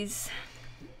need these.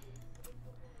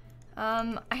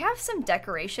 I have some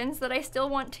decorations that I still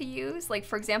want to use, like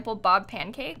for example, Bob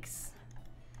Pancakes.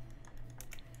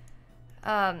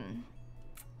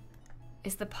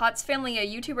 Is the Potts family a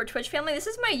YouTube or Twitch family? This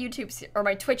is my YouTube or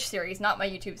my Twitch series, not my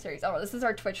YouTube series. Oh, this is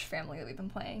our Twitch family that we've been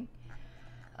playing.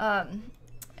 Aaron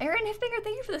Hiffinger,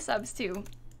 thank you for the subs too.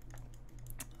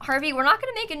 Harvey, we're not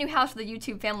gonna make a new house for the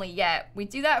YouTube family yet. We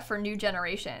do that for new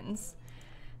generations.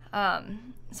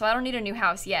 So I don't need a new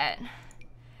house yet.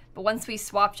 But once we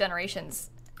swap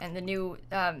generations and the new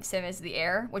sim is the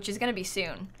heir, which is gonna be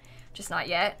soon, just not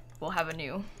yet, we'll have a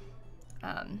new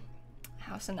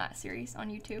house in that series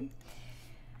on YouTube.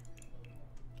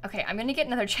 Okay, I'm gonna get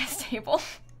another chess table.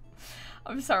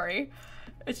 I'm sorry.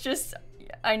 It's just,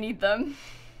 I need them.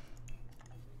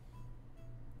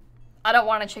 I don't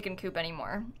want a chicken coop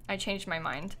anymore. I changed my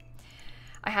mind.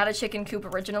 I had a chicken coop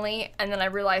originally, and then I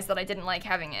realized that I didn't like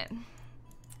having it.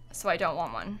 So I don't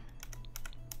want one.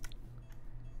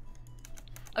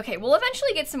 Okay, we'll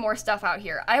eventually get some more stuff out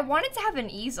here. I wanted to have an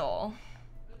easel.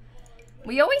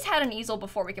 We always had an easel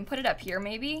before. We can put it up here,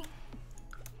 maybe?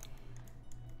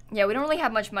 Yeah, we don't really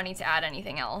have much money to add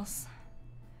anything else.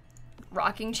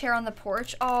 Rocking chair on the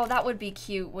porch? Oh, that would be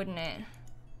cute, wouldn't it?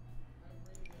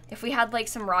 If we had, like,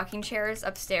 some rocking chairs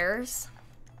upstairs.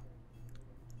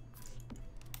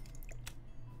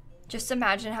 Just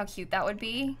imagine how cute that would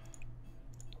be.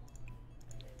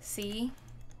 See?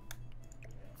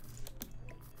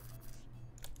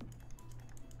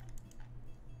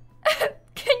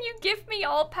 Can you give me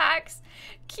all packs?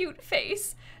 Cute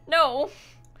face. No.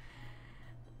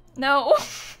 No.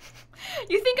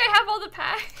 You think I have all the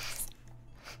packs?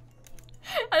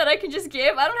 And that I can just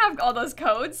give? I don't have all those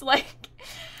codes. Like,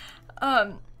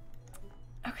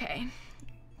 okay.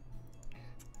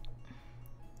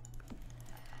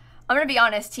 I'm gonna be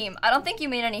honest, team. I don't think you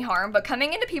mean any harm, but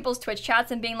coming into people's Twitch chats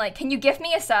and being like, can you give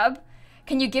me a sub?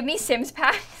 Can you give me Sims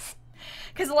packs?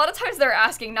 Because a lot of times they're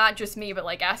asking not just me, but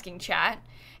like asking chat.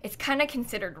 It's kind of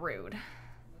considered rude.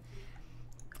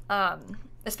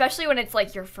 Especially when it's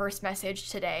like your first message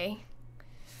today.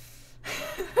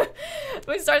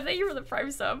 We start, thank you for the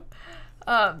Prime sub.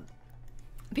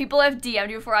 People have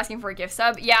DM'd you before asking for a gift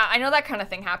sub. Yeah, I know that kind of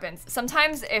thing happens.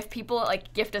 Sometimes if people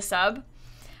like gift a sub,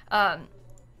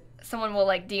 someone will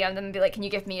like DM them and be like, can you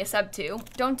give me a sub too?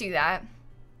 Don't do that.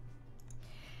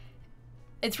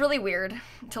 It's really weird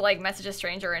to like message a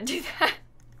stranger and do that.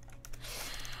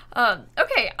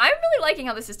 Okay, I'm really liking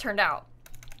how this has turned out.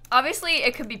 Obviously,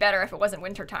 it could be better if it wasn't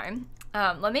wintertime.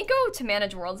 Let me go to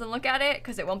Manage Worlds and look at it,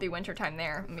 because it won't be wintertime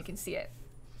there, and we can see it.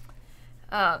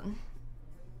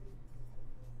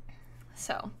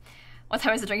 So, what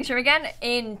time is the drinking stream again?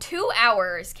 In 2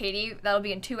 hours, Katie. That'll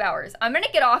be in 2 hours. I'm going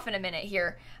to get off in a minute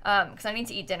here, because I need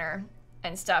to eat dinner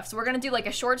and stuff. So we're going to do like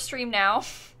a short stream now,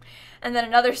 and then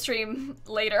another stream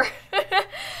later,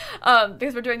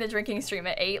 because we're doing the drinking stream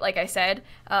at 8, like I said.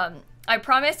 I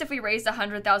promised if we raised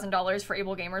 $100,000 for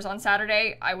Able Gamers on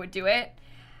Saturday, I would do it.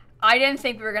 I didn't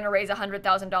think we were going to raise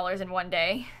 $100,000 in one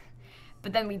day,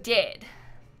 but then we did.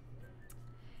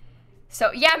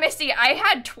 So, yeah, Misty, I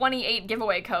had 28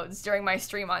 giveaway codes during my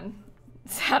stream on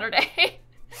Saturday.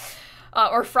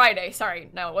 Or Friday,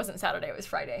 sorry. No, it wasn't Saturday, it was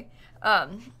Friday.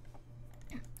 But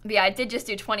yeah, I did just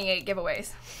do 28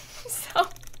 giveaways. So,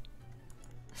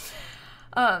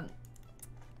 oh,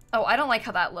 I don't like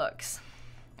how that looks.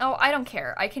 Oh, I don't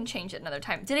care. I can change it another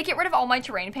time. Did it get rid of all my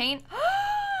terrain paint?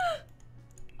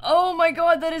 Oh my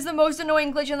god, that is the most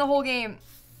annoying glitch in the whole game.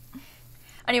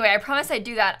 Anyway, I promised I'd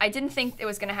do that. I didn't think it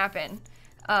was gonna happen.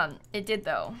 It did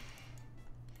though.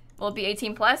 Will it be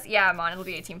 18 plus? Yeah, I'm on, it'll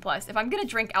be 18 plus. If I'm gonna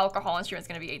drink alcohol on stream, it's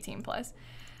gonna be 18 plus.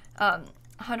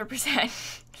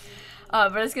 100%.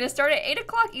 But it's gonna start at 8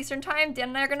 o'clock Eastern time. Dan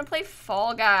and I are gonna play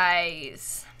Fall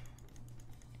Guys.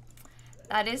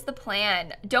 That is the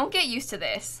plan. Don't get used to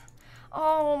this.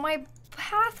 Oh, my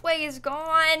pathway is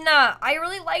gone. I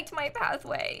really liked my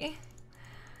pathway.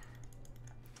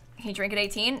 Can you drink at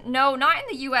 18? No, not in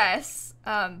the US.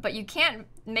 But you can't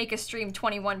make a stream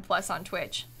 21 plus on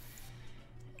Twitch.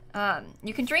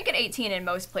 You can drink at 18 in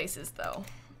most places, though.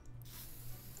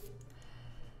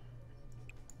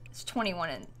 It's 21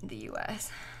 in the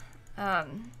US.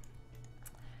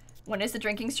 When is the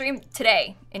drinking stream?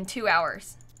 Today, in 2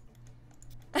 hours.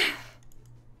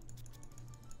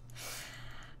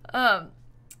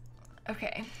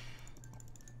 Okay.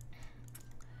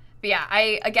 But yeah,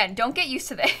 again, don't get used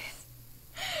to this.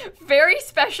 Very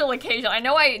special occasion. I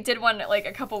know I did one like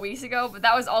a couple weeks ago, but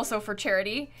that was also for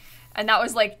charity. And that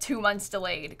was like 2 months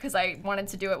delayed because I wanted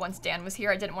to do it once Dan was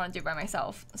here. I didn't want to do it by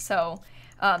myself. So,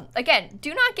 again,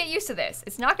 do not get used to this.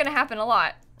 It's not going to happen a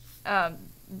lot.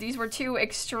 These were 2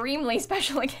 extremely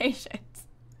special occasions.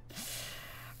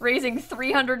 Raising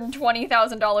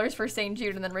 $320,000 for St.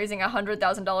 Jude and then raising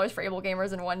 $100,000 for Able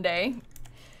Gamers in one day.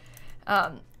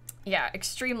 Yeah,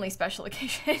 extremely special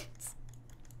occasions.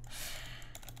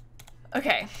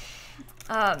 Okay.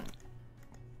 I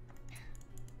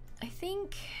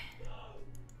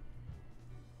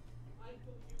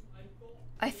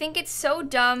think it's so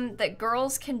dumb that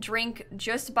girls can drink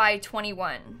just by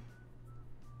 21.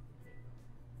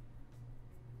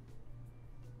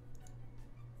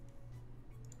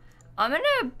 I'm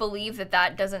gonna believe that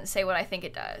that doesn't say what I think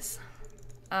it does.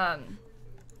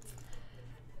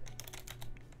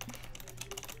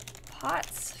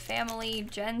 Potts family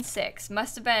Gen 6.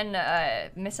 Must have been a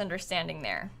misunderstanding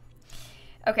there.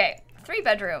 Okay, 3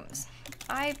 bedrooms.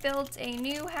 I built a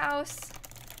new house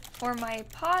for my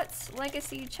Potts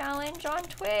Legacy Challenge on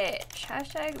Twitch.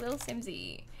 Hashtag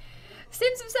lilsimsie.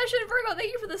 Sims Obsession Virgo,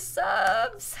 thank you for the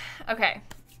subs. Okay,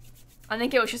 I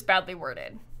think it was just badly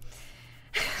worded.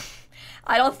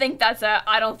 I don't think that's a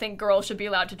I don't think girls should be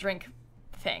allowed to drink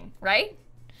thing, right?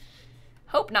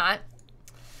 Hope not.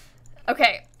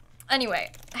 Okay,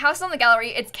 anyway, house on the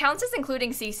gallery. It counts as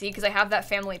including CC because I have that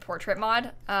family portrait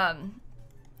mod.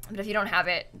 But if you don't have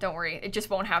it, don't worry. It just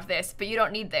won't have this, but you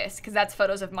don't need this because that's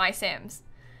photos of my Sims.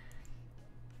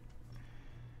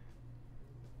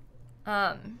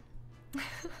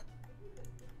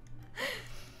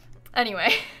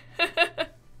 Anyway.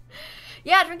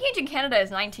 Yeah, drinking age in Canada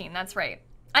is 19, that's right.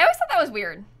 I always thought that was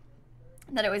weird,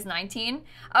 that it was 19.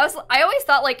 I always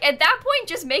thought, like, at that point,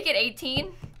 just make it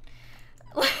 18.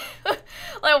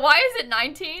 Like, why is it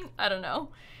 19? I don't know.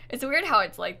 It's weird how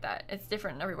it's like that. It's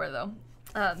different everywhere, though.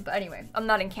 But anyway, I'm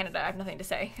not in Canada. I have nothing to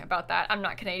say about that. I'm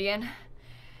not Canadian.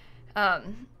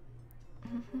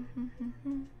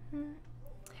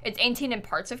 It's 18 in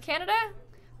parts of Canada?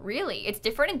 Really? It's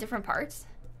different in different parts?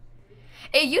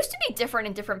 It used to be different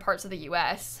in different parts of the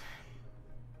US.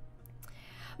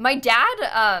 My dad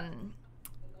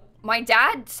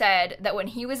said that when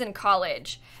he was in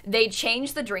college, they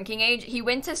changed the drinking age. He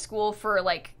went to school for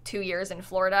like 2 years in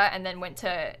Florida and then went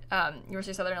to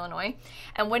University of Southern Illinois.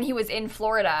 And when he was in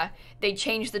Florida, they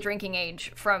changed the drinking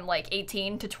age from like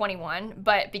 18 to 21.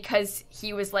 But because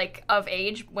he was like of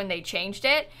age when they changed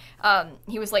it,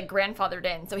 he was like grandfathered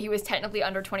in. So he was technically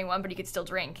under 21, but he could still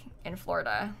drink in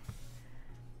Florida.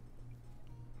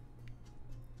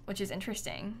 Which is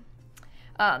interesting.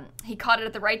 He caught it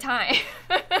at the right time.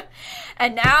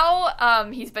 And now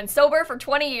he's been sober for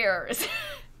 20 years.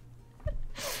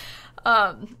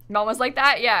 Mom was like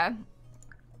that? Yeah.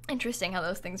 Interesting how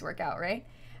those things work out, right?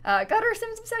 Got our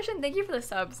Sims Obsession. Thank you for the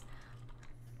subs.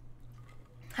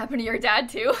 Happened to your dad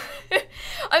too?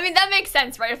 I mean, that makes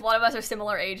sense, right? If a lot of us are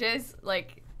similar ages,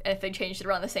 like if they changed it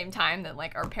around the same time, then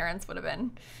like our parents would have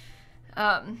been.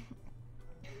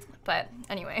 But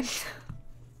anyway.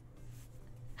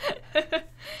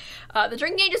 The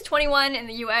drinking age is 21 in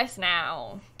the US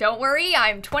now. Don't worry,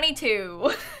 I'm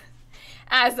 22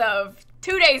 as of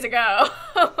 2 days ago.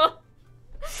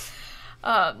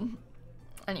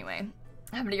 Anyway,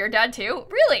 happened to your dad too?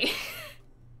 Really?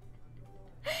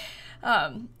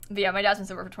 But yeah, my dad's been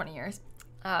sober for 20 years,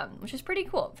 which is pretty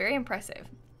cool. Very impressive.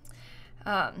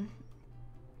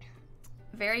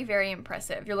 Very, very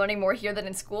impressive. You're learning more here than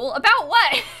in school? About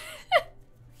what?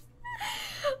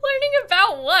 Learning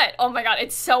about what? Oh my god,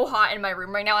 it's so hot in my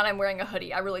room right now and I'm wearing a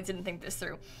hoodie. I really didn't think this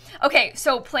through. Okay,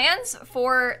 so plans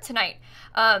for tonight.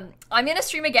 I'm gonna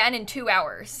stream again in 2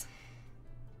 hours.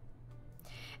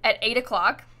 At 8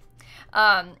 o'clock.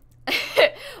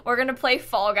 We're gonna play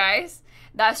Fall Guys.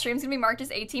 That stream's gonna be marked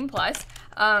as 18 plus.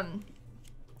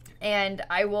 And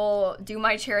I will do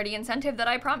my charity incentive that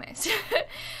I promised.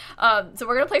 So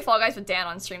we're gonna play Fall Guys with Dan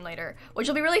on stream later, which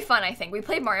will be really fun, I think. We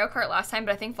played Mario Kart last time,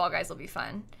 but I think Fall Guys will be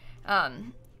fun.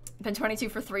 Been 22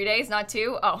 for 3 days, not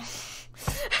 2. Oh.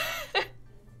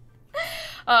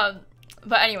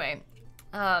 But anyway.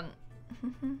 I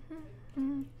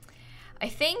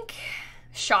think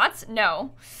shots?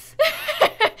 No.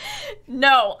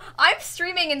 No. I'm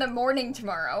streaming in the morning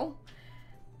tomorrow.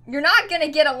 You're not gonna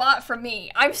get a lot from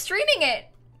me. I'm streaming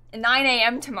at 9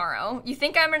 a.m. tomorrow. You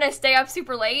think I'm gonna stay up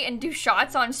super late and do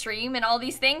shots on stream and all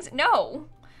these things? No.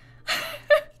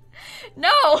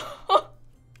 No.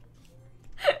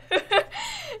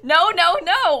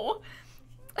 No.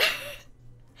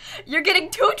 You're getting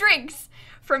 2 drinks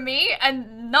from me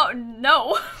and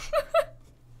no.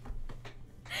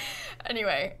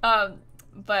 Anyway,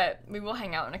 but we will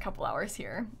hang out in a couple hours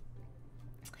here.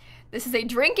 This is a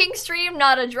drinking stream,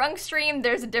 not a drunk stream.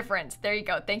 There's a difference. There you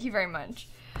go. Thank you very much.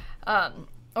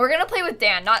 We're gonna play with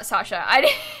Dan, not Sasha. I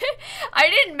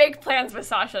didn't make plans with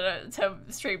Sasha to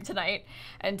stream tonight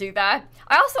and do that.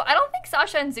 I don't think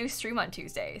Sasha and Zeus stream on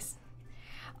Tuesdays.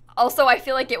 Also, I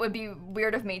feel like it would be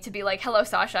weird of me to be like, hello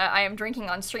Sasha, I am drinking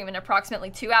on stream in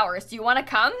approximately 2 hours. Do you want to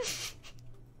come?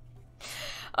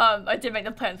 I did make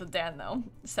the plans with Dan though.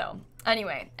 So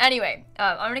anyway, I'm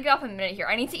gonna get off in a minute here.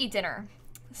 I need to eat dinner.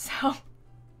 So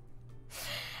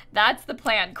that's the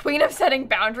plan. Queen of setting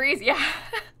boundaries. Yeah.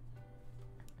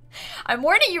 I'm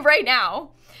warning you right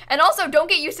now. And also, don't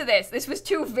get used to this. This was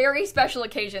 2 very special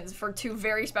occasions for 2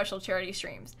 very special charity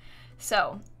streams.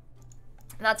 So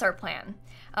that's our plan.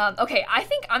 Okay, I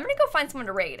think I'm gonna go find someone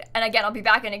to raid. And again, I'll be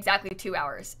back in exactly 2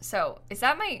 hours. So is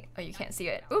that my, oh, you can't see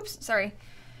it. Oops, sorry.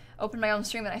 opened my own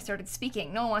stream and I started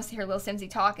speaking. No one wants to hear lilsimsie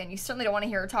talk, and you certainly don't want to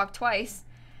hear her talk twice.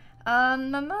 Oh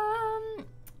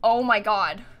my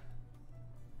god.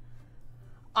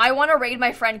 I want to raid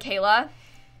my friend Kayla.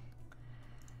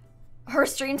 Her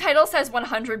stream title says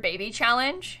 100 baby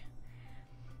challenge.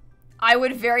 I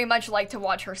would very much like to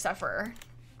watch her suffer.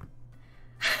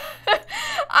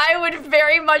 I would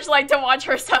very much like to watch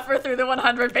her suffer through the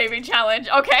 100 baby challenge,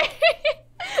 okay?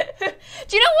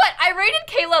 Do you know what? I rated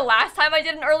Kayla last time I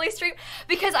did an early stream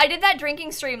because I did that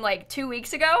drinking stream like 2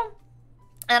 weeks ago,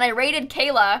 and I rated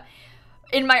Kayla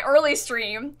in my early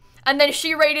stream, and then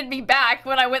she rated me back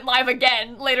when I went live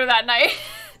again later that night.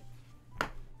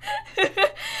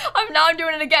 I'm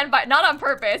doing it again, but not on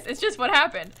purpose. It's just what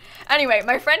happened. Anyway,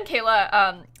 my friend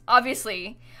Kayla,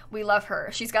 obviously, we love her.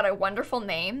 She's got a wonderful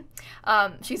name.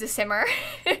 She's a simmer.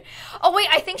 Oh, wait,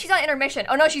 I think she's on intermission.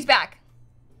 Oh, no, she's back.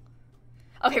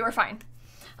 Okay, we're fine.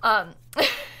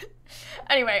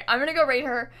 Anyway, I'm gonna go rate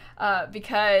her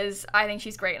because I think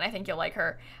she's great and I think you'll like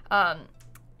her.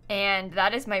 And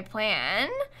that is my plan.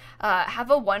 Have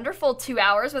a wonderful 2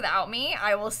 hours without me.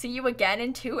 I will see you again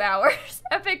in 2 hours.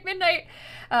 Epic midnight.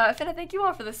 Finna, thank you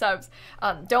all for the subs.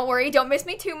 Don't worry, don't miss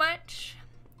me too much.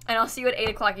 And I'll see you at 8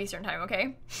 o'clock Eastern time,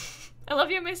 okay? I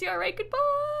love you, I miss you, alright,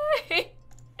 goodbye!